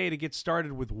join today to get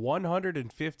started with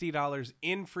 $150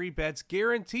 in free bets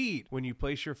guaranteed when you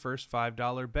place your first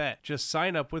 $5 bet. Just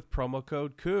sign up with promo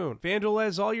code Coon. FanDuel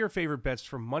has all your favorite bets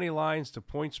from money lines to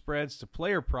point spreads to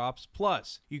player props.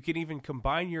 Plus, you can even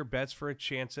combine your bets for a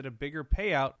chance at a bigger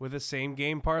payout with a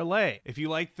same-game parlay. If you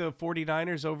like the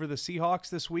 49ers over the Seahawks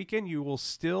this weekend, you will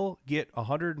still get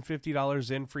 $150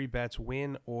 in free bets,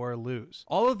 win or lose.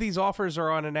 All of these offers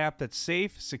are on an app that's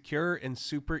safe, secure, and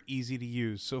super easy to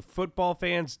use. So football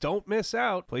fans, don't miss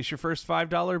out. Place your first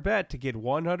 $5 bet to get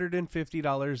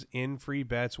 $150 in free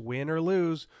bets, win or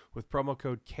lose, with promo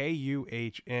code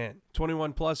KUHN.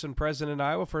 21 plus and present in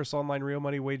Iowa. First online real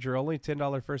money wager only.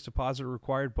 $10 first deposit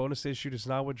required. Bonus issued is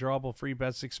not withdrawable. Free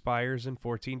bets expires in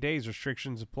 14 days.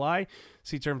 Restrictions apply.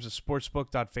 See terms at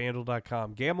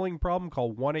sportsbook.fanduel.com. Gambling problem?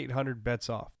 Call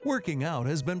 1-800-BETS-OFF. Working out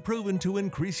has been proven to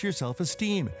increase your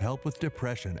self-esteem, help with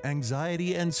depression,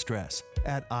 anxiety, and stress.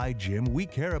 At iGym, we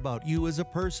care about you as a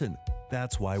person.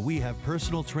 That's why we have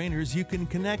personal trainers you can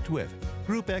connect with,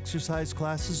 group exercise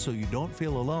classes so you don't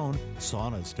feel alone,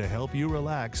 saunas to help you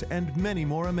relax, and many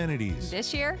more amenities.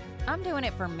 This year, I'm doing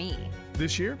it for me.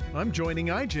 This year, I'm joining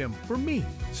iGym for me.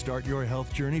 Start your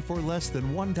health journey for less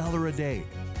than $1 a day.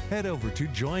 Head over to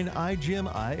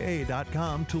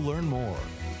joinigymia.com to learn more.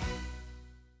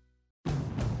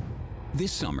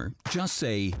 This summer, just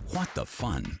say, what the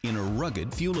fun, in a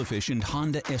rugged, fuel-efficient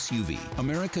Honda SUV,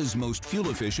 America's most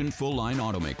fuel-efficient full-line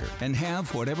automaker, and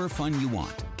have whatever fun you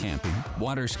want. Camping,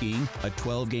 water skiing, a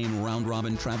 12-game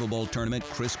round-robin travel ball tournament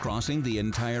crisscrossing the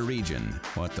entire region.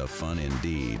 What the fun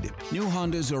indeed. New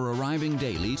Hondas are arriving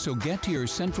daily, so get to your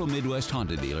Central Midwest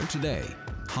Honda dealer today.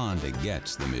 Honda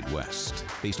gets the Midwest.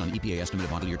 Based on EPA estimate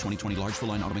of model year 2020 large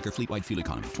full-line automaker fleet-wide fuel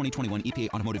economy. 2021 EPA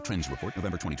Automotive Trends Report,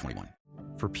 November 2021.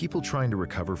 For people trying to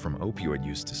recover from opioid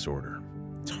use disorder,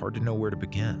 it's hard to know where to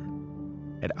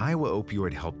begin. At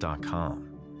iowaopioidhelp.com,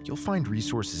 you'll find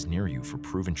resources near you for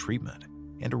proven treatment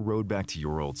and a road back to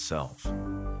your old self.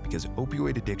 Because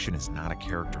opioid addiction is not a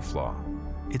character flaw,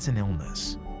 it's an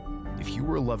illness. If you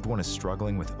or a loved one is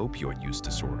struggling with opioid use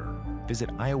disorder,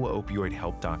 visit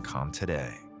iowaopioidhelp.com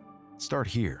today. Start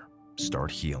here.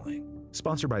 Start healing.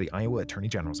 Sponsored by the Iowa Attorney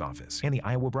General's Office and the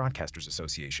Iowa Broadcasters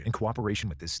Association in cooperation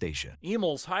with this station.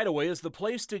 Emel's Hideaway is the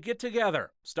place to get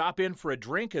together. Stop in for a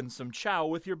drink and some chow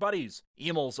with your buddies.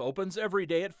 Emel's opens every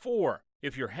day at 4.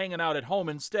 If you're hanging out at home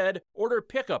instead, order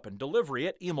pickup and delivery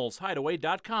at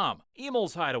emelshideaway.com.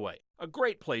 Emel's Hideaway, a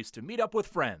great place to meet up with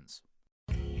friends.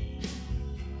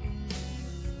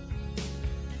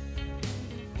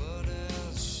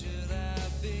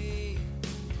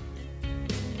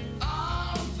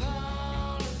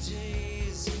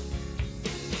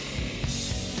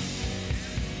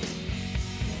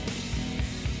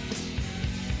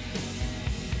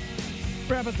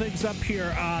 Wrapping things up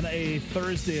here on a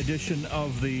Thursday edition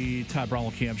of the Todd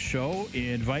Brommelkamp Show.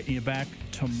 Inviting you back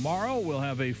tomorrow. We'll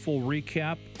have a full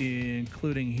recap,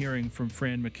 including hearing from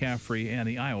Fran McCaffrey and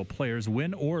the Iowa players,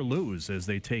 win or lose, as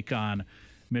they take on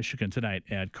Michigan tonight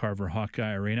at Carver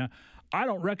Hawkeye Arena. I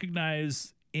don't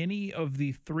recognize any of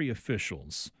the three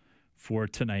officials for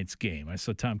tonight's game. I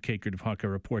saw Tom Kakert of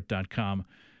HawkeyeReport.com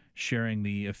sharing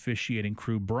the officiating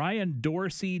crew. Brian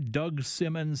Dorsey, Doug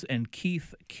Simmons, and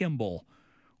Keith Kimball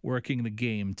working the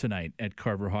game tonight at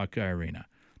Carver Hawkeye Arena.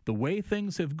 The way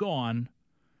things have gone,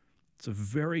 it's a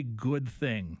very good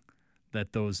thing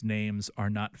that those names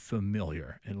are not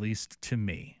familiar, at least to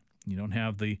me. You don't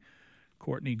have the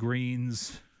Courtney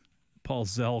Greens, Paul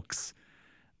Zelks,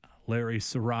 Larry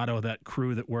Serrato, that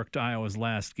crew that worked Iowa's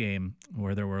last game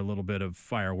where there were a little bit of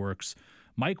fireworks.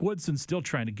 Mike Woodson's still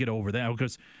trying to get over that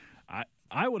because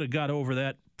I would have got over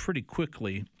that pretty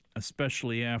quickly,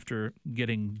 especially after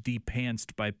getting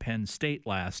de-pantsed by Penn State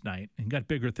last night, and got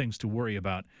bigger things to worry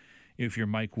about if you're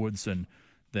Mike Woodson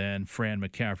than Fran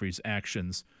McCaffrey's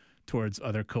actions towards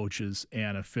other coaches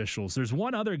and officials. There's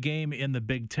one other game in the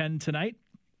Big Ten tonight,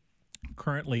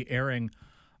 currently airing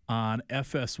on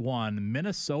FS1,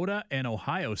 Minnesota and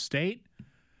Ohio State.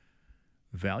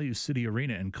 Value City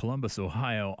Arena in Columbus,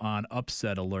 Ohio on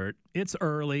upset alert. It's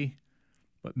early,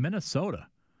 but Minnesota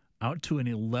out to an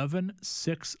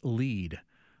 11-6 lead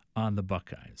on the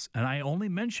Buckeyes. And I only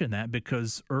mention that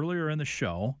because earlier in the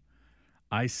show,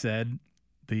 I said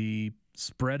the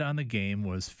spread on the game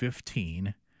was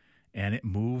 15, and it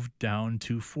moved down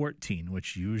to 14,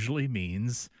 which usually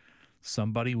means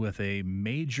somebody with a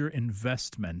major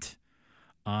investment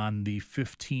on the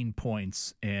 15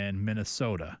 points in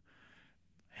Minnesota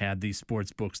had these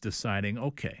sports books deciding,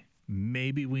 okay,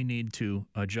 maybe we need to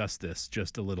adjust this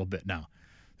just a little bit. Now,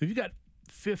 if you've got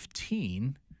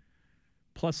 15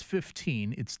 plus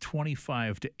 15, it's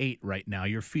 25-8 right now.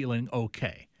 You're feeling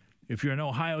okay. If you're an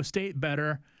Ohio State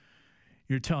bettor,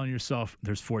 you're telling yourself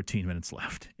there's 14 minutes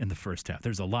left in the first half.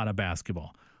 There's a lot of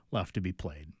basketball left to be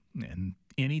played, and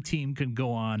any team can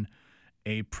go on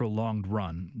a prolonged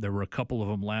run. There were a couple of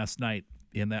them last night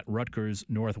in that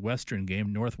Rutgers-Northwestern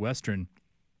game. Northwestern,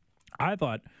 I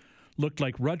thought, looked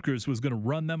like Rutgers was going to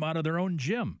run them out of their own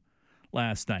gym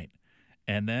last night.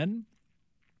 And then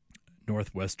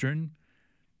Northwestern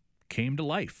came to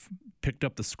life, picked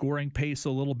up the scoring pace a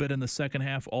little bit in the second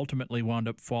half, ultimately wound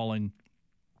up falling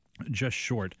just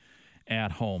short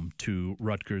at home to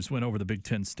Rutgers. Went over the Big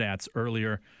Ten stats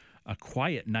earlier. A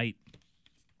quiet night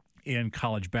in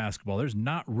college basketball. There's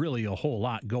not really a whole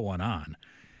lot going on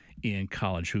in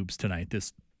college hoops tonight.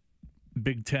 This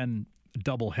Big Ten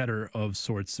doubleheader of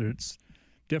sorts. It's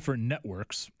different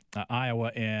networks.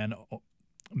 Iowa and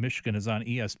Michigan is on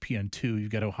ESPN2. You've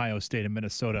got Ohio State and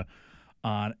Minnesota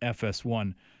on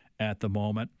FS1 at the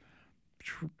moment.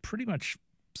 Pretty much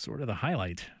sort of the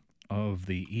highlight of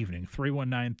the evening.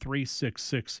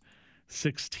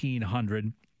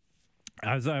 319-366-1600.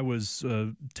 As I was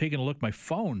taking a look, my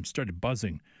phone started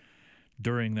buzzing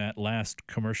during that last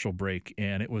commercial break,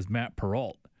 and it was Matt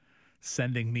Perrault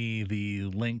sending me the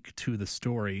link to the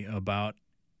story about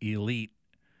Elite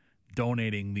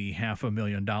donating the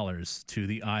 $500,000 to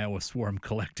the Iowa Swarm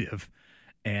Collective.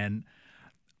 And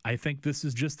I think this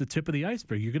is just the tip of the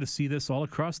iceberg. You're going to see this all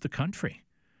across the country.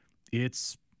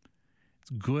 It's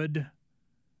good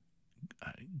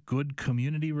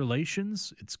community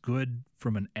relations. It's good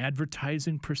from an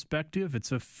advertising perspective.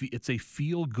 It's a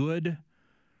feel-good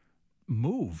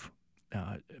move.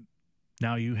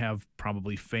 Now you have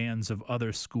probably fans of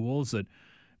other schools that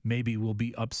maybe will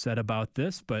be upset about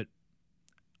this, but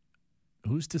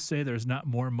who's to say there's not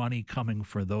more money coming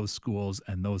for those schools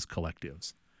and those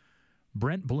collectives?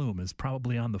 Brent Bloom is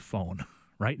probably on the phone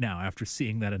right now after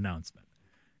seeing that announcement.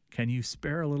 Can you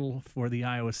spare a little for the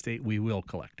Iowa State We Will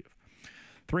Collective?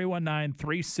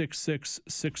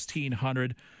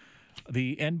 319-366-1600.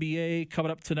 The NBA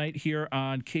coming up tonight here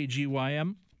on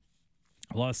KGYM.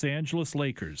 Los Angeles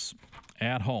Lakers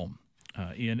at home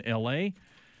in L.A.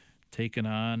 taking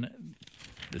on,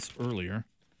 this earlier,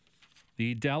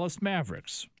 the Dallas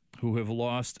Mavericks, who have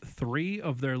lost 3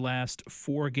 of their last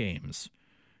 4 games,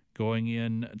 going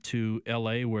into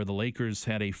L.A., where the Lakers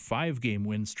had a 5-game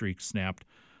win streak snapped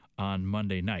on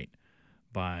Monday night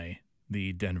by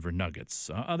the Denver Nuggets.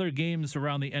 Other games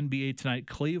around the NBA tonight,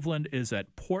 Cleveland is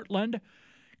at Portland.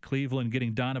 Cleveland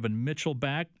getting Donovan Mitchell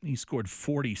back. He scored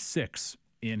 46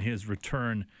 in his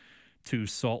return to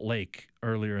Salt Lake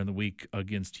earlier in the week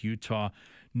against Utah.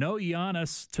 No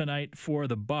Giannis tonight for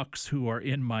the Bucks, who are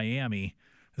in Miami.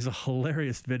 There's a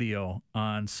hilarious video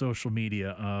on social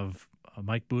media of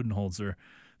Mike Budenholzer,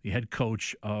 the head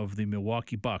coach of the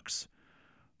Milwaukee Bucks,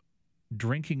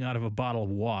 drinking out of a bottle of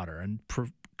water, and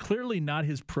clearly not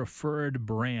his preferred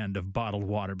brand of bottled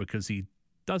water, because he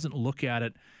doesn't look at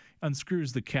it,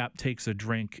 unscrews the cap, takes a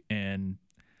drink, and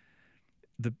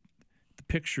the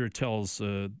picture tells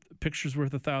picture's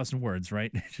worth 1,000 words,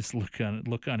 right? Just look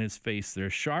on his face there.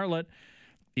 Charlotte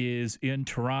is in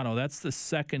Toronto. That's the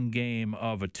second game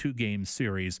of a 2-game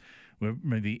series.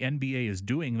 The NBA is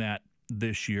doing that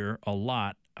this year a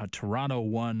lot. Toronto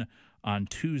won on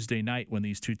Tuesday night when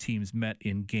these two teams met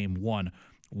in Game 1,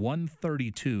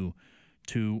 132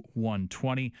 to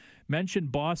 120.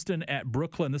 Mentioned Boston at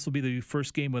Brooklyn. This will be the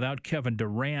first game without Kevin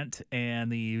Durant,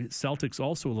 and the Celtics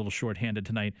also a little shorthanded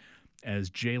tonight,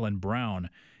 as Jaylen Brown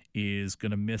is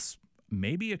going to miss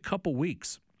maybe a couple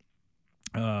weeks,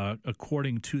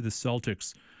 according to the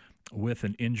Celtics, with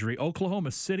an injury. Oklahoma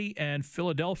City and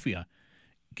Philadelphia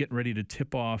getting ready to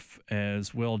tip off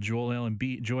as well. Joel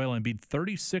Embiid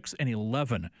 36 and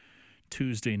 11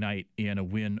 Tuesday night in a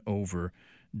win over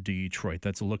Detroit.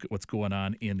 That's a look at what's going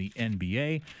on in the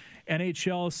NBA.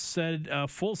 NHL said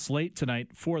full slate tonight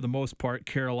for the most part.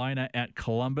 Carolina at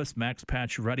Columbus. Max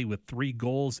Pacioretty with 3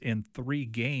 goals in 3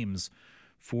 games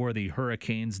for the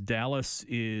Hurricanes. Dallas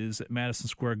is at Madison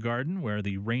Square Garden, where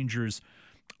the Rangers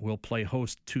will play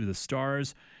host to the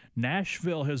Stars.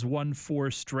 Nashville has won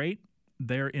 4 straight.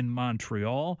 They're in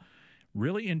Montreal.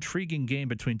 Really intriguing game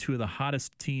between two of the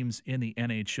hottest teams in the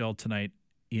NHL tonight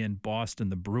in Boston.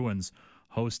 The Bruins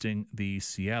hosting the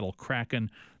Seattle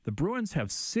Kraken. The Bruins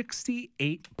have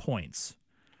 68 points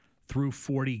through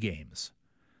 40 games.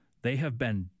 They have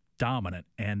been dominant,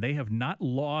 and they have not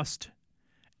lost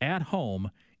at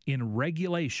home in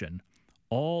regulation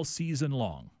all season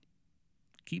long.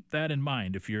 Keep that in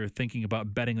mind if you're thinking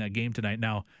about betting that game tonight.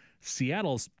 Now,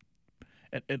 Seattle's,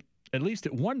 at least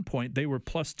at one point, they were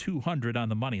plus 200 on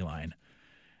the money line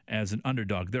as an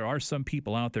underdog. There are some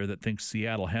people out there that think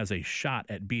Seattle has a shot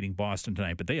at beating Boston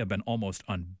tonight, but they have been almost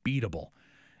unbeatable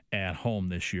at home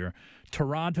this year.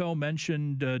 Toronto,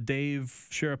 mentioned Dave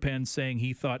Sharapan saying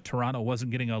he thought Toronto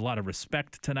wasn't getting a lot of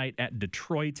respect tonight at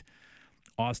Detroit.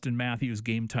 Austin Matthews,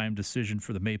 game time decision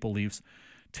for the Maple Leafs.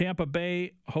 Tampa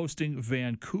Bay hosting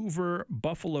Vancouver.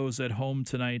 Buffalo's at home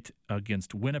tonight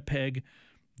against Winnipeg.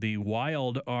 The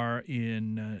Wild are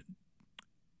the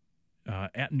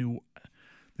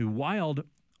Wild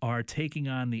are taking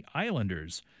on the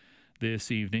Islanders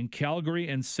this evening. Calgary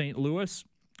and St. Louis.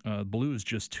 Blues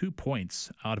just 2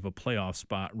 points out of a playoff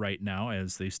spot right now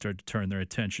as they start to turn their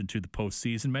attention to the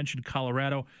postseason. Mentioned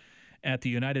Colorado at the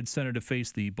United Center to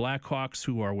face the Blackhawks,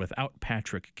 who are without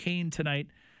Patrick Kane tonight.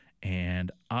 And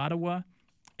Ottawa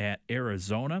at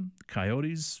Arizona.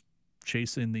 Coyotes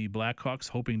chasing the Blackhawks,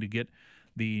 hoping to get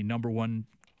the number 1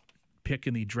 pick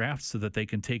in the draft so that they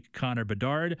can take Connor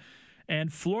Bedard.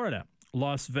 And Florida,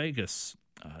 Las Vegas.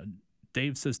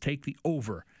 Dave says take the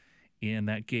over in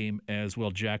that game as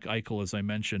well. Jack Eichel, as I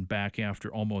mentioned, back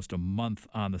after almost a month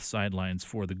on the sidelines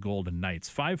for the Golden Knights.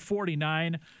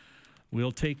 5:49.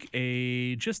 We'll take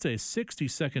just a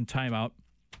 60-second timeout.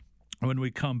 When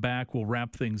we come back, we'll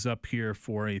wrap things up here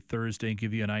for a Thursday and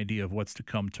give you an idea of what's to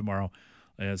come tomorrow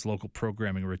as local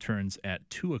programming returns at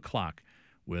 2 o'clock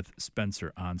with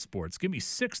Spencer on Sports. Give me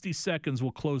 60 seconds.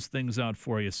 We'll close things out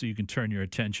for you so you can turn your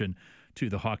attention to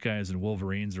the Hawkeyes and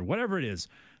Wolverines or whatever it is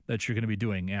that you're going to be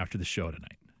doing after the show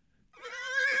tonight.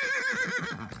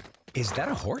 Is that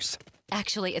a horse?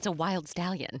 Actually, it's a wild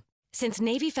stallion. Since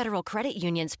Navy Federal Credit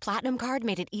Union's Platinum Card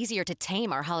made it easier to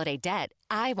tame our holiday debt,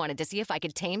 I wanted to see if I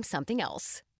could tame something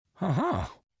else. Uh-huh.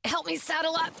 Help me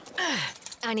saddle up.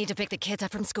 I need to pick the kids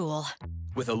up from school.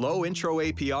 With a low intro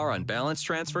APR on balance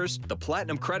transfers, the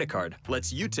Platinum Credit Card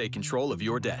lets you take control of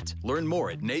your debt. Learn more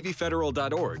at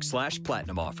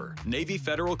NavyFederal.org/Platinum offer. Navy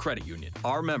Federal Credit Union.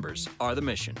 Our members are the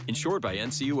mission. Insured by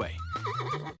NCUA.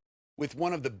 With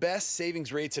one of the best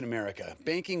savings rates in America,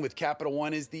 banking with Capital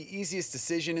One is the easiest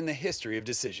decision in the history of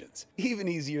decisions. Even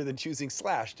easier than choosing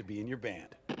Slash to be in your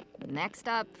band. Next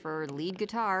up for lead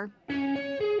guitar.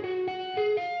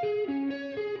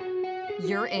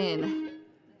 You're in.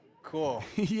 Cool.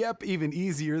 Yep, even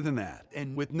easier than that.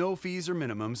 And with no fees or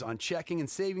minimums on checking and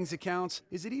savings accounts,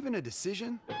 is it even a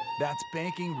decision? That's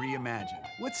banking reimagined.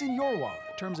 What's in your wallet?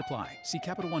 Terms apply. See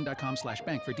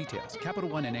CapitalOne.com/bank for details.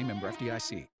 Capital One N.A. member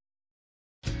FDIC.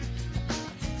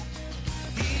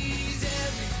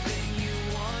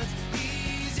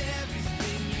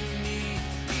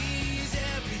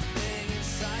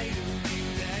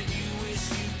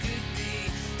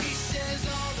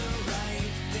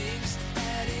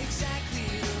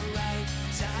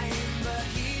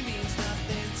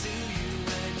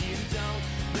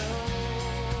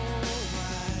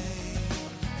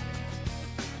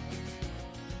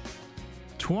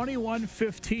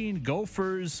 (21:15).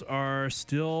 Gophers are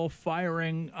still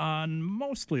firing on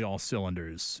mostly all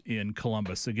cylinders in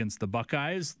Columbus against the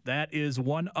Buckeyes. That is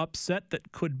one upset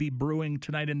that could be brewing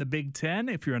tonight in the Big Ten.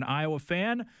 If you're an Iowa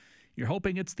fan, you're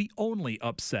hoping it's the only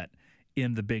upset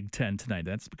in the Big Ten tonight.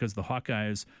 That's because the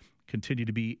Hawkeyes continue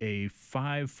to be a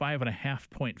 5.5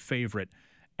 point favorite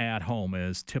at home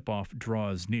as tip-off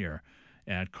draws near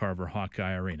at Carver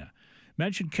Hawkeye Arena.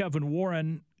 Mentioned Kevin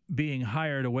Warren being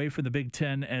hired away from the Big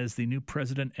Ten as the new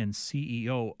president and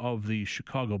CEO of the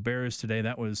Chicago Bears today.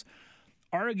 That was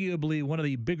arguably one of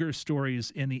the bigger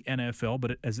stories in the NFL,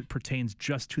 but as it pertains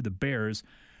just to the Bears.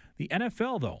 The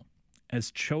NFL, though,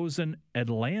 has chosen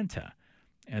Atlanta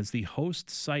as the host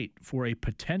site for a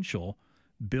potential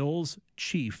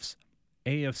Bills-Chiefs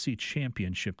AFC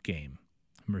Championship game.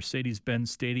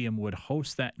 Mercedes-Benz Stadium would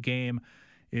host that game.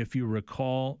 If you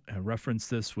recall, I referenced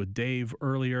this with Dave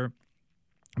earlier,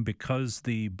 because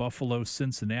the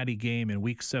Buffalo-Cincinnati game in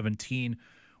Week 17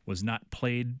 was not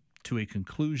played to a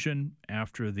conclusion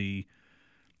after the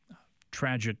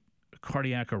tragic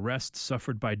cardiac arrest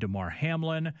suffered by Damar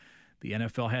Hamlin. The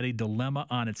NFL had a dilemma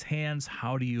on its hands.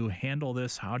 How do you handle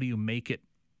this? How do you make it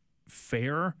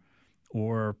fair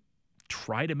or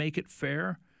try to make it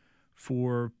fair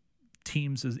for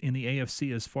teams in the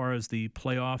AFC as far as the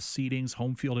playoff seedings,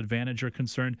 home field advantage are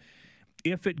concerned?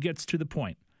 If it gets to the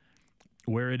point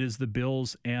where it is the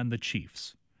Bills and the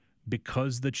Chiefs,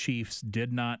 because the Chiefs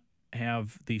did not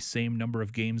have the same number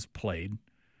of games played,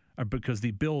 or because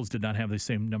the Bills did not have the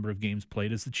same number of games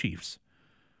played as the Chiefs,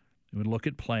 we would look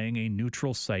at playing a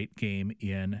neutral site game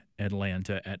in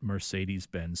Atlanta at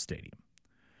Mercedes-Benz Stadium.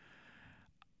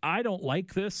 I don't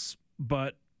like this,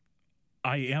 but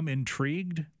I am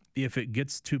intrigued if it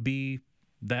gets to be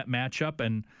that matchup.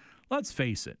 And let's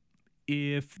face it,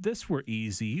 if this were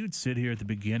easy, you'd sit here at the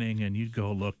beginning and you'd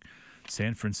go, look,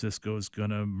 San Francisco's going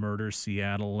to murder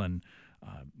Seattle, and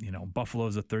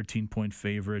Buffalo's a 13-point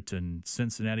favorite, and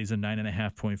Cincinnati's a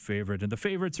 9.5-point favorite, and the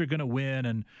favorites are going to win,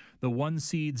 and the 1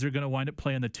 seeds are going to wind up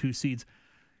playing the 2 seeds.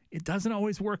 It doesn't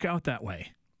always work out that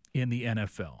way in the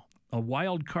NFL. A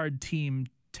wild card team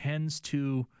tends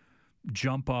to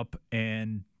jump up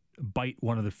and bite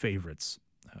one of the favorites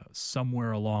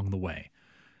somewhere along the way.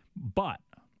 But,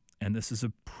 and this is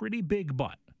a pretty big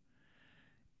but,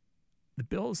 the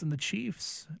Bills and the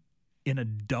Chiefs in a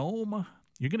dome,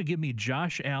 you're going to give me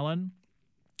Josh Allen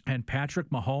and Patrick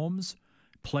Mahomes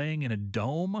playing in a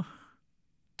dome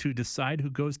to decide who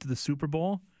goes to the Super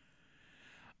Bowl?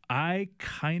 I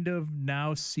kind of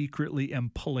now secretly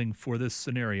am pulling for this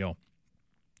scenario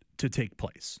to take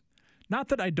place. Not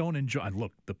that I don't enjoy.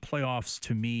 Look, the playoffs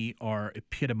to me are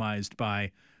epitomized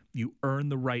by you earn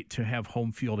the right to have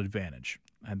home field advantage.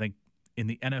 I think in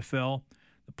the NFL,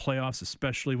 the playoffs,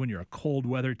 especially when you're a cold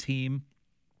weather team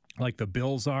like the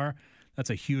Bills are, that's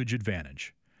a huge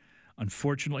advantage.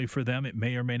 Unfortunately for them, it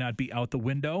may or may not be out the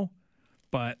window,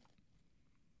 but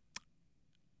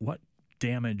what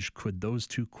damage could those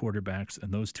 2 quarterbacks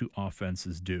and those 2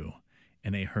 offenses do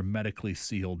in a hermetically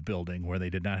sealed building where they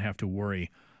did not have to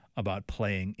worry about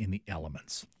playing in the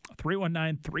elements?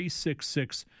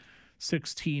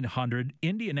 319-366-1600.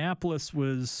 Indianapolis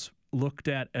was looked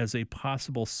at as a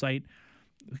possible site.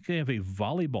 They have a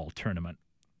volleyball tournament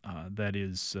that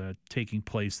is taking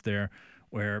place there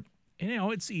where,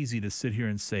 it's easy to sit here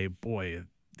and say, boy,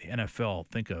 the NFL,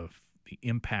 think of the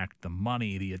impact, the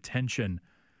money, the attention.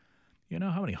 You know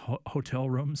how many hotel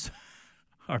rooms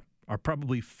are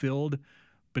probably filled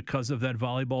because of that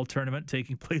volleyball tournament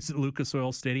taking place at Lucas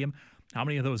Oil Stadium? How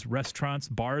many of those restaurants,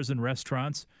 bars and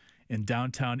restaurants in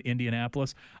downtown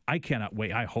Indianapolis? I cannot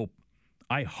wait. I hope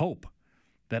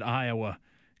that Iowa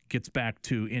gets back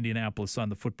to Indianapolis on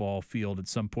the football field at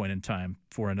some point in time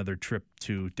for another trip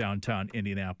to downtown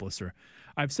Indianapolis. Or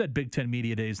I've said Big Ten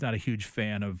Media Days, not a huge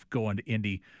fan of going to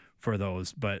Indy for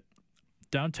those, but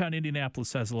downtown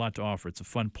Indianapolis has a lot to offer. It's a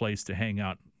fun place to hang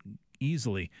out,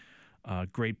 easily a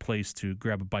great place to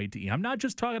grab a bite to eat. I'm not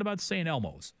just talking about St.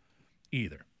 Elmo's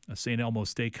either. A St.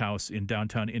 Elmo's Steakhouse in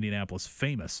downtown Indianapolis,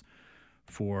 famous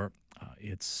for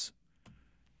its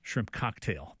shrimp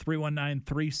cocktail.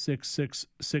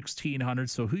 319-366-1600.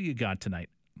 So who you got tonight?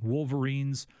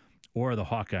 Wolverines or the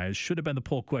Hawkeyes? Should have been the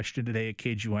poll question today at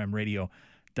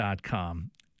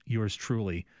KGYMradio.com. Yours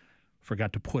truly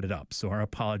forgot to put it up. So our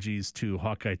apologies to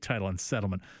Hawkeye Title and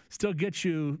Settlement. Still get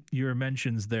you your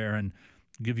mentions there and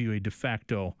give you a de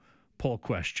facto poll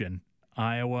question.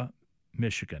 Iowa,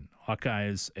 Michigan.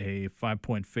 Hawkeyes a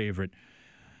 5-point favorite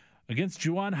against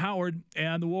Juwan Howard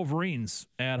and the Wolverines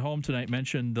at home tonight.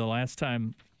 Mentioned the last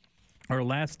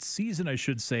season, I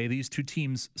should say, these 2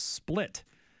 teams split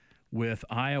with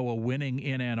Iowa winning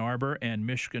in Ann Arbor and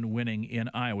Michigan winning in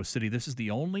Iowa City. This is the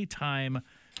only time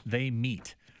they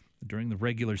meet during the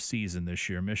regular season this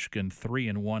year. Michigan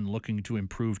 3-1, looking to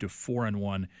improve to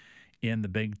 4-1 in the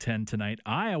Big Ten tonight.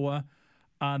 Iowa,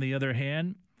 on the other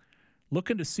hand,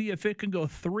 looking to see if it can go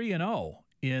 3-0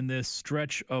 in this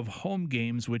stretch of home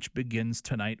games, which begins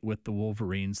tonight with the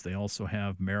Wolverines. They also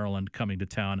have Maryland coming to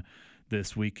town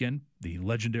this weekend. The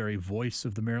legendary voice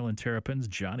of the Maryland Terrapins,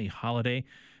 Johnny Holiday,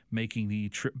 making the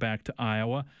trip back to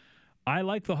Iowa. I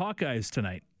like the Hawkeyes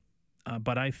tonight,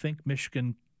 but I think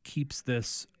Michigan keeps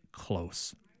this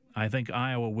close. I think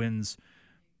Iowa wins.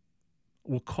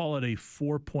 We'll call it a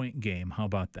 4-point game. How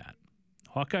about that?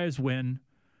 Hawkeyes win.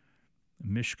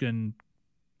 Michigan,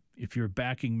 if you're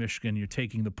backing Michigan, you're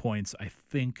taking the points. I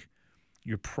think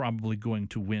you're probably going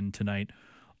to win tonight.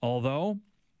 Although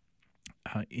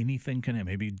anything can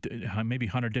happen. Maybe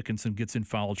Hunter Dickinson gets in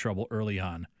foul trouble early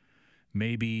on.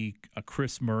 Maybe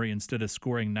Chris Murray, instead of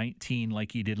scoring 19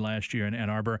 like he did last year in Ann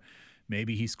Arbor,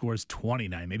 maybe he scores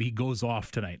 29. Maybe he goes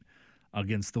off tonight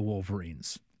against the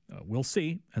Wolverines. we'll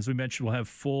see. As we mentioned, we'll have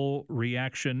full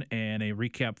reaction and a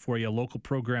recap for you. Local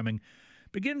programming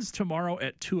begins tomorrow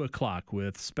at 2 o'clock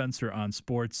with Spencer on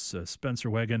Sports. Spencer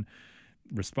Wegan,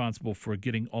 responsible for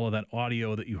getting all of that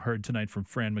audio that you heard tonight from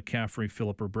Fran McCaffrey,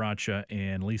 Philip Bracha,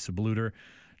 and Lisa Bluter.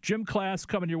 Gym class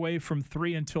coming your way from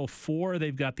 3 until 4.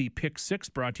 They've got the Pick 6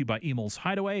 brought to you by Emel's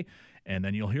Hideaway. And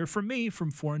then you'll hear from me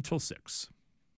from 4 until 6.